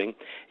bonefishing,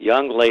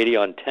 young lady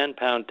on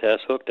 10-pound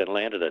test hooked and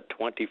landed a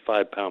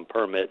 25-pound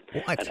permit.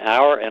 What? An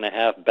hour and a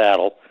half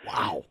battle.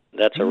 Wow.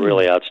 That's a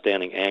really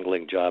outstanding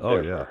angling job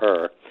for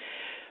her.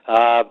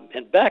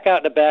 And back out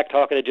in the back,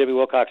 talking to Jimmy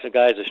Wilcox and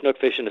guys, the snook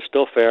fishing is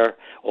still fair,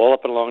 all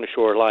up and along the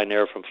shoreline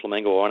there from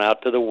Flamingo on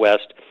out to the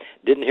west.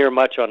 Didn't hear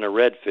much on the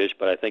redfish,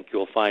 but I think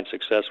you'll find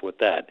success with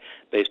that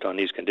based on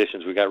these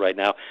conditions we got right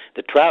now.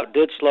 The trout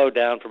did slow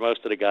down for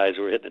most of the guys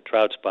who were hitting the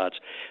trout spots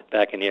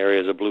back in the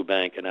areas of Blue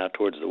Bank and out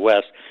towards the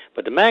west.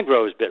 But the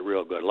mangroves bit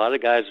real good. A lot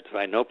of guys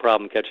find no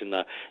problem catching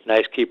the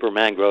nice keeper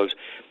mangroves.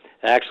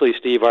 Actually,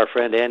 Steve, our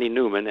friend Andy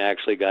Newman,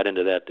 actually got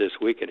into that this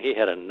week, and he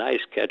had a nice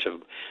catch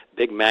of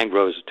big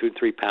mangroves, 2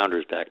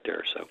 3-pounders back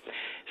there. So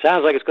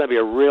sounds like it's going to be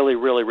a really,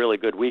 really, really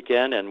good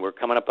weekend, and we're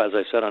coming up, as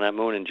I said, on that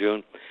moon in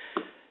June.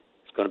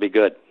 It's going to be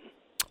good.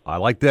 I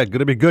like that. Going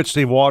to be good,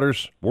 Steve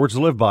Waters. Words to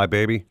live by,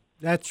 baby.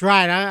 That's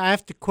right. I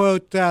have to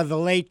quote the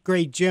late,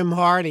 great Jim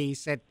Hardy. He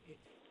said,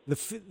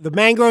 the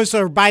mangroves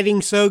are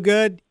biting so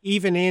good,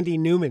 even Andy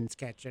Newman's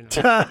catching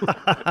them.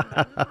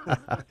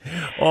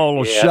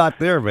 Shot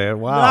there, man.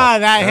 Wow.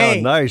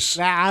 Hey, nice.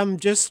 I'm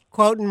just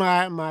quoting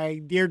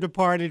my dear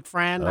departed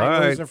friend. I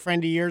know he's a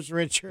friend of yours,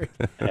 Richard.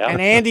 And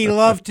Andy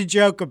loved to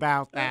joke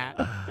about that.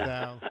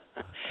 So.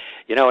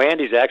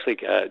 Andy's actually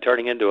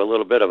turning into a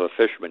little bit of a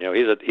fisherman.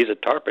 He's a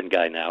tarpon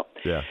guy now.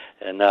 Yeah.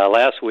 And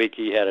last week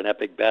he had an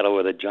epic battle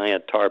with a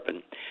giant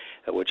tarpon,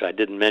 which I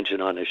didn't mention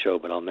on the show,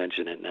 but I'll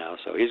mention it now.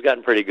 So he's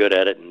gotten pretty good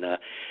at it, and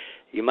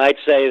you might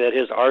say that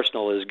his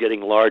arsenal is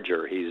getting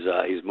larger. He's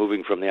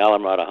moving from the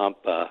Alamrada hump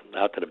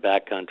out to the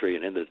backcountry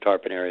and into the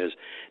tarpon areas,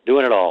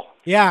 doing it all.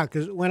 Yeah,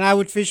 because when I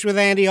would fish with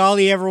Andy, all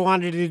he ever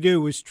wanted to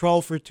do was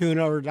troll for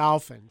tuna or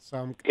dolphin. So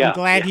I'm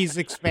glad he's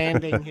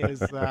expanding his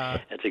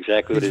That's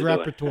exactly what he's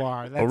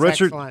repertoire. Doing. That's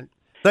Richard, excellent.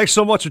 Thanks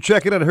so much for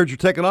checking in. I heard you're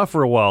taking off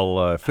for a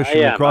while,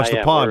 fishing across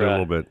the pond a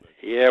little bit.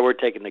 Yeah, we're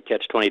taking the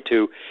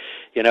Catch-22,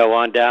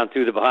 on down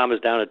through the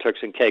Bahamas, down to Turks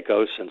and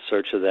Caicos in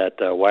search of that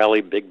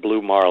wily big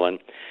blue marlin.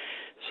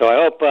 So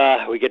I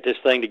hope we get this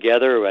thing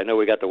together. I know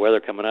we got the weather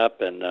coming up,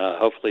 and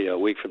hopefully a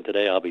week from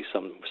today I'll be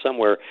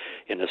somewhere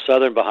in the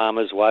southern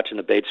Bahamas watching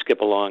the bait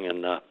skip along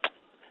and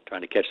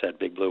trying to catch that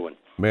big blue one.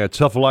 Man,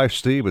 tough life,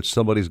 Steve, but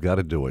somebody's got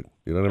to do it.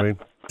 You know what I mean?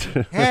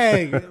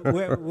 Hey,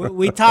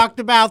 we talked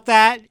about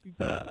that.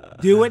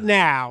 Do it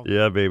now.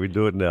 Yeah, baby,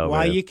 do it now.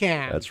 While man. you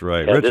can. That's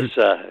right. Yeah,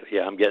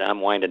 Richard,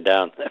 I'm winding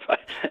down.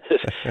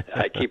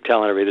 I keep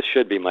telling everybody this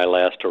should be my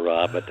last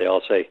hurrah, but they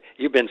all say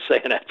you've been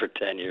saying that for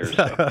 10 years.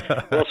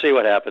 So we'll see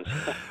what happens.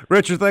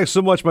 Richard, thanks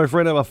so much, my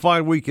friend. Have a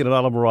fine weekend in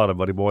Alamorada,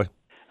 buddy boy.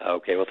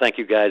 Okay, well, thank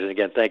you guys, and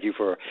again, thank you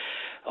for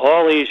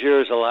all these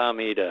years allowing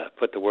me to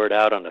put the word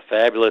out on the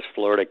fabulous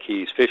Florida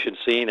Keys fishing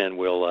scene, and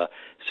we'll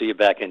see you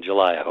back in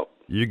July, I hope.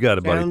 You got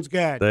it, buddy. Sounds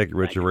good. Thank you,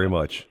 Richard, very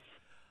much.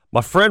 My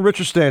friend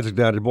Richard Stanzik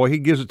down there, boy, he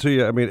gives it to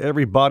you. I mean,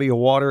 every body of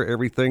water,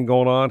 everything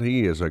going on.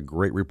 He is a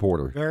great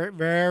reporter. Very,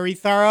 very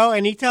thorough,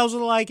 and he tells it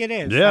like it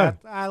is. Yeah.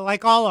 I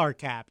like all our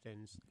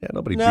captains. Yeah,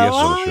 nobody BS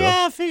on the show.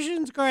 Yeah,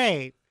 fishing's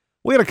great.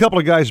 We had a couple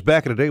of guys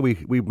back in the day.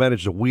 We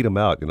managed to weed them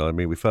out. You know what I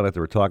mean? We found out they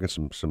were talking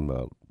some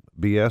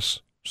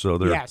BS, so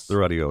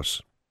they're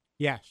adios.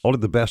 Yes. Only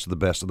the best of the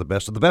best of the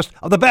best of the best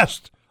of the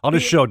best on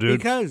this show, dude.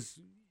 Because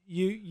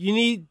you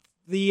need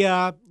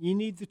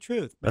the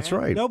truth. Man. That's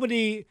right.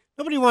 Nobody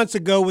wants to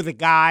go with a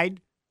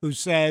guide who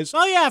says,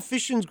 "Oh yeah,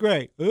 fishing's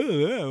great."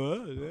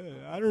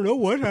 I don't know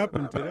what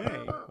happened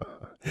today.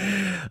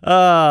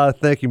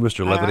 Thank you,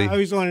 Mr. Levity. I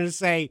always wanted to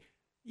say,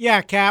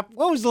 yeah, Cap,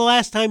 when was the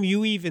last time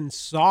you even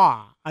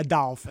saw a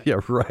dolphin?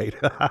 Yeah, right.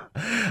 All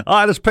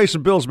right, let's pay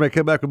some bills, man.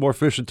 Come back with more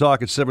fishing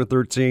talk at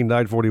 7:13,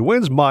 940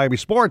 wins Miami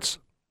Sports.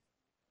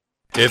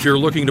 If you're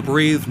looking to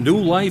breathe new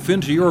life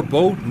into your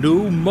boat,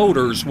 new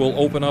motors will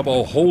open up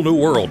a whole new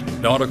world.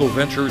 Nautical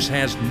Ventures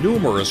has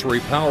numerous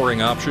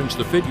repowering options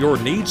to fit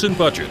your needs and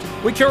budget.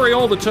 We carry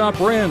all the top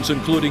brands,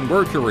 including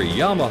Mercury,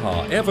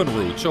 Yamaha,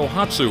 Evinrude,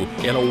 Tohatsu,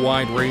 in a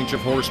wide range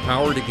of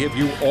horsepower to give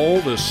you all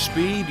the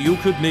speed you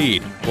could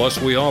need.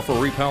 Plus, we offer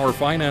repower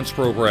finance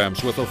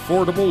programs with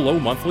affordable low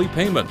monthly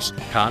payments.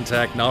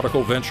 Contact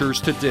Nautical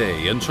Ventures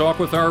today and talk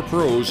with our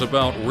pros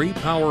about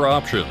repower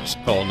options.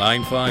 Call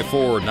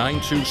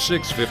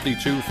 954-926-5250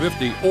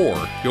 or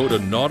go to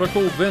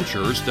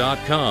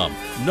nauticalventures.com.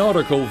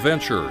 Nautical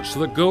Ventures,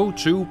 the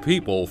go-to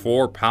people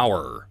for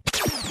power.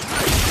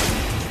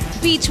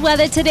 Beach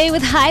weather today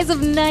with highs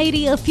of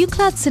 90. A few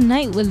clouds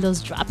tonight with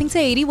lows dropping to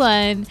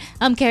 81.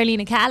 I'm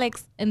Carolina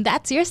Calix, and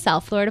that's your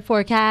South Florida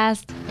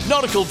forecast.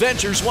 Nautical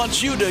Ventures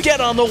wants you to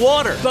get on the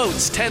water.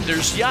 Boats,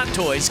 tenders, yacht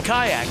toys,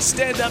 kayaks,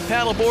 stand-up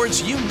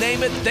paddleboards, you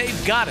name it,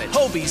 they've got it.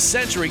 Hobie,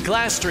 Century,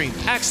 Glasstream,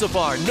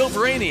 Axopar,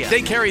 Novarania.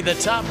 They carry the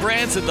top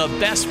brands at the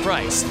best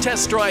price.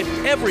 Test drive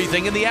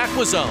everything in the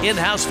AquaZone.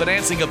 In-house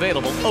financing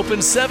available.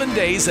 Open 7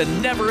 days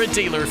and never a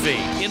dealer fee.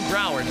 In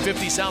Broward,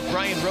 50 South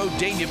Bryan Road,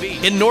 Dania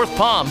Beach. In North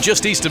Palm,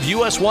 just east of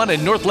US 1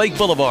 and North Lake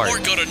Boulevard. Or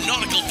go to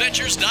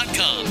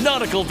nauticalventures.com.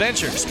 Nautical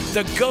Ventures,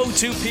 the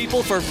go-to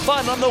people for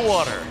fun on the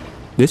water.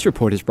 This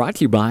report is brought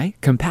to you by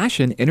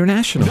Compassion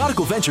International.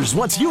 Nautical Ventures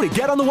wants you to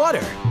get on the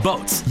water.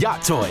 Boats,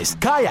 yacht toys,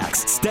 kayaks,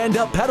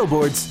 stand-up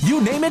paddleboards,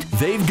 you name it,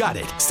 they've got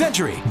it.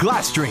 Century,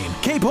 Glasstream,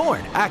 Cape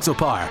Horn,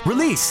 Axopar,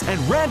 Release, and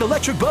Rand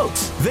Electric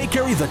Boats. They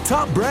carry the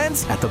top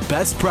brands at the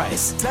best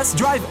price. Test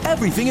drive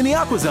everything in the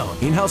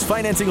AquaZone. In-house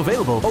financing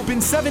available, open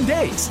 7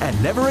 days,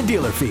 and never a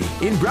dealer fee.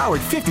 In Broward,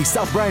 50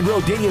 South Bryan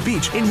Road, Dania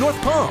Beach. In North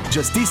Palm,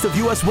 just east of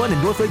US 1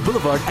 and North Lake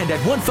Boulevard, and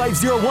at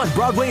 1501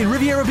 Broadway in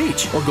Riviera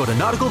Beach. Or go to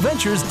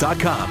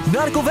nauticalventures.com.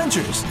 Nautical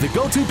Ventures, the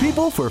go-to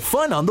people for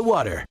fun on the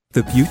water.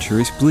 The future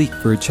is bleak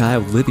for a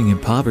child living in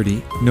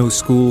poverty. No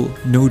school,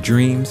 no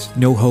dreams,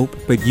 no hope.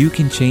 But you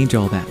can change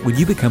all that when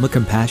you become a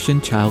Compassion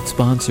Child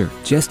Sponsor.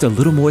 Just a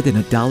little more than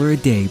 $1 a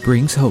day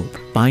brings hope.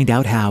 Find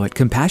out how at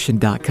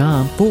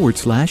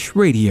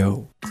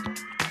compassion.com/radio.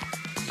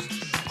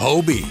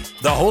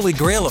 Hobie, the holy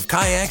grail of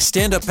kayaks,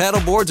 stand-up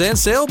paddleboards, and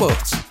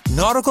sailboats.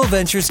 Nautical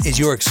Ventures is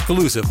your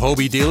exclusive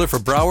Hobie dealer for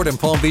Broward and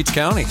Palm Beach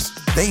counties.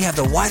 They have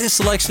the widest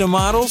selection of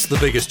models, the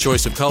biggest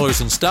choice of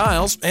colors and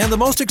styles, and the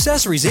most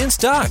accessories in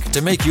stock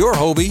to make your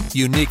Hobie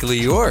uniquely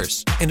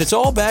yours. And it's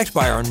all backed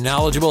by our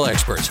knowledgeable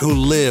experts who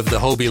live the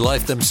Hobie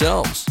life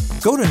themselves.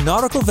 Go to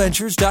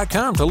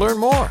nauticalventures.com to learn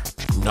more.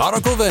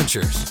 Nautical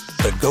Ventures,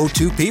 the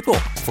go-to people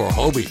for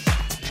Hobie.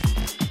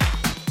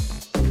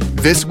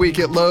 This week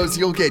at Lowe's,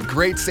 you'll get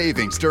great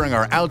savings during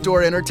our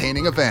outdoor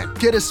entertaining event.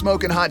 Get a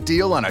smoking hot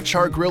deal on a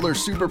Char Griller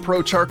Super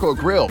Pro Charcoal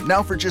Grill,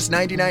 now for just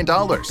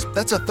 $99.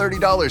 That's a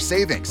 $30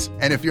 savings.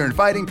 And if you're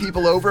inviting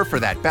people over for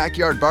that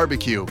backyard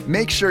barbecue,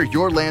 make sure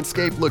your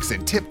landscape looks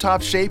in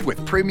tip-top shape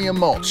with premium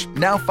mulch.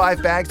 Now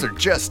 5 bags are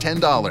just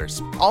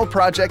 $10. All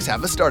projects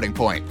have a starting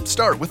point.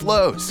 Start with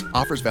Lowe's.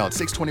 Offers valid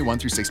 6/21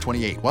 through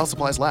 6/28 while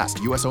supplies last.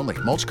 U.S. only.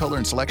 Mulch color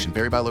and selection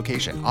vary by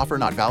location. Offer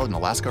not valid in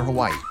Alaska or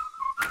Hawaii.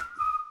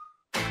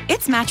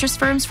 It's Mattress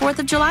Firm's 4th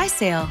of July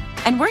sale,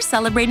 and we're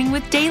celebrating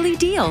with daily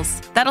deals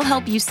that'll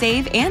help you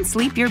save and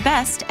sleep your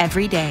best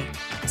every day.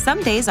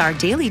 Some days our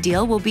daily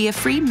deal will be a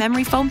free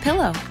memory foam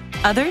pillow.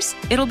 Others,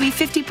 it'll be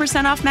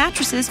 50% off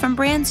mattresses from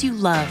brands you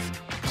love.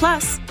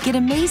 Plus, get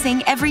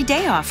amazing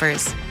everyday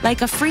offers,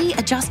 like a free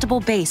adjustable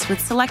base with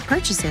select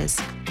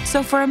purchases.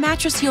 So for a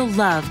mattress you'll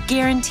love,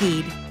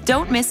 guaranteed,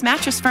 don't miss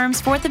Mattress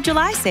Firm's 4th of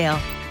July sale.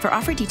 For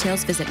offer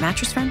details, visit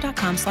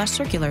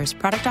mattressfirm.com/circulars.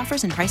 Product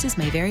offers and prices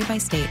may vary by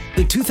state.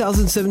 The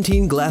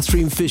 2017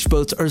 Glasstream fish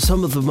boats are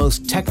some of the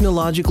most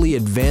technologically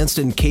advanced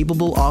and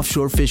capable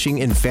offshore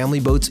fishing and family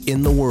boats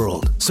in the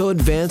world. So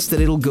advanced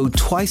that it'll go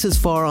twice as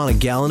far on a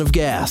gallon of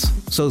gas.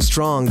 So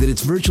strong that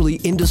it's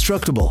virtually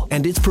indestructible.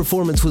 And its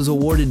performance was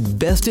awarded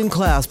best in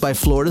class by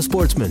Florida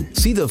Sportsman.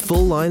 See the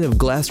full line of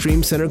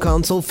Glasstream center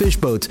console fish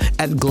boats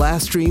at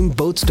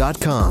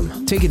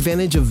GlasstreamBoats.com. Take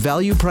advantage of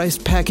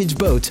value-priced package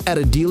boats at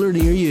a dealer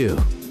near you.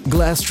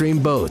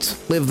 Glasstream Boats.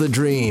 Live the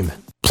dream.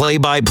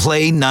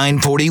 Play-by-play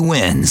 940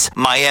 wins.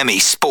 Miami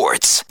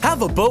Sports.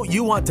 Have a boat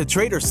you want to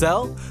trade or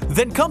sell?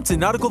 Then come to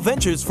Nautical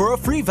Ventures for a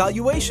free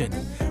valuation.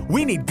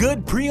 We need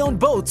good pre-owned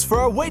boats for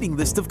our waiting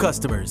list of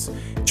customers.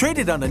 Trade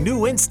it on a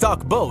new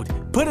in-stock boat,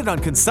 put it on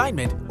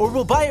consignment, or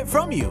we'll buy it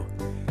from you.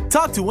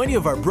 Talk to any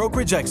of our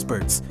brokerage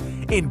experts.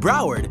 In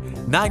Broward,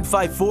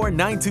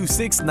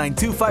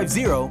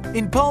 954-926-9250.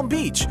 In Palm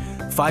Beach,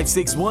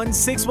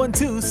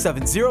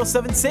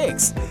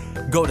 561-612-7076.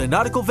 Go to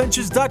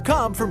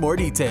nauticalventures.com for more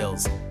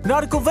details.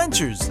 Nautical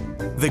Ventures,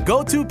 the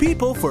go-to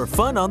people for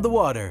fun on the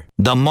water.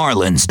 The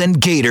Marlins and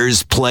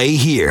Gators play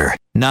here.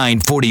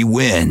 940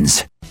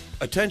 wins.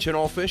 Attention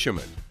all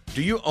fishermen.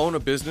 Do you own a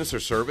business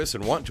or service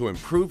and want to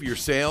improve your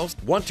sales?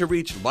 Want to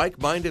reach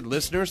like-minded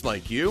listeners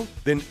like you?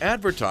 Then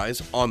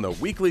advertise on The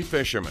Weekly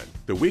Fisherman.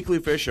 The Weekly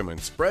Fisherman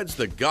spreads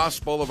the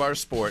gospel of our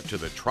sport to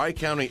the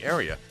Tri-County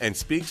area and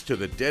speaks to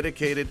the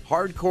dedicated,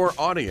 hardcore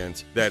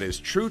audience that is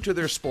true to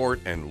their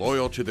sport and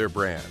loyal to their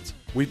brands.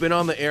 We've been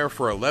on the air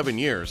for 11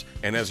 years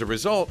and as a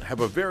result have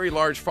a very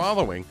large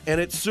following,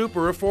 and it's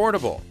super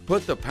affordable.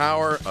 Put the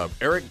power of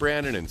Eric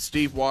Brandon and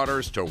Steve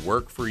Waters to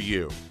work for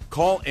you.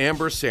 Call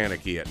Amber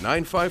Sanicky at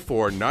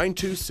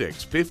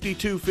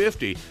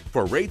 954-926-5250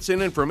 for rates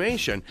and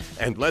information,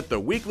 and let the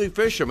Weekly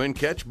Fisherman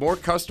catch more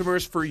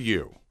customers for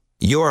you.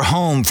 Your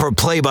home for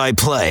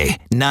play-by-play.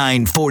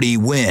 940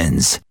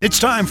 wins. It's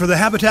time for the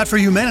Habitat for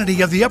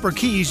Humanity of the Upper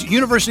Keys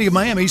University of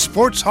Miami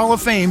Sports Hall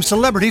of Fame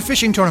Celebrity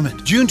Fishing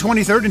Tournament, June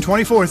 23rd and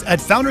 24th at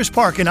Founders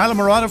Park in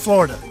Islamorada,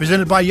 Florida.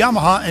 Presented by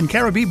Yamaha and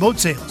Caribbean Boat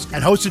Sales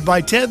and hosted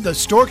by Ted the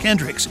Stork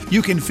Hendricks.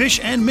 You can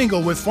fish and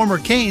mingle with former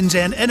Canes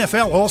and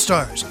NFL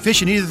All-Stars.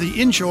 Fish in either the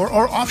inshore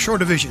or offshore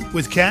division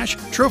with cash,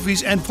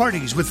 trophies, and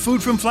parties with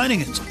food from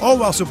Flanagan's, all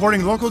while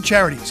supporting local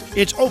charities.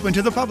 It's open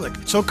to the public,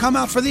 so come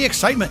out for the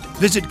excitement.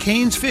 Visit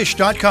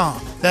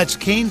canesfish.com. That's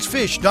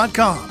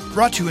canesfish.com.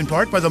 Brought to you in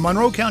part by the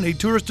Monroe County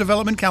Tourist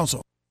Development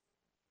Council.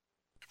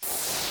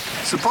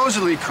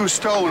 Supposedly,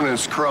 Cousteau and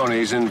his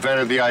cronies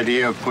invented the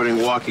idea of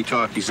putting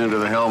walkie-talkies into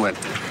the helmet.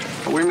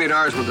 But we made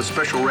ours with a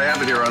special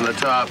rabbit ear on the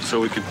top so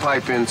we could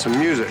pipe in some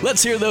music.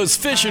 Let's hear those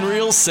fish and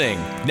reels sing.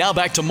 Now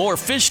back to more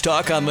fish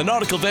talk on the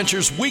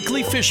Nautical-Ventures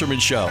Weekly Fisherman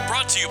Show.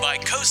 Brought to you by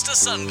Costa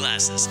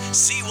Sunglasses.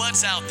 See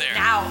what's out there.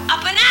 Now,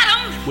 up and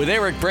at 'em! With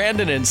Eric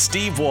Brandon and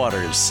Steve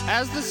Waters.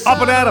 Up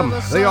and at 'em.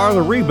 They are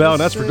the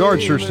rebound. That's for darn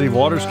sure, Steve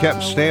Waters.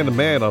 Captain Stan the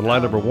Man on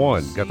line number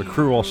 1. Got the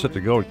crew all set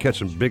to go and catch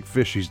some big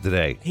fishies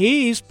today.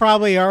 He's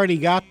probably already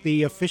got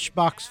the fish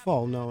box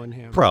full, knowing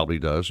him. Probably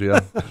does, yeah.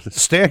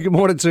 Stan, good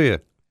morning to you.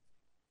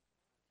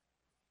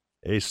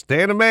 Hey,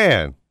 Stan the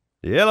Man.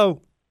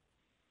 Hello.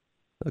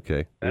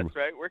 Okay. That's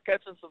right. We're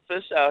catching some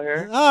fish out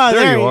here. Oh,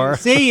 there you are.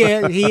 See,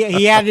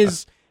 he had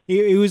his.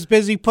 He was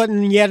busy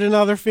putting yet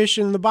another fish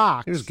in the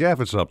box. He was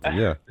gaffing something.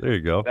 Yeah, there you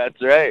go. That's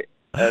right.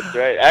 That's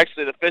right.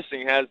 Actually, the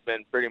fishing has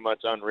been pretty much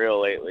unreal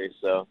lately.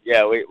 So,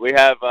 yeah, we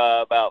have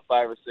about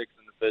 5 or 6 in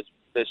the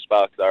fish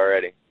box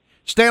already.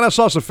 Stan, I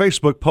saw some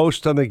Facebook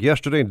posts, I think,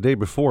 yesterday and the day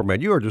before, man.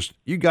 You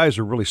guys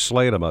are really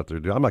slaying them out there,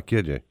 dude. I'm not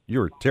kidding you. You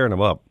were tearing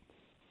them up.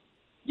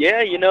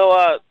 Yeah,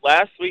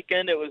 last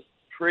weekend it was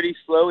pretty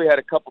slow. We had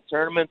a couple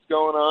tournaments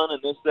going on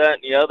and this, that,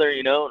 and the other,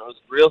 and it was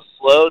real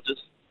slow,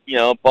 just,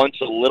 a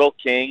bunch of little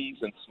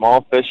kings and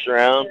small fish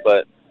around.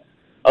 But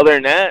other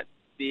than that,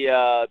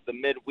 the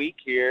midweek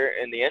here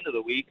and the end of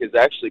the week has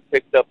actually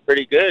picked up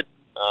pretty good.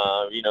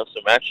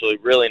 Some actually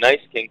really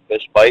nice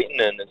kingfish biting,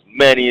 and as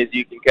many as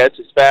you can catch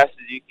as fast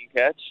as you can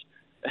catch.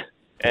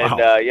 And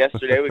wow.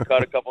 Yesterday we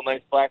caught a couple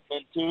nice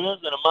blackfin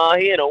tunas and a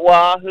mahi and a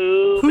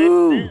wahoo mixed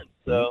in.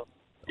 So,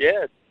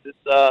 yeah, it's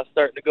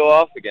starting to go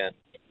off again.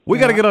 We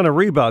got to get on a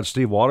rebound,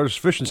 Steve Waters.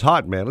 Fishing's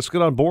hot, man. Let's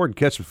get on board and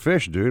catch some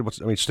fish, dude.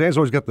 Stan's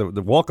always got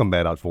the welcome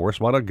mat out for us.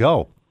 Why not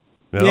go?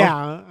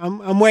 Yeah,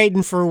 I'm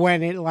waiting for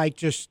when it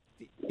just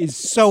is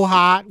so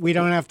hot we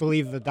don't have to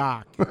leave the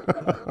dock.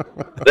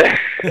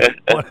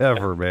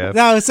 Whatever, man.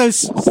 No, so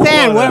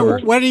Stan,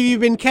 what have you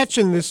been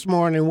catching this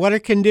morning? What are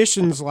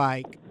conditions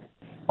like?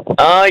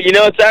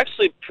 It's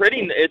actually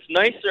it's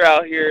nicer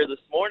out here this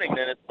morning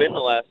than it's been the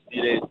last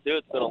few days, too.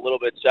 It's been a little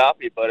bit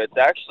choppy, but it's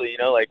actually,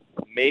 like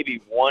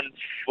maybe 1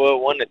 foot,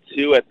 1 to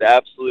 2 at the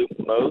absolute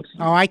most.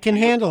 Oh, I can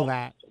handle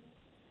that.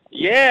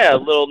 Yeah, a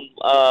little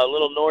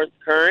north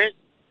current,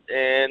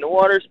 and the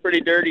water's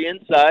pretty dirty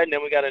inside, and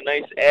then we got a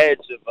nice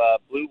edge of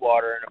blue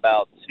water in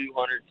about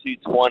 200,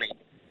 220.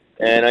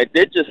 And I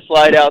did just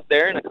slide out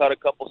there, and I caught a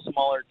couple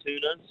smaller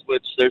tunas,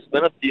 which there's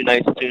been a few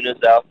nice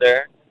tunas out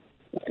there.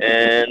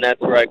 And that's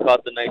where I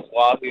caught the nice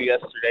wahoo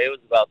yesterday. It was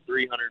about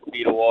 300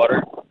 feet of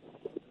water.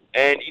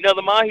 And,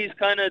 the mahis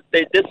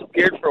they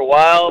disappeared for a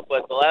while,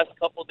 but the last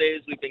couple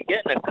days we've been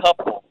getting a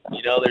couple.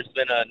 There's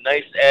been a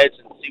nice edge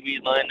and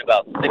seaweed line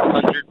about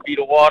 600 feet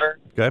of water.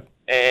 Okay.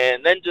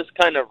 And then just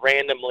kind of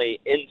randomly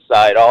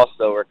inside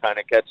also we're kind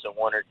of catching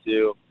 1 or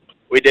 2.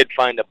 We did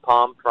find a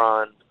palm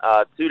prawn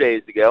 2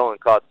 days ago and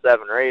caught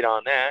 7 or 8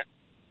 on that.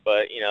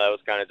 But, that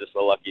was kind of just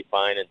a lucky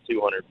find in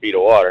 200 feet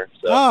of water.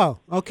 So. Oh,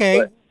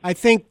 okay. But I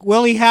think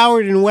Willie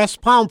Howard in West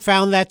Palm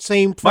found that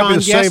same prawn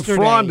yesterday. Might be the same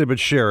prawn they've been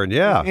sharing,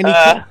 yeah. And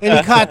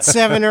he caught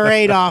 7 or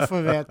 8 off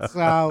of it.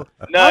 So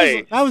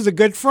nice. That was a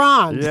good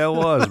prawn. Yeah, it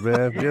was,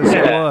 man. Yes,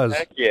 it was.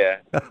 Heck yeah.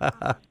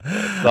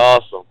 It's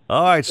awesome.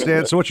 All right,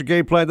 Stan. So what's your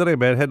game plan today,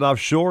 man? Heading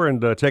offshore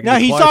and taking No,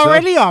 he's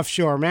already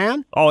offshore,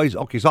 man. Oh, he's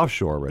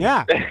offshore already.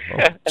 Yeah.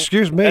 Oh,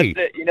 excuse me.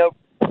 That's it.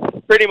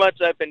 Pretty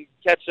much I've been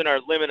catching our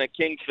limit of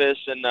kingfish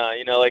and,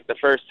 like the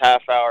first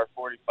half hour,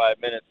 45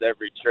 minutes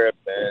every trip.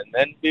 And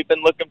then we've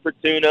been looking for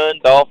tuna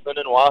and dolphin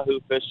and wahoo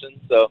fishing.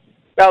 So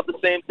about the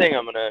same thing.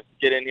 I'm going to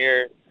get in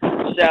here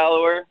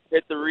shallower,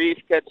 hit the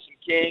reef, catch some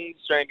kings,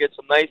 try and get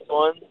some nice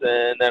ones.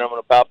 And then I'm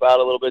going to pop out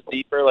a little bit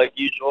deeper like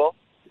usual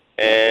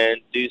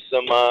and do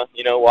some,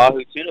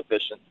 wahoo tuna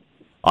fishing.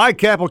 All right,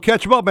 Cap, we'll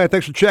catch him up, man.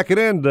 Thanks for checking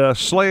in.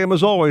 Slay him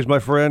as always, my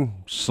friend.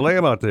 Slay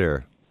him out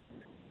there.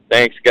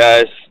 Thanks,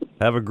 guys.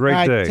 Have a great All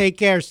right, day. take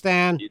care,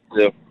 Stan. You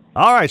too.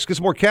 All right, let's get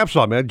some more Caps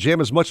on, man.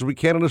 Jam as much as we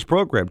can on this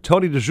program.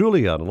 Tony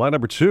DeJulia on line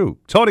number 2.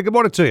 Tony, good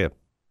morning to you.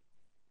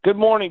 Good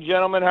morning,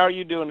 gentlemen. How are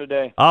you doing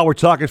today? Oh, we're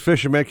talking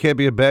fishing, man. Can't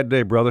be a bad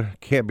day, brother.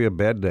 Can't be a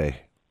bad day.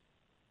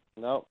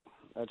 No,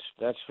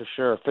 that's for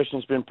sure.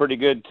 Fishing's been pretty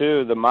good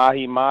too. The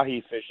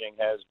mahi fishing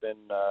has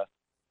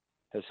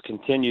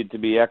continued to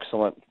be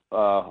excellent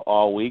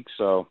all week,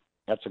 so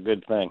that's a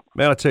good thing.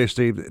 Man, I tell you,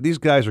 Steve, these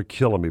guys are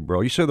killing me,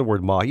 bro. You say the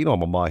word mahi. You know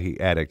I'm a mahi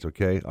addict,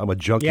 okay? I'm a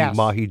junkie, Yes.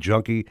 mahi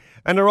junkie,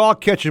 and they're all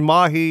catching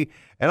mahi,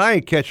 and I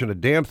ain't catching a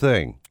damn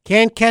thing.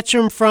 Can't catch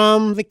them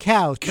from the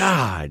couch.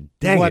 God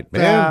dang it,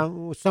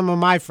 man. Some of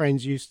my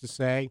friends used to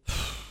say.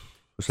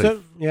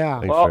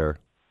 Yeah. Ain't Well, fair.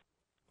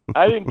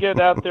 I didn't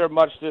get out there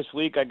much this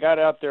week. I got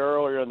out there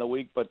earlier in the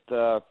week, but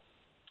I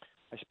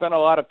spent a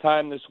lot of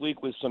time this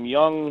week with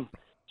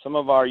some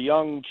of our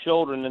young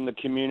children in the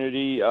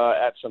community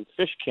at some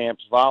fish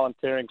camps,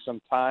 volunteering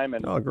some time.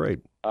 And oh, great.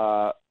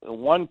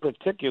 One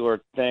particular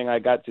thing I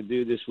got to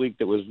do this week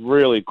that was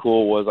really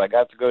cool was I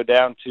got to go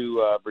down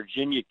to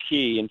Virginia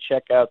Key and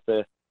check out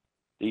the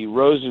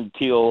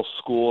Rosenthal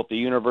School at the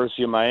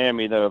University of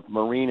Miami, the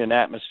Marine and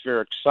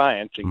Atmospheric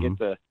Science, and get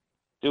to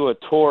do a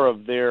tour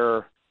of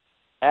their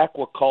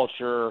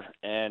aquaculture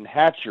and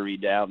hatchery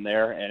down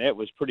there, and it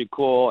was pretty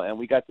cool. And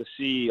we got to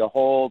see the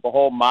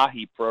whole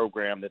mahi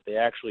program that they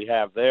actually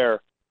have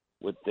there,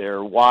 with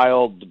their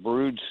wild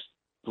brood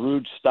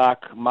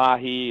stock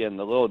mahi and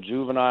the little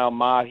juvenile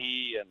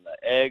mahi and the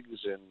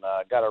eggs, and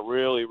got a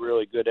really,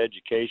 really good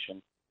education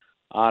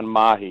on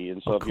mahi.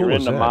 And so if cool you're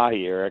is into that?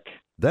 mahi, Eric,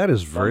 That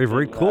is very,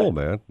 very cool,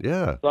 man.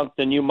 Yeah.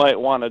 something you might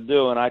want to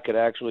do, and I could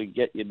actually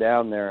get you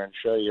down there and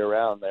show you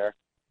around there.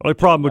 Only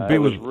problem would be it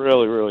was with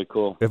really, really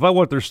cool. if I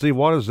went there, Steve,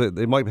 what is it?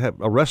 They might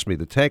arrest me.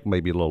 The tank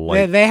may be a little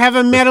light. They have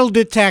a metal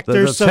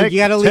detector, the so tank- you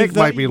got to tank leave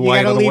might be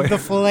light on the way. the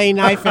fillet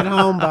knife at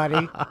home,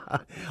 buddy.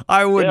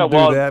 I wouldn't Yeah,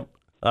 well- do that.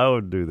 I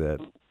wouldn't do that.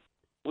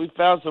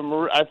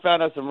 I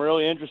found out some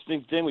really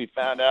interesting thing. We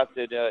found out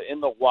that in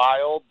the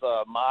wild,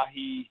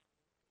 mahi,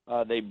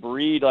 they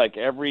breed like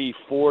every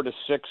 4 to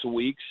 6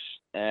 weeks,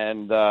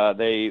 and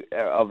they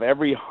of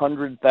every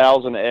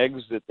 100,000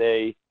 eggs that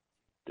they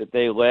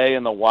lay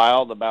in the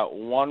wild, about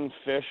one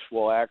fish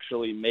will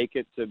actually make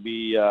it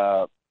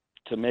to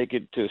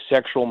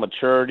sexual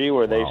maturity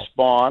where they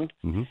spawn,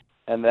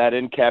 and that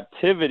in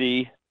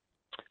captivity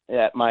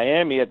at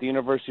Miami, at the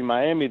University of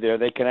Miami there,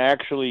 they can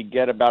actually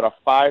get about a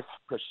 5%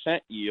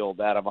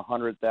 yield out of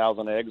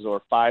 100,000 eggs, or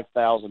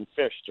 5,000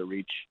 fish to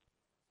reach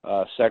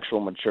sexual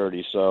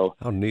maturity. So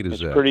how neat is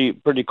it's that?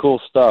 pretty cool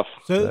stuff.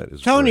 So,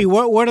 Tony,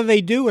 what do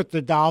they do with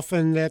the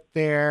dolphin that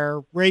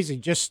they're raising?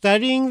 Just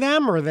studying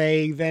them, or are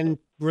they then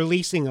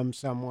releasing them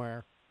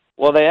somewhere?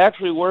 Well, they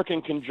actually work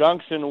in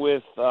conjunction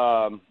with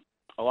a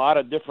lot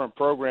of different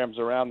programs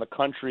around the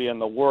country and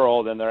the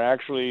world, and they're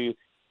actually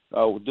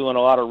doing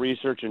a lot of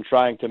research and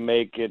trying to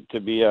make it to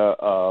be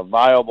a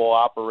viable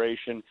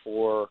operation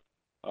for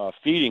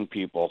feeding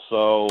people.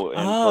 So,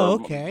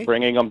 and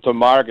bringing them to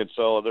market.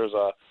 So there's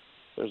a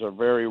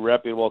very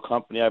reputable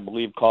company, I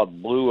believe,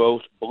 called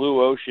Blue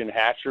Ocean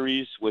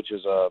Hatcheries, which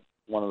is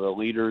one of the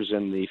leaders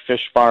in the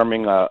fish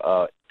farming,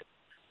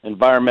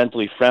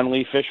 environmentally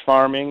friendly fish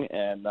farming,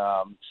 and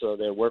so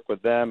they work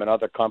with them and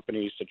other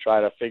companies to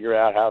try to figure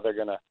out how they're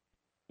going to,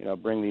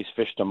 bring these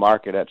fish to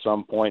market at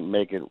some point and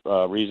make it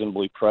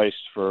reasonably priced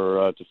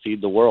for to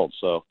feed the world.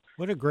 So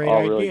what a great all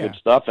idea! Really good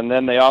stuff. And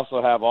then they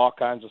also have all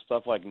kinds of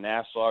stuff like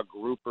Nassau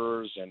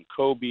groupers and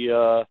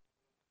cobia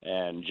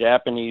and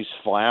Japanese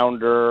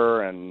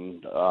flounder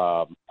and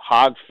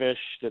hogfish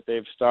that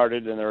they've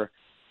started, and they're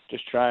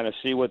just trying to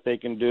see what they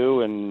can do,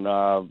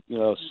 and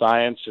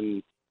science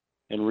and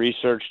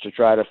research to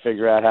try to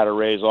figure out how to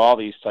raise all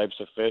these types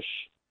of fish,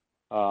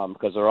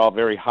 because they're all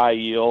very high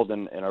yield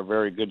and are a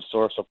very good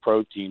source of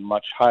protein,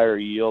 much higher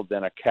yield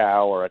than a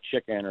cow or a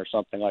chicken or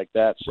something like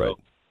that. So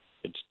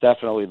it's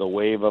definitely the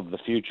wave of the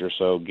future.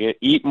 So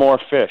eat more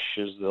fish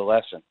is the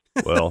lesson.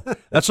 Well,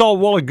 that's all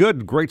well and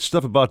good. Great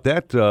stuff about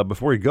that.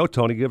 Before you go,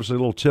 Tony, give us a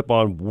little tip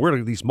on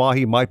where these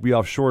mahi might be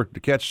offshore to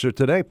catch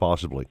today,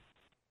 possibly.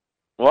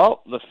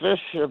 Well, the fish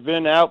have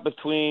been out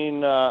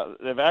between,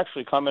 they've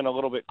actually come in a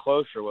little bit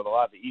closer with a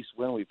lot of the east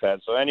wind we've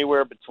had. So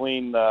anywhere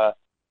between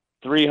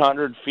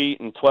 300 feet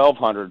and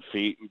 1,200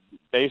 feet.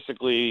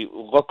 Basically,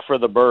 look for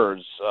the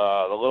birds,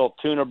 the little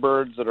tuna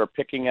birds that are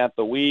picking at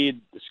the weed,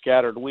 the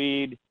scattered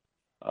weed.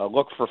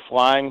 Look for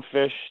flying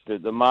fish.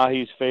 The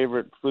mahi's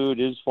favorite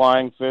food is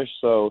flying fish,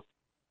 so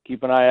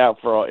keep an eye out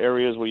for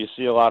areas where you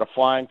see a lot of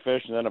flying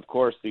fish. And then, of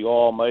course, the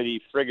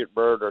almighty frigate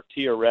bird, or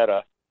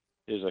tiaretta,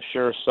 is a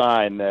sure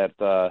sign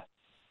that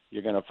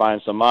you're going to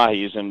find some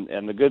mahis.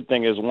 And the good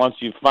thing is, once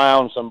you've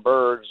found some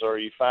birds or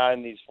you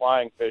find these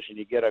flying fish and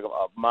you get a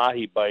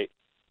mahi bite,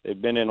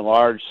 they've been in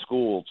large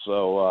schools.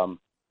 So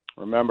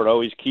remember to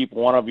always keep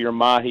one of your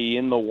mahi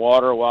in the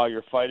water while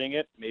you're fighting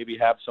it. Maybe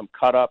have some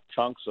cut up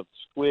chunks of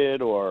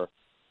squid or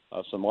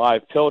some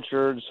live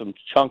pilchards, some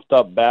chunked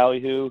up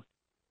ballyhoo.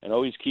 and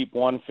always keep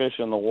one fish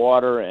in the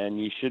water, and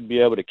you should be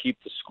able to keep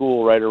the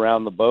school right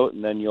around the boat,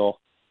 and then you'll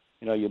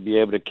be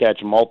able to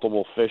catch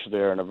multiple fish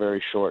there in a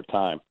very short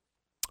time.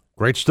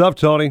 Great stuff,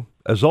 Tony.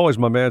 As always,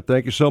 my man,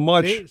 thank you so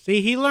much.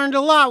 See, he learned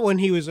a lot when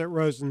he was at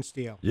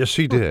Rosensteel. Yes,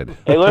 he did.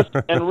 Hey,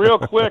 listen, and real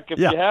quick, if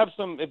Yeah. you have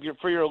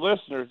for your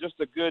listeners, just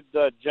a good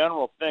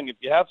general thing, if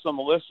you have some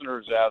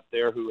listeners out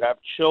there who have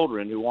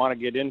children who want to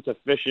get into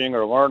fishing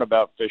or learn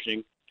about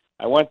fishing,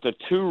 I went to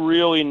 2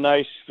 really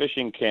nice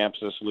fishing camps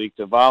this week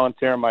to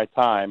volunteer my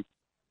time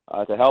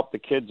to help the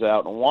kids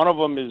out. And one of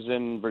them is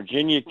in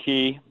Virginia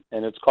Key,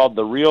 and it's called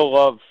the Real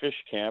Love Fish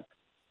Camp.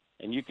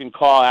 And you can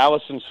call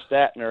Allison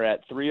Statner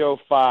at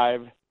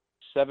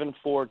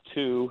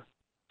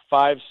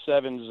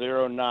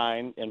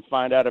 305-742-5709 and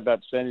find out about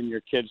sending your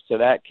kids to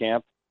that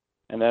camp.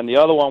 And then the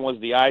other one was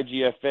the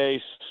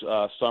IGFA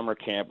summer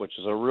camp, which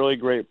is a really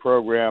great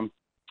program,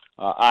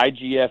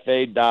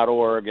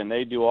 igfa.org, and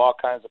they do all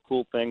kinds of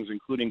cool things,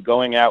 including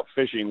going out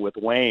fishing with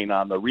Wayne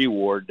on the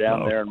Reward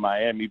down there in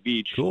Miami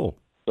Beach. Cool.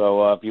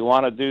 So if you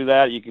want to do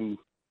that, you can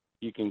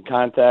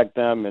contact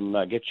them and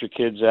get your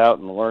kids out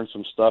and learn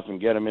some stuff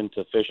and get them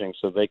into fishing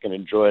so they can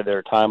enjoy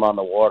their time on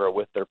the water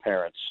with their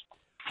parents.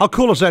 How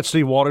cool is that,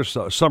 Steve Waters,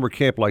 summer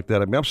camp like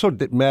that? I mean, I'm so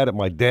mad at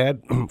my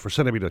dad for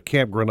sending me to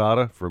Camp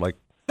Granada for like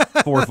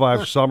 4 or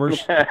 5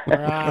 summers.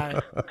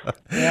 Right.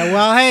 Yeah,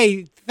 well,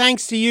 hey,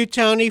 thanks to you,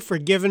 Tony, for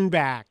giving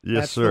back. Yes,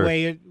 That's sir. the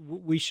way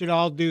we should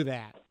all do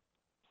that.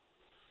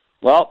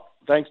 Well,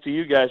 thanks to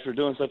you guys for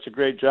doing such a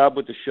great job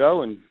with the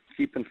show and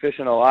keeping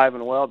fishing alive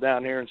and well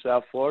down here in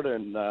South Florida,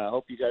 and I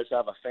hope you guys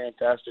have a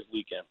fantastic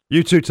weekend.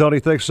 You too, Tony.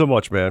 Thanks so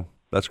much, man.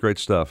 That's great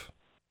stuff.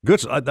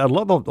 Good. I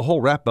love the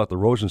whole rap about the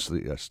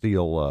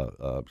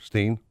Rosensteel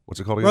Steen. What's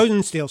it called again?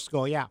 Rosensteel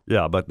School, yeah.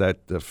 Yeah, but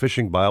that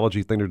fishing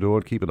biology thing they're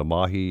doing, keeping the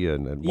mahi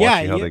and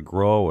watching how they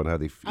grow and how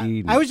they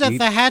feed. I was at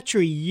the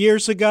hatchery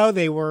years ago.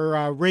 They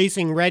were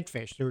raising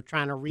redfish. They were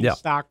trying to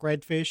restock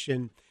redfish,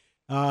 and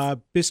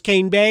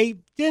Biscayne Bay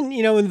didn't.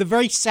 In the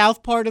very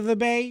south part of the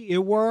bay, it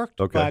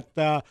worked. Okay.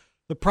 But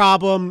the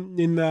problem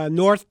in the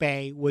North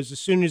Bay was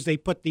as soon as they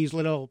put these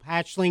little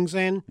hatchlings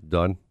in,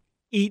 Done.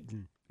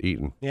 eaten.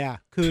 Yeah,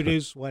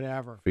 kudos,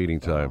 whatever. Feeding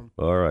time.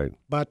 All right.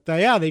 But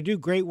yeah, they do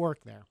great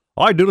work there.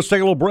 All right, dude, let's take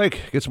a little break.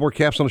 Get some more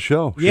caps on the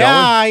show.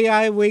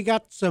 Yeah, we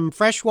got some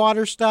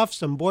freshwater stuff,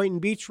 some Boynton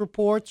Beach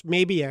reports,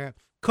 maybe a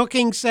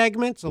cooking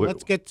segment. So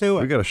let's get to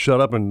it. We got to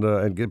shut up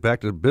and get back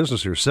to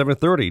business here.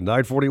 7:30,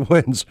 940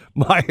 wins.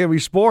 Miami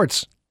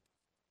Sports.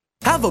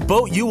 Have a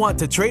boat you want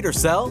to trade or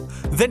sell?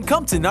 Then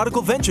come to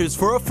Nautical Ventures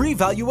for a free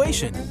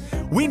valuation.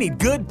 We need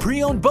good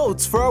pre-owned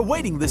boats for our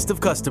waiting list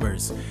of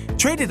customers.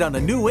 Trade it on a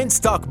new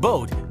in-stock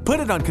boat, put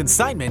it on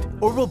consignment,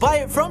 or we'll buy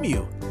it from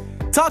you.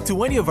 Talk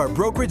to any of our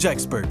brokerage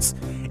experts.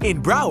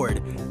 In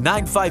Broward,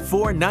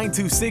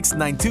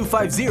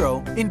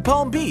 954-926-9250. In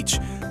Palm Beach,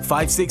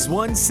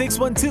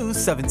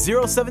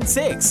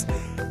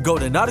 561-612-7076. Go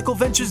to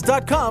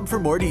nauticalventures.com for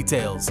more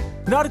details.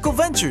 Nautical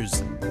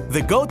Ventures,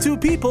 the go-to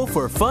people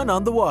for fun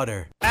on the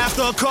water.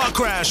 After a car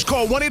crash,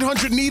 call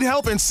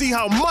 1-800-NEED-HELP and see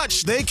how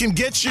much they can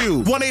get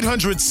you.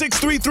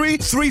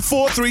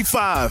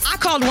 1-800-633-3435. I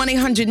called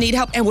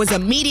 1-800-NEED-HELP and was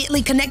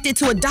immediately connected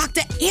to a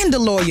doctor and a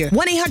lawyer.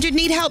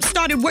 1-800-NEED-HELP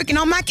started working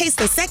on my case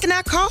the second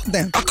I called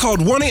them. I called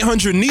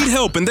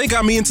 1-800-NEED-HELP and they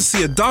got me in to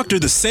see a doctor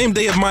the same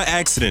day of my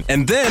accident,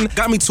 and then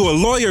got me to a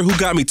lawyer who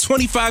got me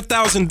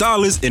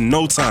 $25,000 in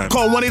no time.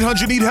 Call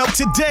 1-800-NEED-HELP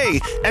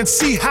today and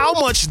see how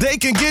much they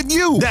can get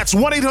you. That's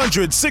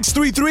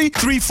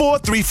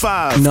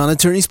 1-800-633-3435.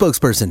 Non-attorney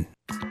spokesperson.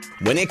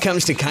 When it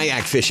comes to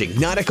kayak fishing,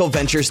 Nautical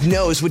Ventures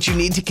knows what you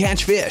need to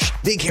catch fish.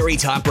 They carry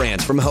top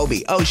brands from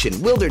Hobie,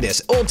 Ocean,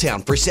 Wilderness, Old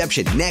Town,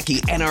 Perception,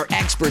 Necky, and are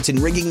experts in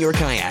rigging your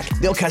kayak.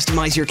 They'll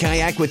customize your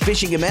kayak with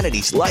fishing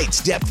amenities,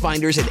 lights, depth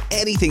finders, and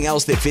anything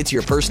else that fits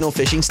your personal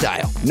fishing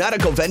style.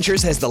 Nautical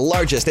Ventures has the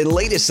largest and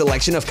latest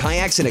selection of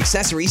kayaks and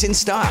accessories in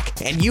stock,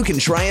 and you can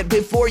try it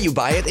before you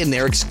buy it in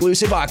their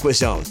exclusive Aqua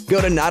Zone.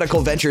 Go to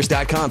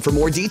nauticalventures.com for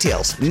more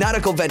details.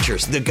 Nautical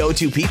Ventures, the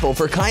go-to people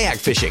for kayak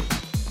fishing.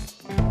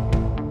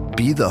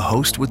 Be the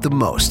host with the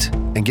most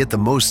and get the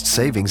most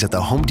savings at the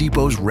Home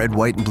Depot's Red,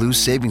 White, and Blue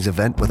Savings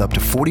Event with up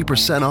to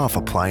 40% off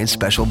appliance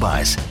special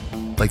buys.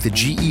 Like the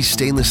GE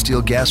stainless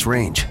steel gas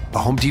range, a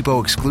Home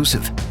Depot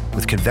exclusive,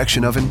 with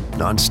convection oven,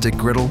 non-stick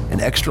griddle,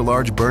 and extra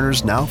large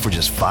burners now for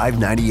just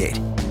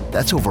 $598.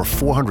 That's over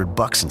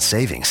 $400 in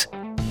savings.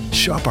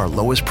 Shop our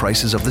lowest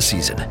prices of the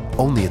season,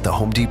 only at the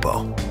Home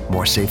Depot.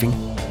 More saving,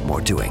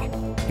 more doing.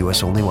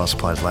 U.S. only while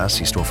supplies last.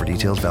 See store for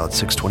details. Valid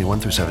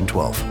 6/21 through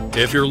 7/12.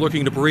 If you're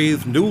looking to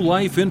breathe new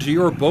life into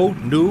your boat,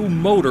 new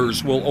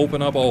motors will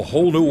open up a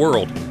whole new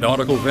world.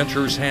 Nautical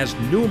Ventures has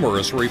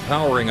numerous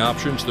repowering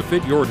options to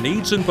fit your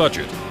needs and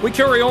budget. We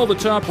carry all the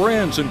top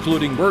brands,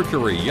 including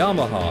Mercury,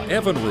 Yamaha,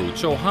 Evinrude,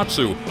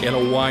 Tohatsu, in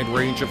a wide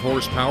range of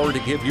horsepower to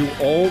give you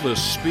all the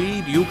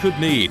speed you could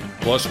need.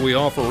 Plus, we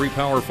offer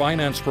repower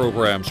finance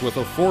programs with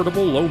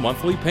affordable low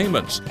monthly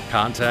payments.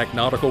 Contact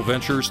Nautical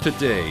Ventures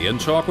today and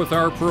talk with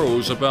our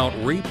pros about about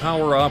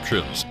repower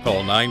options.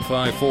 Call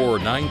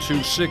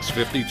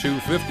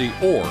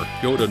 954-926-5250 or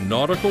go to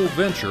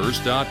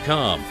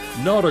nauticalventures.com.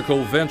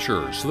 Nautical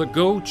Ventures, the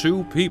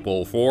go-to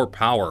people for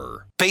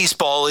power.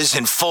 Baseball is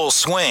in full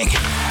swing,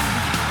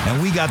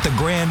 and we got the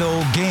grand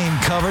old game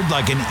covered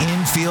like an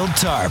infield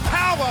tarp.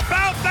 How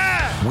about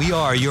that? We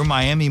are your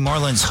Miami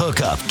Marlins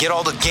hookup. Get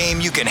all the game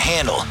you can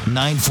handle.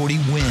 940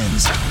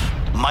 wins.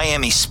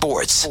 Miami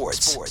Sports.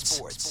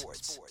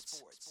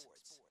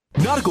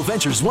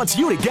 Nautical-Ventures wants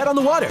you to get on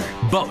the water.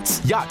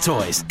 Boats, yacht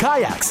toys,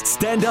 kayaks,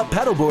 stand-up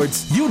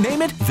paddleboards, you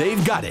name it,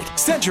 they've got it.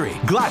 Century,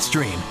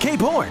 Glasstream, Cape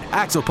Horn,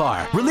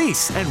 Axopar,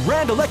 Release, and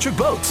Rand Electric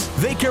Boats.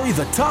 They carry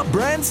the top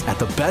brands at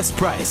the best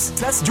price.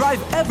 Test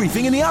drive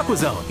everything in the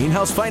AquaZone.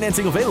 In-house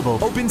financing available,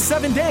 open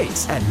 7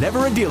 days, and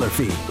never a dealer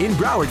fee. In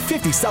Broward,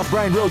 50 South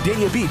Bryan Road,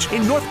 Dania Beach.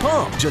 In North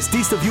Palm, just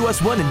east of US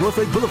 1 and North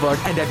Lake Boulevard,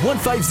 and at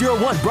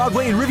 1501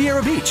 Broadway in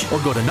Riviera Beach. Or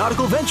go to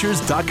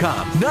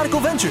nauticalventures.com. Nautical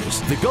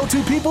Ventures, the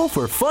go-to people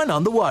for fun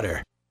on the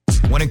water.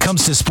 When it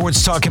comes to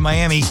sports talk in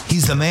Miami,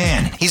 he's the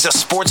man. He's a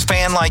sports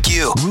fan like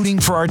you, rooting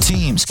for our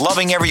teams,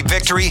 loving every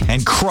victory,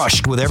 and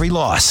crushed with every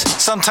loss.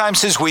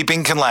 Sometimes his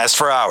weeping can last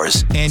for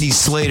hours. Andy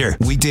Slater,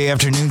 weekday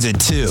afternoons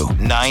at 2,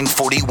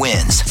 940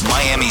 wins.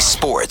 Miami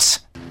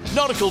Sports.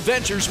 Nautical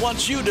Ventures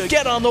wants you to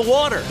get on the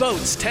water.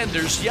 Boats,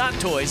 tenders, yacht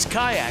toys,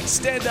 kayaks,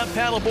 stand-up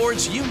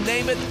paddleboards, you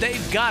name it,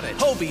 they've got it.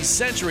 Hobie,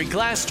 Century,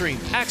 Glasstream,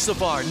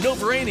 Axopar,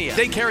 Novarania.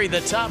 They carry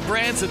the top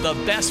brands at the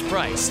best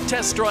price.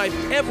 Test drive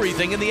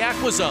everything in the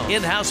AquaZone.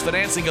 In-house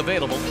financing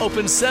available.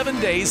 Open 7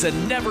 days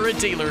and never a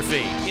dealer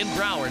fee. In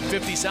Broward,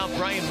 50 South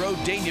Bryan Road,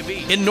 Dania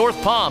Beach. In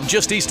North Palm,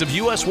 just east of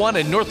US 1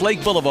 and North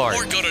Lake Boulevard.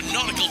 Or go to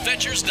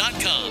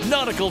nauticalventures.com.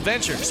 Nautical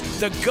Ventures,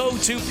 the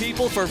go-to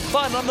people for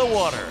fun on the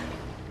water.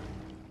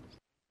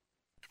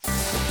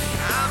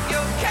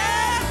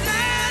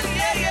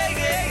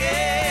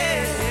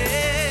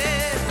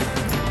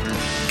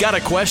 Got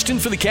a question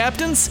for the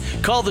captains?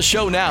 Call the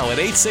show now at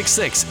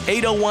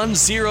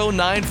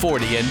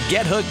 866-801-0940 and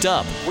get hooked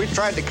up. We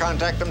tried to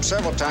contact them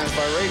several times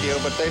by radio,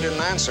 but they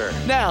didn't answer.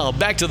 Now,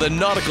 back to the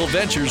Nautical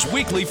Ventures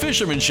Weekly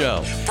Fisherman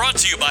Show. Brought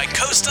to you by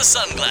Costa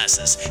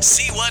Sunglasses.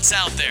 See what's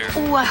out there.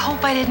 Ooh, I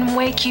hope I didn't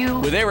wake you.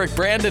 With Eric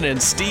Brandon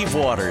and Steve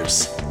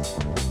Waters.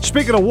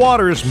 Speaking of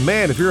waters,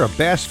 man, if you're a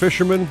bass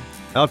fisherman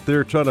out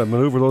there trying to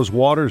maneuver those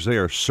waters, they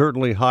are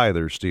certainly high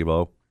there,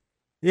 Steve-O.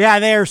 Yeah,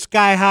 they're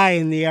sky high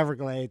in the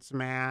Everglades,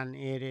 man.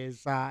 It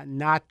is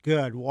not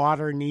good.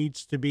 Water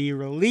needs to be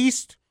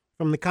released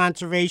from the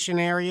conservation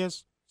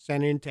areas,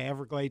 sent into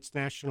Everglades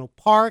National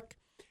Park,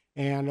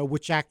 and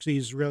which actually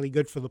is really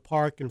good for the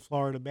park in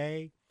Florida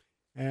Bay.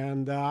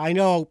 And I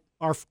know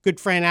our good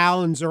friend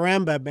Alan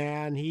Zaremba,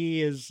 man,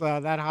 he is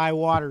that high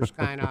water's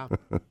kind of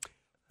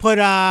put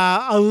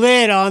a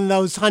lid on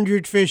those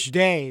 100-fish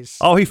days.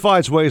 Oh, he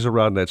finds ways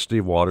around that,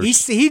 Steve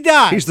Waters. He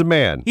does. He's the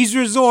man. He's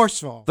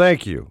resourceful.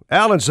 Thank you.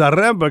 Alan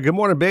Zaremba, good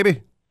morning,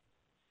 baby.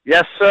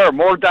 Yes, sir.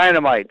 More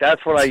dynamite.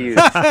 That's what I use.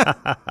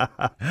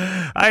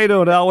 How you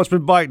doing, Al? What's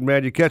been biting,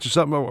 man? You catching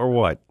something or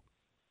what?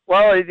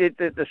 Well,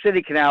 the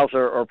city canals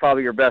are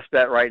probably your best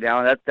bet right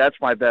now, and that's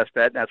my best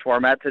bet. And that's where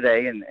I'm at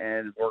today, and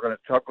we're going to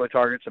go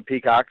target some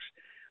peacocks.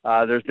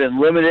 There's been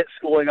limited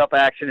schooling up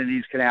action in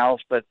these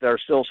canals, but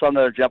there's still some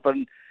that are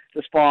jumping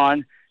to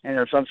spawn, and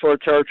there's some sort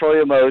of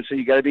territorial mode, so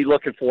you got to be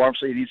looking for them.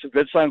 So you need some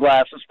good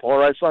sunglasses,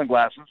 polarized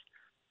sunglasses,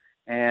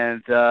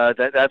 and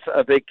that's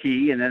a big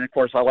key. And then, of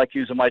course, I like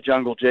using my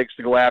jungle jigs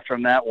to go after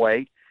them that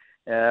way.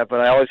 But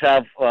I always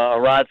have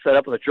a rod set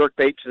up with a jerk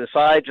bait to the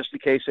side just in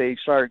case they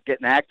start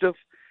getting active,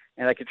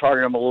 and I can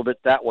target them a little bit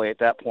that way at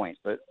that point.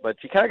 But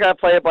you kind of got to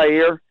play it by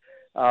ear.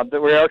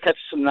 But we are catching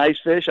some nice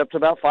fish, up to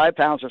about 5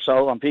 pounds or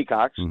so on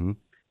peacocks. Mm-hmm.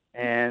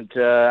 And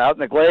out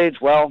in the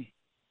glades, well,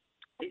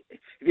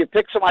 if you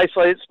pick some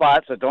isolated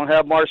spots that don't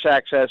have marsh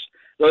access,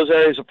 those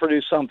areas will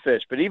produce some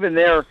fish. But even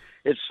there,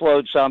 it's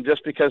slowed some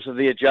just because of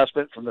the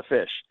adjustment from the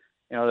fish.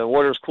 You know, the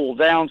water's cooled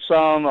down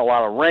some, a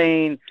lot of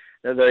rain.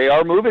 They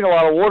are moving a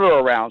lot of water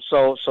around,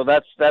 so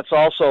that's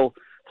also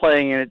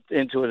playing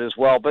into it as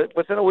well. But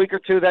within a week or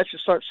two, that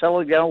should start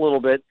settling down a little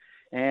bit.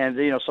 And,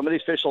 you know, some of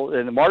these fish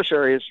in the marsh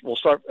areas will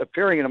start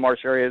appearing in the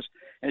marsh areas,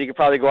 and you can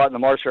probably go out in the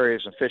marsh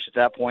areas and fish at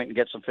that point and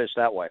get some fish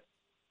that way.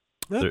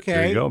 Okay.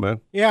 There you go, man.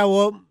 Yeah,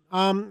 well,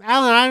 Alan,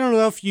 I don't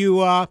know if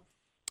you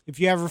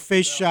ever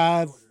fish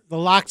the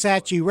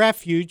Loxahatchee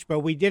Refuge,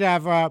 but we did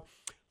have a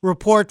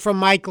report from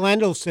Mike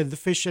Lendl said the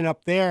fishing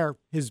up there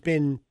has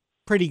been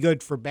pretty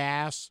good for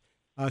bass.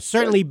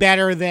 Certainly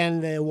better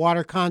than the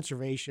water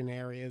conservation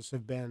areas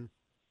have been.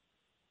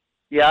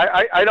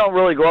 Yeah, I don't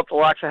really go up to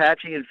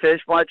Loxahatchee and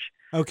fish much.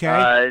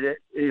 Okay.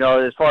 You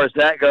know, as far as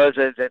that goes,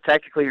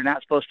 technically you're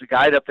not supposed to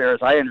guide up there, as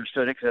I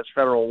understood it, because it's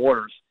federal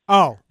waters.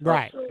 Oh,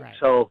 right.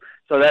 So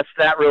that's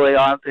not really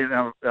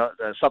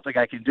something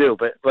I can do.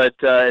 But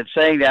in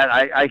saying that,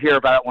 I hear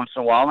about it once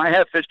in a while, and I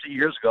have fished it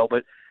years ago.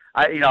 But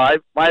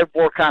my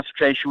more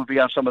concentration would be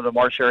on some of the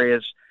marsh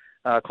areas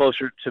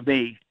closer to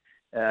me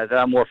that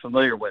I'm more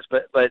familiar with.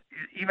 But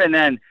even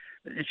then,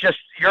 it's just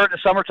you're in the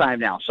summertime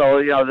now, so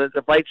you know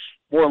the bite's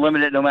more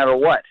limited no matter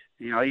what.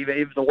 Even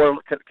if the water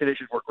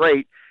conditions were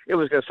great, it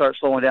was going to start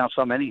slowing down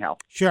some anyhow.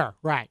 Sure,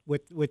 right.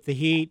 With the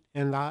heat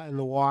and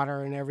the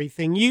water and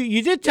everything.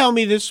 You did tell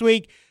me this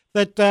week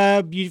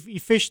that you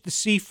fished the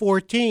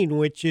C14,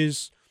 which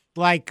is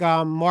like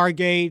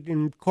Margate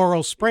and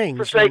Coral Springs.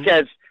 For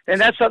snakeheads. And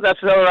that's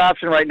another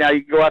option right now.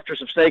 You can go after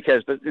some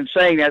snakeheads. But in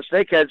saying that,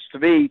 snakeheads, to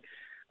me,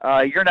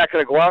 you're not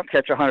going to go out and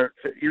catch 100.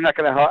 You're not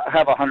going to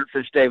have a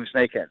 100-fish day with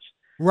snakeheads.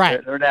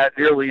 Right. They're not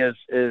nearly as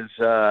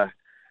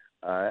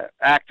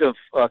active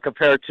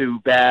compared to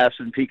bass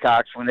and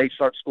peacocks when they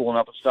start schooling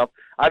up and stuff.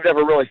 I've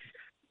never really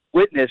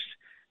witnessed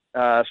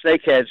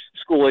snakeheads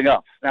schooling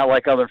up. Not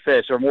like other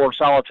fish. They're more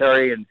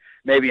solitary and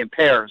maybe in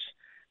pairs,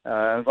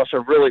 unless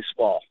they're really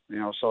small.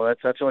 So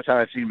that's the only time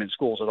I've seen them in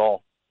schools at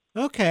all.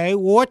 Okay.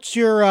 What's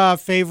your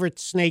favorite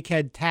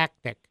snakehead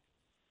tactic?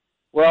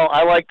 Well,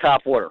 I like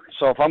topwater.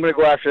 So if I'm going to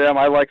go after them,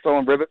 I like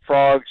throwing ribbit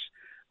frogs,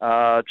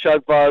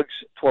 chug bugs,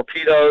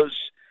 torpedoes,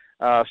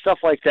 stuff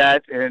like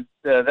that. And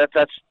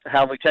that's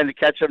how we tend to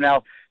catch them.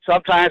 Now,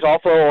 sometimes I'll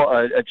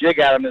throw a jig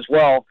at them as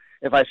well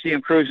if I see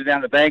them cruising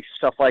down the banks and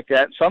stuff like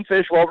that. And some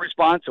fish will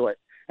respond to it.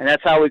 And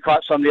that's how we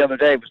caught some the other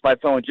day, was by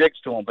throwing jigs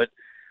to them. But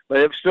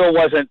it still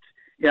wasn't,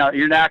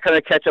 you're not going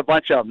to catch a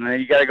bunch of them.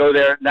 And you got to go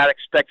there not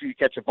expecting to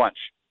catch a bunch.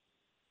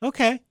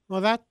 Okay.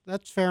 Well,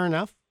 that's fair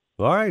enough.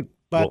 All right.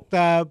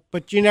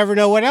 But you never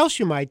know what else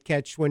you might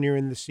catch when you're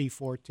in the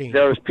C14.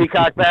 There's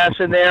peacock bass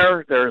in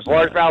there. There's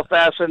largemouth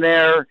bass in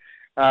there.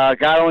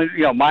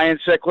 Mayan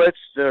cichlids.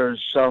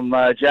 There's some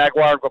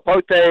jaguar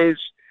guapotes.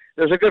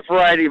 There's a good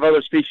variety of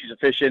other species of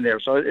fish in there.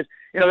 So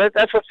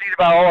that's what's neat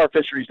about all our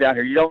fisheries down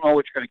here. You don't know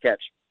what you're going to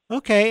catch.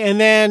 Okay, and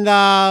then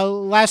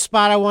last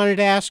spot I wanted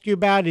to ask you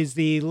about is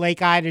the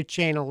Lake Ida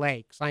chain of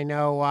lakes. I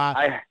know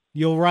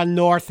you'll run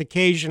north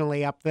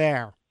occasionally up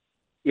there.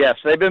 Yes,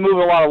 they've been moving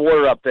a lot of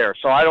water up there,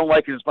 so I don't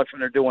like it as much when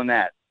they're doing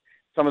that.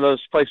 Some of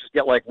those places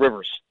get like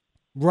rivers.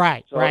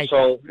 Right, right.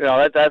 So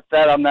that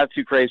I'm not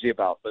too crazy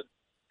about, but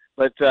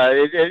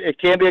it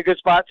can be a good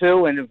spot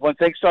too. And when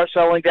things start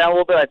settling down a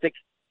little bit, I think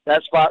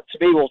that spot to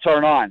me will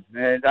turn on,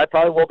 and I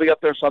probably will be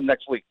up there some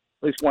next week,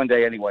 at least one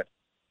day anyway.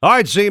 All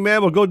right, Z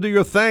man, well, go do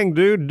your thing,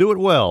 dude. Do it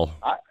well.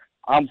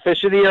 I'm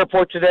fishing the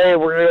airport today.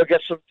 We're gonna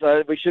get some.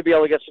 We should be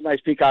able to get some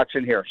nice peacocks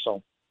in here.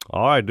 So.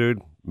 All right,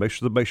 dude. Make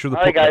sure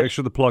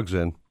the plug's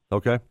in.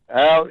 Okay.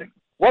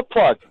 What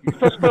plug? You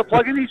supposed to put a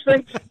plug in these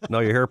things? No,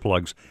 your hair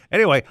plugs.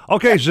 Anyway,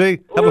 okay,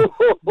 Z. No.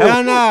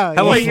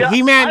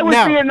 He meant I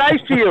was being nice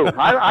to you.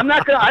 I'm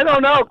not gonna. I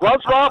don't know.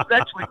 Gloves off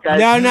next week,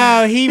 guys.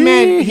 No. He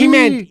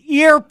meant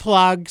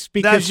earplugs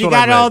because That's you what I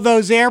got meant. all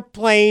those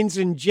airplanes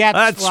and jets.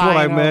 That's what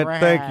I meant.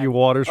 overhead. Thank you,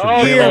 Waters. For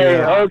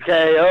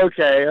Okay.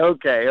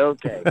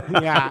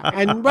 Yeah,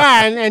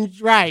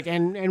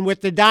 and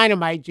with the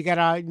dynamite, you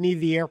gotta need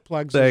the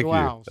earplugs Thank as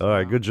well. you. All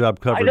right, good job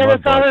I covering never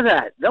Mudbug. thought of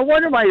that. No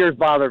wonder my ears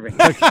bother me.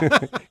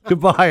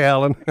 Goodbye,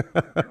 Alan.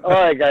 All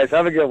right, guys.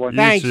 Have a good one.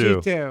 Thanks, you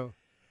too.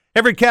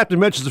 Every captain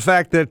mentions the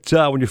fact that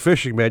when you're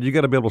fishing, man, you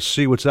got to be able to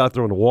see what's out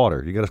there in the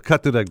water. You got to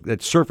cut through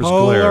that surface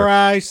glare.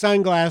 Polarized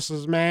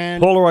sunglasses,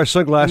 man. Polarized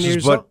sunglasses, And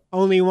there's but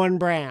only one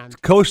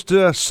brand.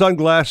 Costa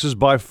sunglasses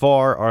by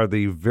far are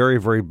the very,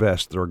 very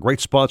best. They're a great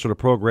sponsor of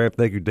the program.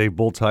 Thank you, Dave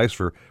Bultice,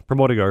 for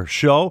promoting our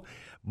show.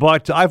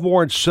 But I've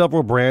worn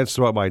several brands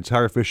throughout my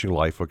entire fishing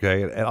life,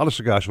 okay? And honest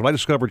to gosh, when I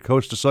discovered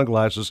Costa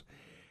sunglasses,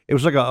 it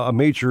was like a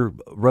major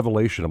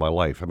revelation of my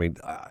life. I mean,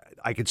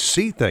 I could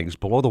see things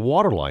below the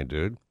waterline,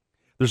 dude.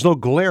 There's no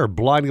glare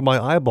blinding my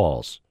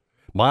eyeballs.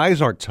 My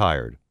eyes aren't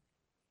tired,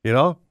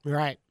 Right.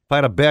 If I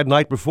had a bad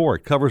night before,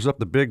 it covers up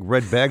the big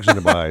red bags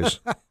under my eyes.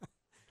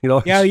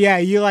 Yeah,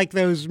 you like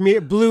those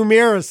blue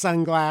mirror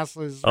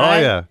sunglasses, right?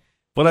 Oh, yeah.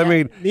 But I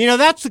mean,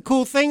 that's the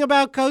cool thing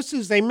about Costa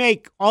is they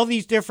make all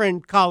these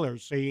different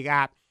colors. So you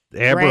got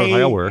amber, gray,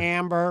 I wear.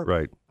 amber,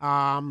 right?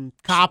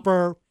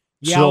 Copper,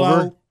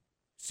 yellow.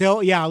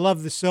 Silver. Yeah, I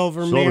love the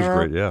silver Silver's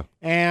mirror. great, yeah.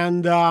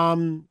 And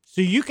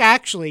so you can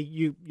actually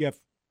you have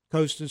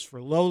Costas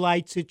for low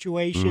light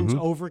situations,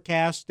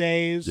 overcast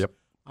days. Yep.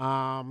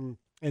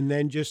 And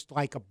then just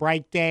like a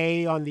bright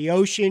day on the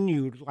ocean,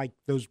 you like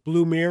those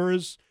blue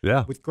mirrors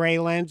with gray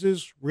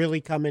lenses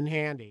really come in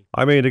handy.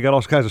 I mean, they got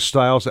all kinds of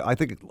styles. I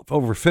think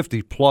over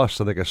 50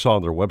 plus, I think I saw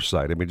on their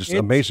website. I mean, just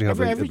amazing how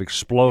they've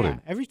exploded.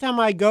 Yeah, every time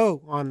I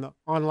go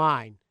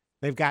online,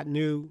 they've got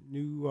new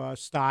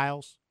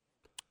styles.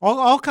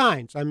 All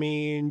kinds. I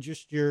mean,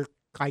 just your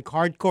like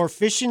hardcore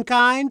fishing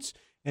kinds,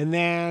 and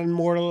then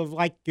more of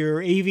like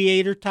your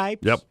aviator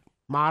types. Yep.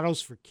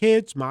 Models for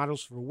kids,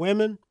 models for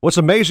women. What's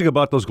amazing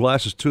about those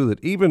glasses, too,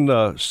 that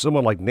even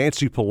someone like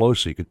Nancy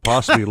Pelosi could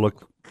possibly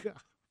look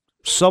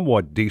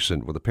somewhat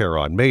decent with a pair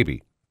on,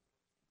 maybe.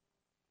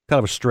 Kind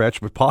of a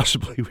stretch, but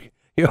possibly.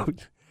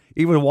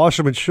 Even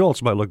Wasserman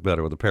Schultz might look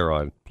better with a pair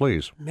on.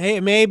 Please.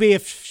 Maybe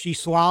if she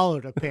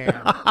swallowed a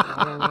pair.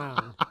 I don't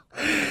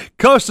know.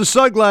 Costa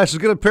sunglasses,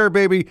 get a pair,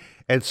 baby,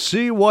 and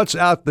see what's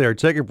out there.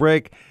 Take a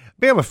break.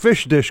 We have a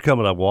fish dish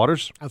coming up,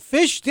 Waters. A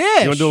fish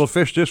dish? You want to do a little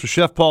fish dish with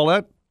Chef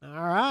Paulette?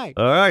 All right.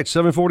 All right,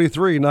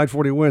 7:43,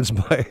 940 wins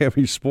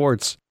Miami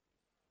Sports.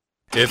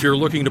 If you're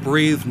looking to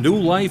breathe new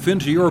life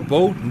into your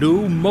boat,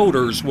 new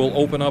motors will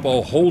open up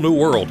a whole new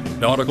world.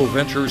 Nautical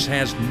Ventures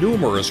has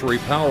numerous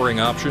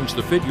repowering options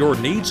to fit your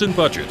needs and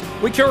budget.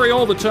 We carry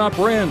all the top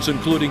brands,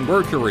 including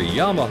Mercury,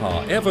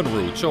 Yamaha,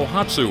 Evinrude,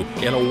 Tohatsu,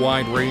 in a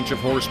wide range of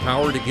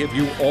horsepower to give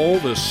you all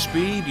the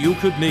speed you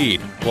could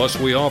need. Plus,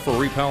 we offer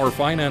repower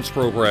finance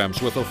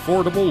programs with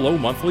affordable low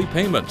monthly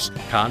payments.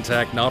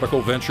 Contact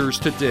Nautical Ventures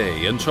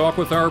today and talk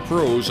with our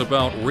pros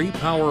about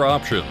repower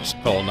options.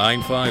 Call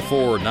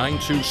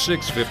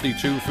 954-926-5250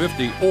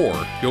 or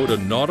go to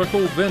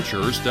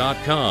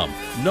nauticalventures.com.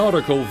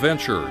 Nautical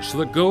Ventures,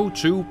 the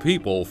go-to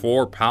people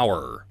for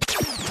power.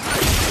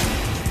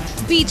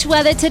 Beach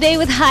weather today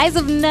with highs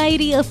of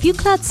 90. A few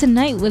clouds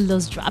tonight with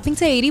lows dropping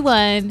to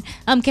 81.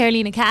 I'm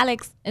Carolina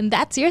Calix, and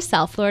that's your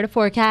South Florida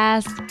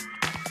forecast.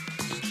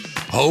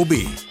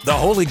 Hobie, the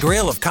holy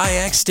grail of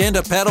kayaks,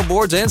 stand-up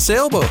paddleboards, and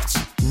sailboats.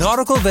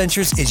 Nautical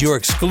Ventures is your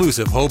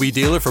exclusive Hobie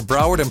dealer for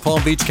Broward and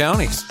Palm Beach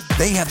counties.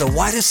 They have the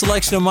widest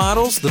selection of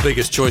models, the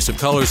biggest choice of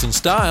colors and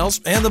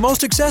styles, and the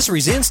most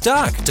accessories in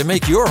stock to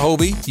make your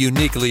Hobie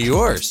uniquely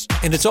yours.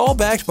 And it's all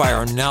backed by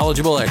our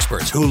knowledgeable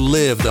experts who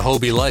live the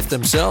Hobie life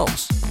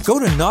themselves. Go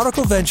to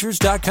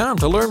nauticalventures.com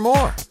to learn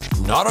more.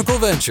 Nautical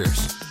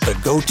Ventures, the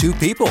go-to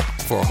people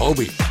for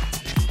Hobie.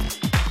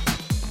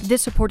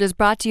 This report is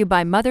brought to you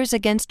by Mothers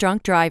Against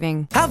Drunk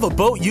Driving. Have a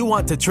boat you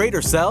want to trade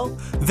or sell?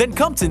 Then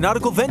come to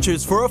Nautical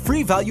Ventures for a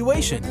free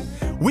valuation.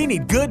 We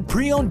need good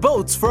pre-owned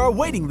boats for our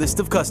waiting list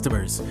of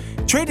customers.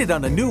 Trade it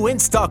on a new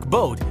in-stock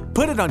boat,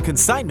 put it on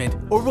consignment,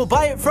 or we'll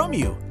buy it from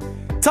you.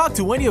 Talk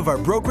to any of our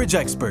brokerage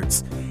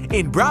experts.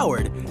 In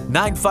Broward,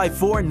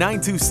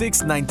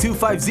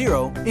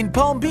 954-926-9250. In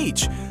Palm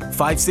Beach,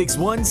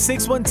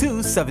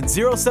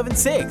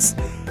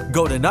 561-612-7076.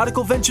 Go to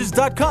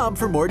nauticalventures.com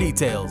for more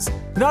details.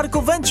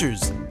 Nautical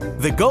Ventures,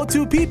 the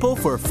go-to people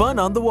for fun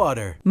on the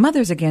water.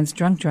 Mothers Against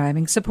Drunk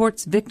Driving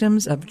supports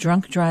victims of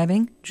drunk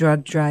driving,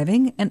 drug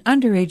driving, and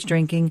underage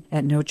drinking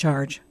at no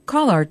charge.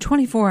 Call our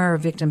 24-hour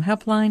victim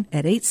helpline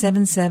at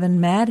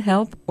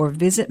 877-MAD-HELP or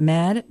visit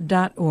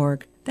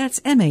mad.org.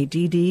 That's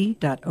MADD.org.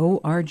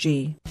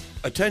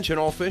 Attention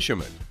all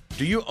fishermen.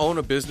 Do you own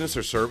a business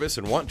or service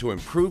and want to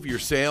improve your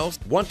sales?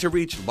 Want to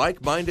reach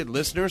like-minded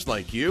listeners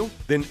like you?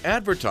 Then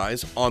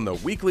advertise on The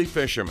Weekly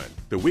Fisherman.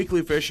 The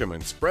Weekly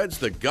Fisherman spreads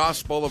the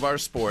gospel of our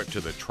sport to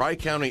the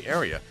Tri-County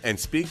area and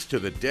speaks to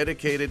the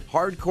dedicated,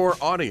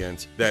 hardcore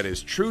audience that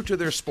is true to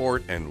their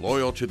sport and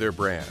loyal to their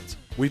brands.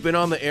 We've been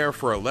on the air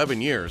for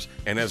 11 years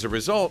and as a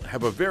result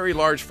have a very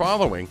large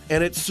following,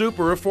 and it's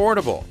super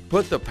affordable.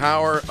 Put the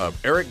power of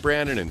Eric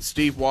Brandon and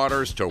Steve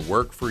Waters to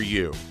work for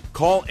you.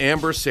 Call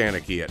Amber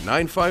Sanicky at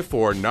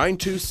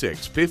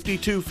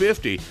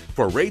 954-926-5250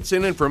 for rates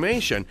and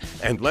information,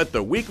 and let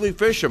The Weekly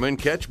Fisherman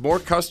catch more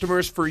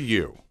customers for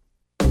you.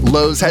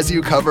 Lowe's has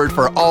you covered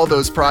for all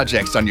those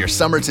projects on your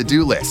summer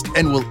to-do list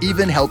and will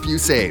even help you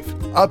save.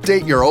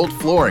 Update your old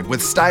flooring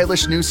with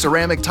stylish new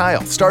ceramic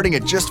tile starting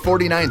at just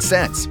 49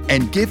 cents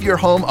and give your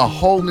home a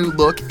whole new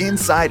look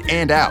inside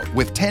and out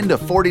with $10 to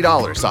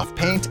 $40 off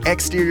paint,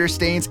 exterior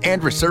stains,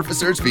 and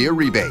resurfacers via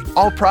rebate.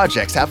 All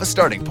projects have a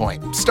starting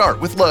point. Start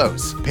with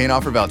Lowe's. Paint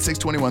offer valid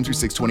 6/21 through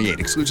 6/28.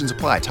 Exclusions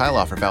apply. Tile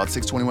offer valid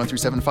 6/21 through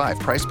 7/5.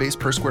 Price based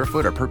per square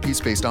foot or per piece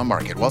based on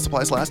market. While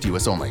supplies last,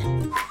 U.S. only.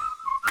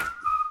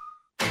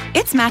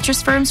 It's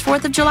Mattress Firm's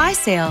 4th of July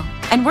sale,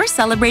 and we're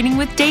celebrating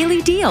with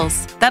daily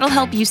deals that'll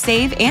help you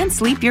save and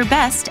sleep your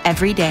best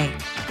every day.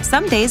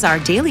 Some days our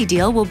daily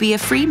deal will be a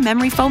free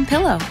memory foam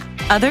pillow.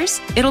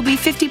 Others, it'll be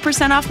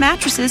 50% off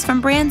mattresses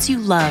from brands you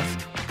love.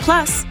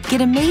 Plus,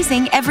 get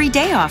amazing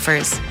everyday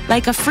offers,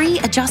 like a free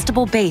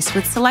adjustable base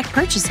with select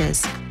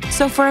purchases.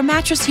 So for a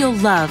mattress you'll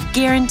love,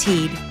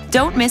 guaranteed,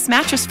 don't miss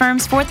Mattress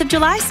Firm's 4th of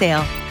July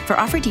sale. For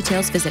offer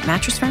details, visit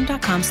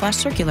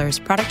mattressfirm.com/circulars.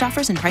 Product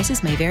offers and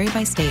prices may vary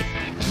by state.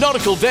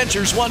 Nautical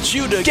Ventures wants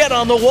you to get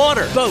on the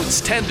water.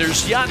 Boats,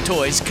 tenders, yacht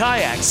toys,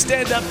 kayaks,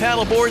 stand-up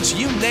paddleboards,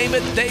 you name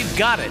it, they've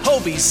got it.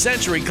 Hobie,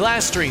 Century,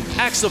 Glasstream,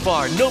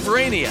 Axopar,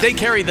 Novarania. They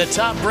carry the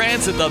top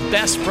brands at the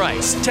best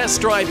price.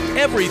 Test drive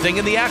everything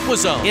in the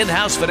AquaZone.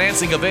 In-house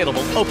financing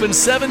available. Open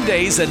 7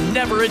 days and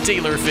never a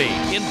dealer fee.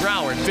 In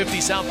Broward, 50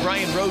 South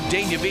Bryan Road,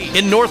 Dania Beach.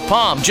 In North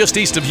Palm, just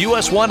east of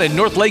US 1 and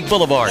North Lake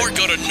Boulevard. Or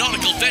go to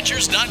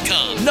nauticalventures.com.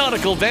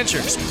 Nautical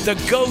Ventures, the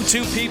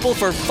go-to people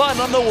for fun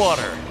on the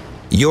water.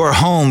 Your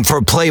home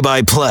for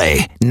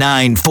play-by-play.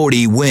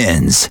 940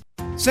 wins.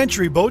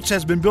 Century Boats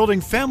has been building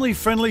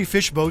family-friendly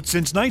fish boats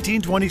since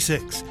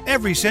 1926.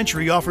 Every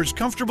Century offers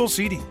comfortable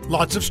seating,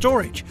 lots of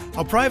storage,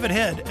 a private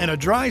head, and a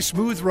dry,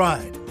 smooth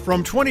ride.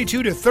 From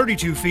 22 to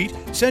 32 feet,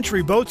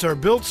 Century boats are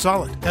built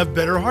solid, have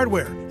better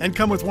hardware, and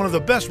come with one of the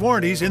best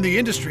warranties in the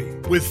industry.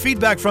 With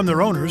feedback from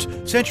their owners,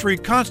 Century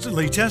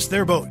constantly tests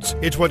their boats.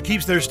 It's what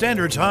keeps their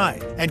standards high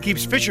and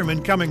keeps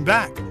fishermen coming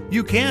back.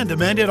 You can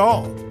demand it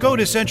all. Go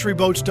to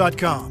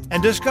centuryboats.com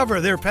and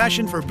discover their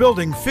passion for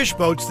building fish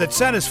boats that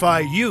satisfy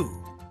you.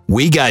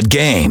 We got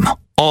game.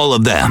 All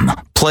of them.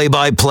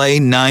 Play-by-play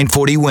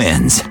 940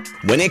 wins.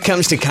 When it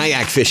comes to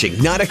kayak fishing,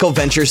 Nautical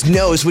Ventures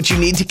knows what you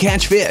need to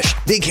catch fish.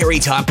 They carry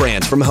top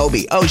brands from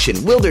Hobie,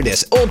 Ocean,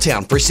 Wilderness, Old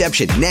Town,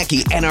 Perception,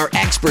 Necky, and are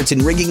experts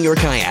in rigging your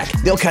kayak.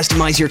 They'll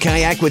customize your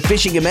kayak with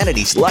fishing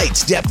amenities,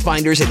 lights, depth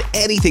finders, and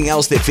anything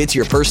else that fits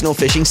your personal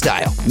fishing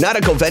style.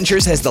 Nautical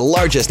Ventures has the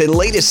largest and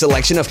latest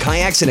selection of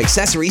kayaks and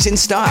accessories in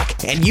stock,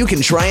 and you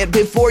can try it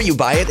before you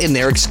buy it in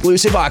their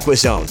exclusive Aqua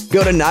Zone.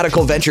 Go to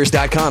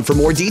nauticalventures.com for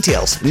more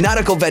details.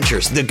 Nautical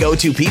Ventures, the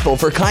go-to people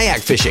for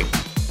kayak fishing.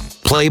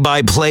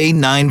 Play-by-play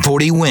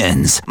 940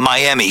 wins.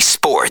 Miami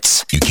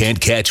Sports. You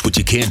can't catch what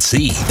you can't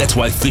see. That's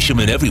why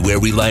fishermen everywhere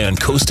rely on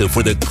Costa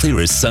for the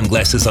clearest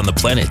sunglasses on the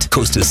planet.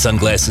 Costa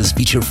sunglasses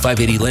feature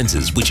 580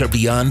 lenses, which are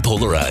beyond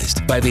polarized.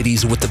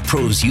 580s are what the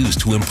pros use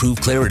to improve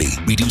clarity,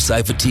 reduce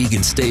eye fatigue,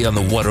 and stay on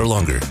the water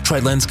longer. Try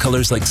lens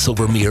colors like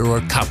silver mirror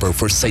or copper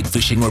for sight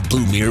fishing or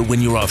blue mirror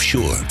when you're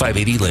offshore.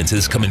 580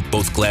 lenses come in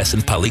both glass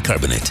and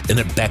polycarbonate, and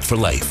they're back for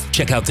life.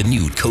 Check out the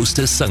new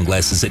Costa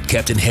sunglasses at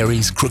Captain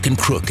Harry's, Crook &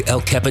 Crook,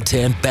 El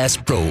Capitan, Bass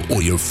Pro,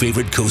 or your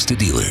favorite Costa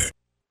dealer.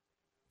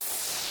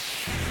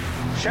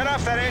 Shut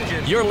off that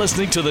engine. You're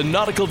listening to the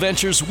Nautical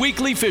Ventures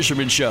Weekly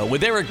Fisherman Show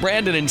with Eric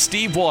Brandon and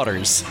Steve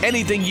Waters.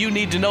 Anything you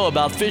need to know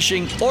about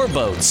fishing or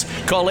boats,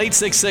 call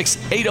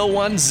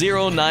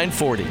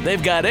 866-801-0940.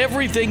 They've got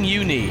everything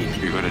you need.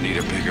 You're going to need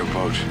a bigger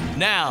boat.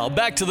 Now,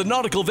 back to the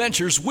Nautical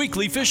Ventures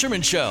Weekly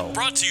Fisherman Show.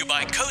 Brought to you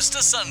by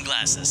Costa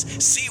Sunglasses.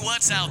 See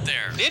what's out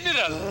there. Isn't it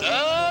a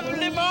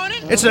lovely morning?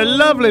 It's a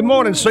lovely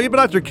morning. So you've been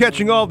out there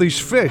catching all these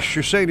fish.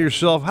 You're saying to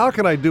yourself, how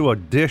can I do a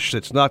dish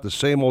that's not the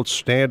same old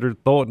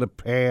standard, throw it in the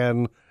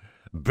pan,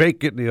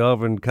 bake it in the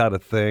oven kind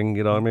of thing,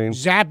 you know what I mean?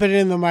 Zap it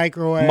in the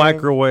microwave.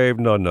 Microwave,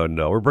 no.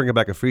 We're bringing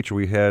back a feature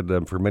we had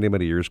for many,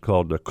 many years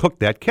called Cook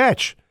That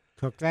Catch.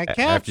 Cook that catch.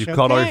 After you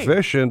caught our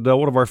fish, and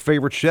one of our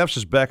favorite chefs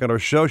is back on our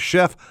show,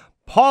 Chef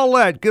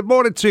Paulette. Good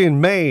morning to you in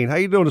Maine. How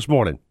you doing this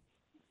morning?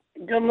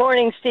 Good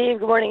morning, Steve.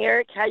 Good morning,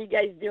 Eric. How you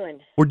guys doing?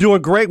 We're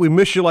doing great. We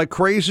miss you like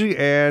crazy,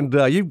 and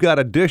you've got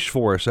a dish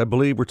for us. I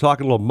believe we're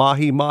talking a little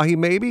mahi-mahi,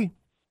 maybe?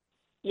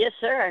 Yes,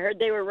 sir. I heard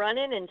they were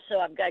running, and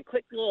so I've got a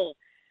quick little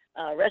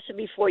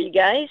recipe for you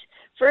guys.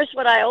 First,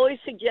 what I always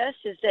suggest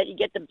is that you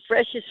get the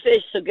freshest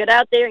fish, so get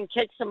out there and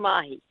catch some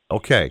mahi.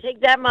 Okay.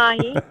 Take that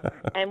mahi,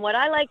 and what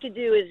I like to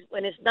do is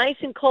when it's nice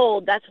and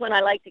cold, that's when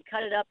I like to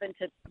cut it up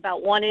into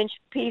about 1-inch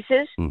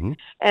pieces,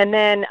 and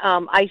then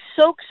I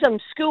soak some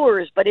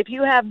skewers, but if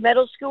you have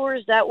metal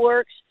skewers, that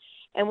works.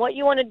 And what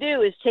you want to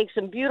do is take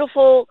some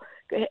beautiful,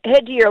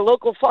 head to your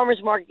local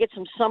farmer's market, get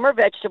some summer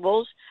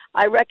vegetables.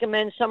 I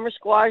recommend summer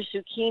squash,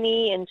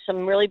 zucchini, and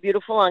some really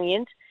beautiful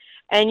onions.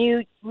 And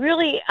you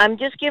really, I'm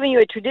just giving you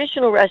a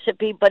traditional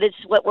recipe, but it's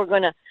what we're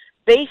going to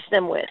base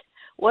them with.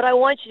 What I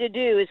want you to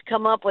do is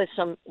come up with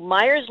some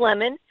Myers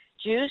lemon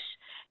juice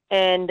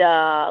and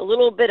a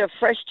little bit of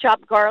fresh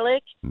chopped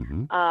garlic.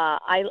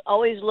 I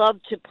always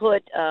love to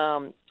put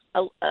some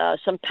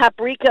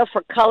paprika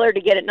for color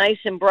to get it nice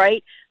and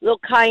bright, a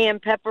little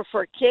cayenne pepper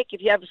for a kick.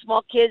 If you have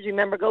small kids,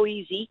 remember, go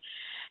easy.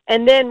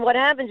 And then what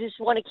happens is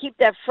you want to keep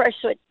that fresh,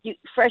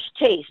 fresh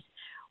taste.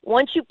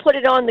 Once you put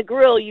it on the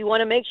grill, you want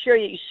to make sure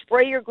that you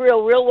spray your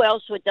grill real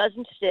well so it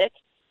doesn't stick.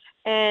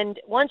 And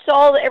once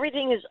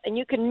everything is, and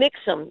you can mix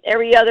them.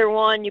 Every other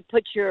one, you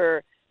put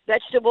your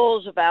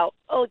vegetables about,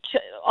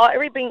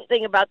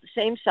 everything about the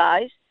same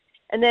size.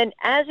 And then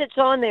as it's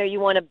on there, you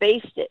want to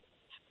baste it.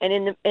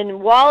 And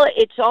while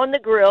it's on the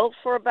grill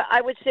for about, I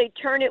would say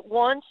turn it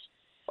once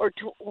or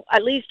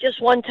at least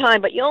just one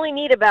time, but you only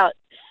need about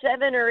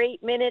 7 or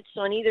 8 minutes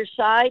on either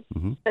side.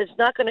 It's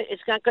not going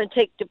to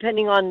take,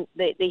 depending on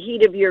the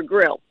heat of your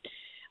grill.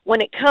 When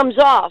it comes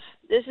off,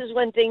 this is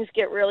when things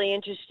get really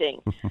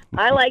interesting.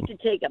 I like to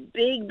take a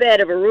big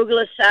bed of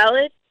arugula,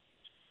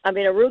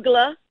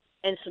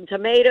 and some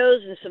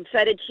tomatoes and some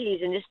feta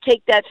cheese, and just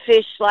take that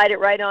fish, slide it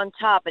right on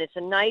top, and it's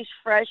a nice,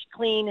 fresh,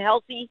 clean,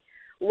 healthy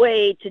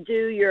way to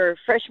do your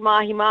fresh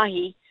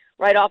mahi-mahi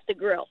right off the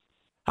grill.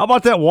 How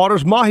about that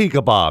Waters mahi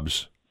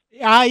kebabs?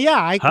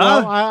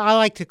 I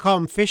like to call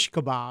them fish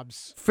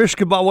kebabs. Fish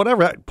kebab,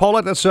 whatever.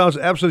 Paulette, that sounds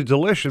absolutely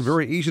delicious,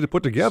 very easy to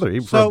put together,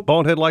 even for a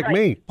bonehead like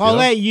me.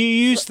 Paulette, you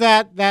use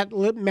that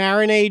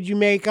marinade you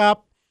make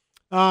up,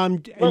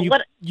 and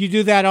you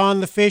do that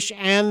on the fish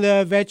and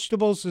the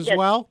vegetables as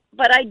well?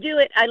 But I do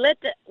it.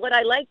 What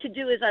I like to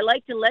do is I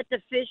like to let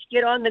the fish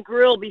get on the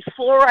grill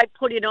before I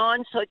put it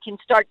on so it can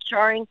start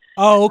charring.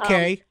 Oh,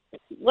 okay.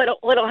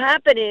 What'll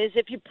happen is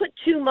if you put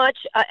too much,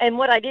 and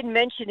what I didn't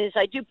mention is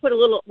I do put a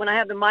little, when I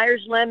have the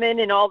Myers lemon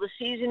and all the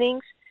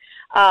seasonings,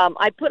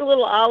 I put a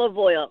little olive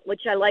oil,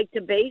 which I like to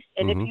baste.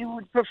 And if you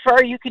would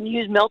prefer, you can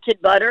use melted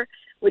butter,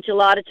 which a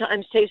lot of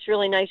times tastes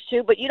really nice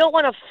too. But you don't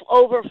want to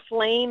over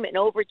flame and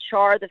over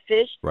char the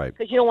fish, right?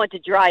 Because you don't want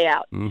it to dry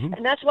out.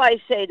 And that's why I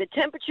say the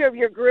temperature of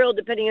your grill,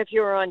 depending if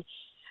you're on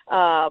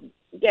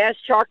gas,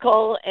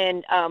 charcoal,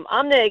 and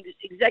I'm the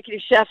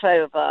executive chef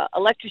of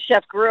Electric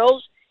Chef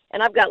Grills.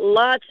 And I've got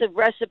lots of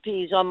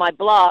recipes on my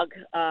blog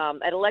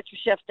at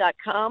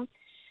electrachef.com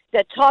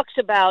that talks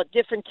about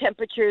different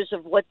temperatures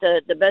of what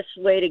the best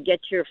way to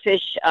get your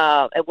fish,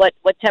 at what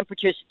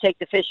temperatures to take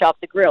the fish off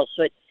the grill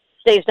so it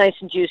stays nice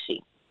and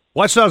juicy.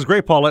 Well, that sounds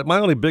great, Paulette. My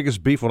only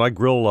biggest beef when I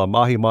grill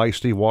mahi-mahi,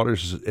 Steve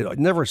Waters, is it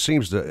never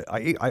seems to.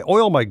 I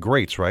oil my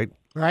grates, right?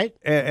 Right.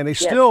 And they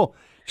still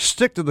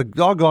stick to the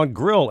doggone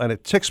grill, and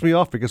it ticks me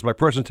off because my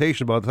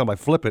presentation, by the time I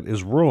flip it,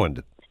 is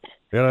ruined.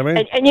 You know what I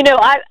mean? And you know,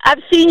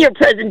 I've seen your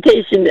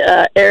presentation,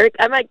 Eric.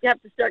 I might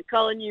have to start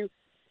calling you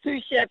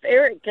Sous Chef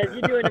Eric because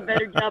you're doing a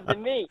better job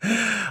than me.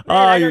 Man,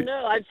 I don't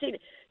know. I've seen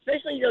it,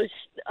 especially those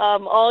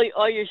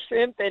all your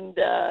shrimp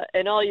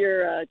and all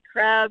your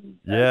crab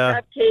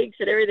cakes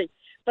and everything.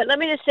 But let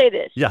me just say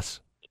this. Yes.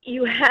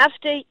 You have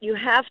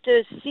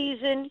to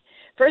season.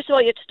 First of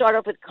all, you have to start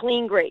off with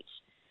clean grates.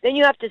 Then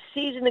you have to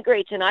season the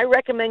grates, and I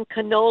recommend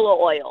canola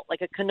oil,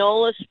 like a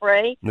canola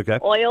spray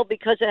oil,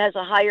 because it has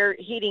a higher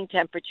heating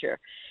temperature.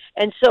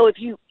 And so if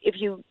you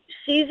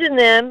season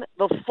them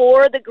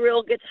before the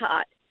grill gets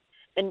hot,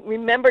 and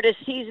remember to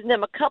season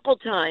them a couple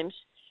times,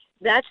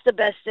 that's the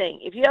best thing.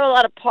 If you have a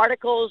lot of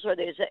particles or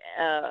there's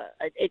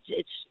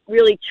it's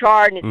really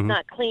charred and it's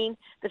not clean,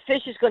 the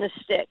fish is going to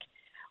stick.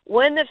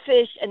 When the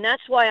fish, and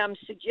that's why I'm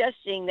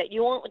suggesting that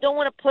you don't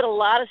want to put a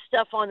lot of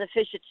stuff on the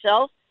fish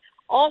itself.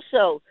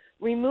 Also,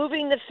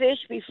 removing the fish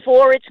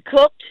before it's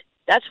cooked,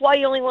 that's why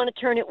you only want to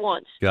turn it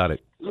once. Got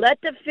it. Let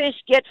the fish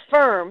get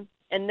firm,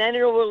 and then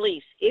it'll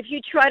release. If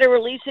you try to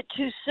release it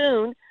too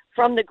soon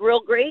from the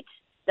grill grates,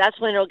 that's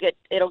when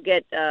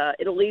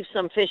it'll leave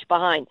some fish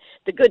behind.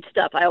 The good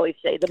stuff, I always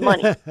say, the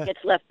money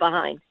gets left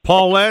behind.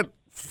 Paulette,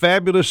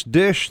 fabulous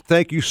dish.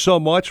 Thank you so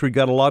much. We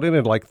got a lot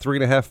in like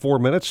 3.5, 4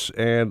 minutes,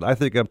 and I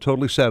think I'm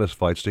totally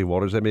satisfied, Steve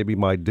Waters. That may be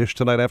my dish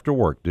tonight after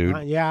work,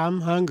 dude. Yeah, I'm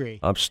hungry.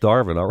 I'm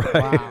starving, all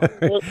right.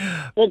 Wow.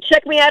 Well,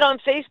 check me out on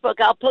Facebook.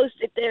 I'll post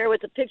it there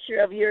with a picture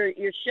of your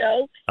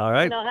show. All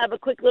right. And I'll have a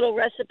quick little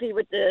recipe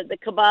with the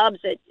kebabs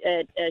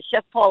at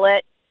Chef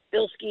Paulette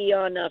Bilski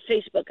on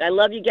Facebook. I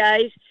love you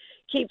guys.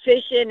 Keep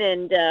fishing,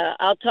 and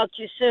I'll talk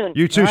to you soon.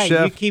 You too,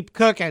 Chef. You keep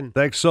cooking.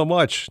 Thanks so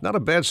much. Not a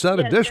bad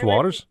sounding dish,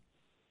 Waters.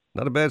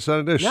 Not a bad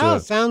sounding dish. No,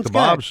 sounds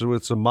kebabs good.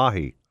 with some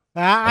mahi.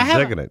 I'm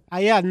digging it.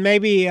 Yeah,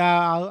 maybe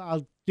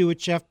I'll do what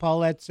Chef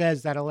Paulette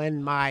says. That'll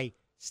end my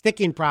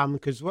sticking problem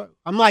because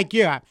I'm like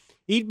you. I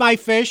eat my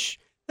fish,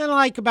 then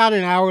like about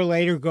an hour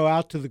later go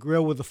out to the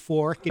grill with a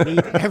fork and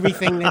eat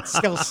everything that's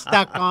still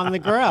stuck on the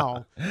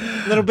grill.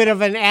 A little bit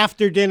of an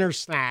after-dinner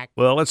snack.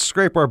 Well, let's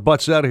scrape our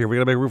butts out of here. We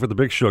got to make room for the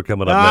big show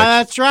coming up next.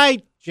 That's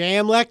right.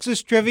 JM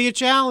Lexus Trivia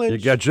Challenge. You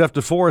got Jeff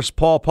DeForest,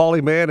 Paul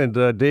Polyman,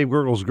 and Dave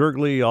Gurgles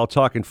Gurgley all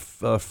talking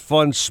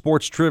fun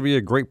sports trivia,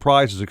 great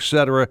prizes,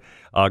 etc.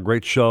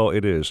 Great show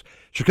it is.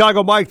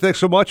 Chicago Mike, thanks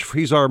so much.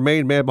 He's our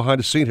main man behind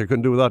the scene here.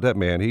 Couldn't do without that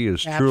man. He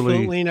is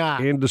truly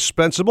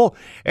indispensable.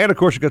 And, of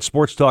course, you got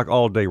sports talk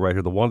all day right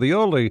here. The one, the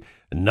only,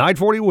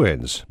 940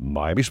 wins,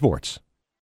 Miami Sports.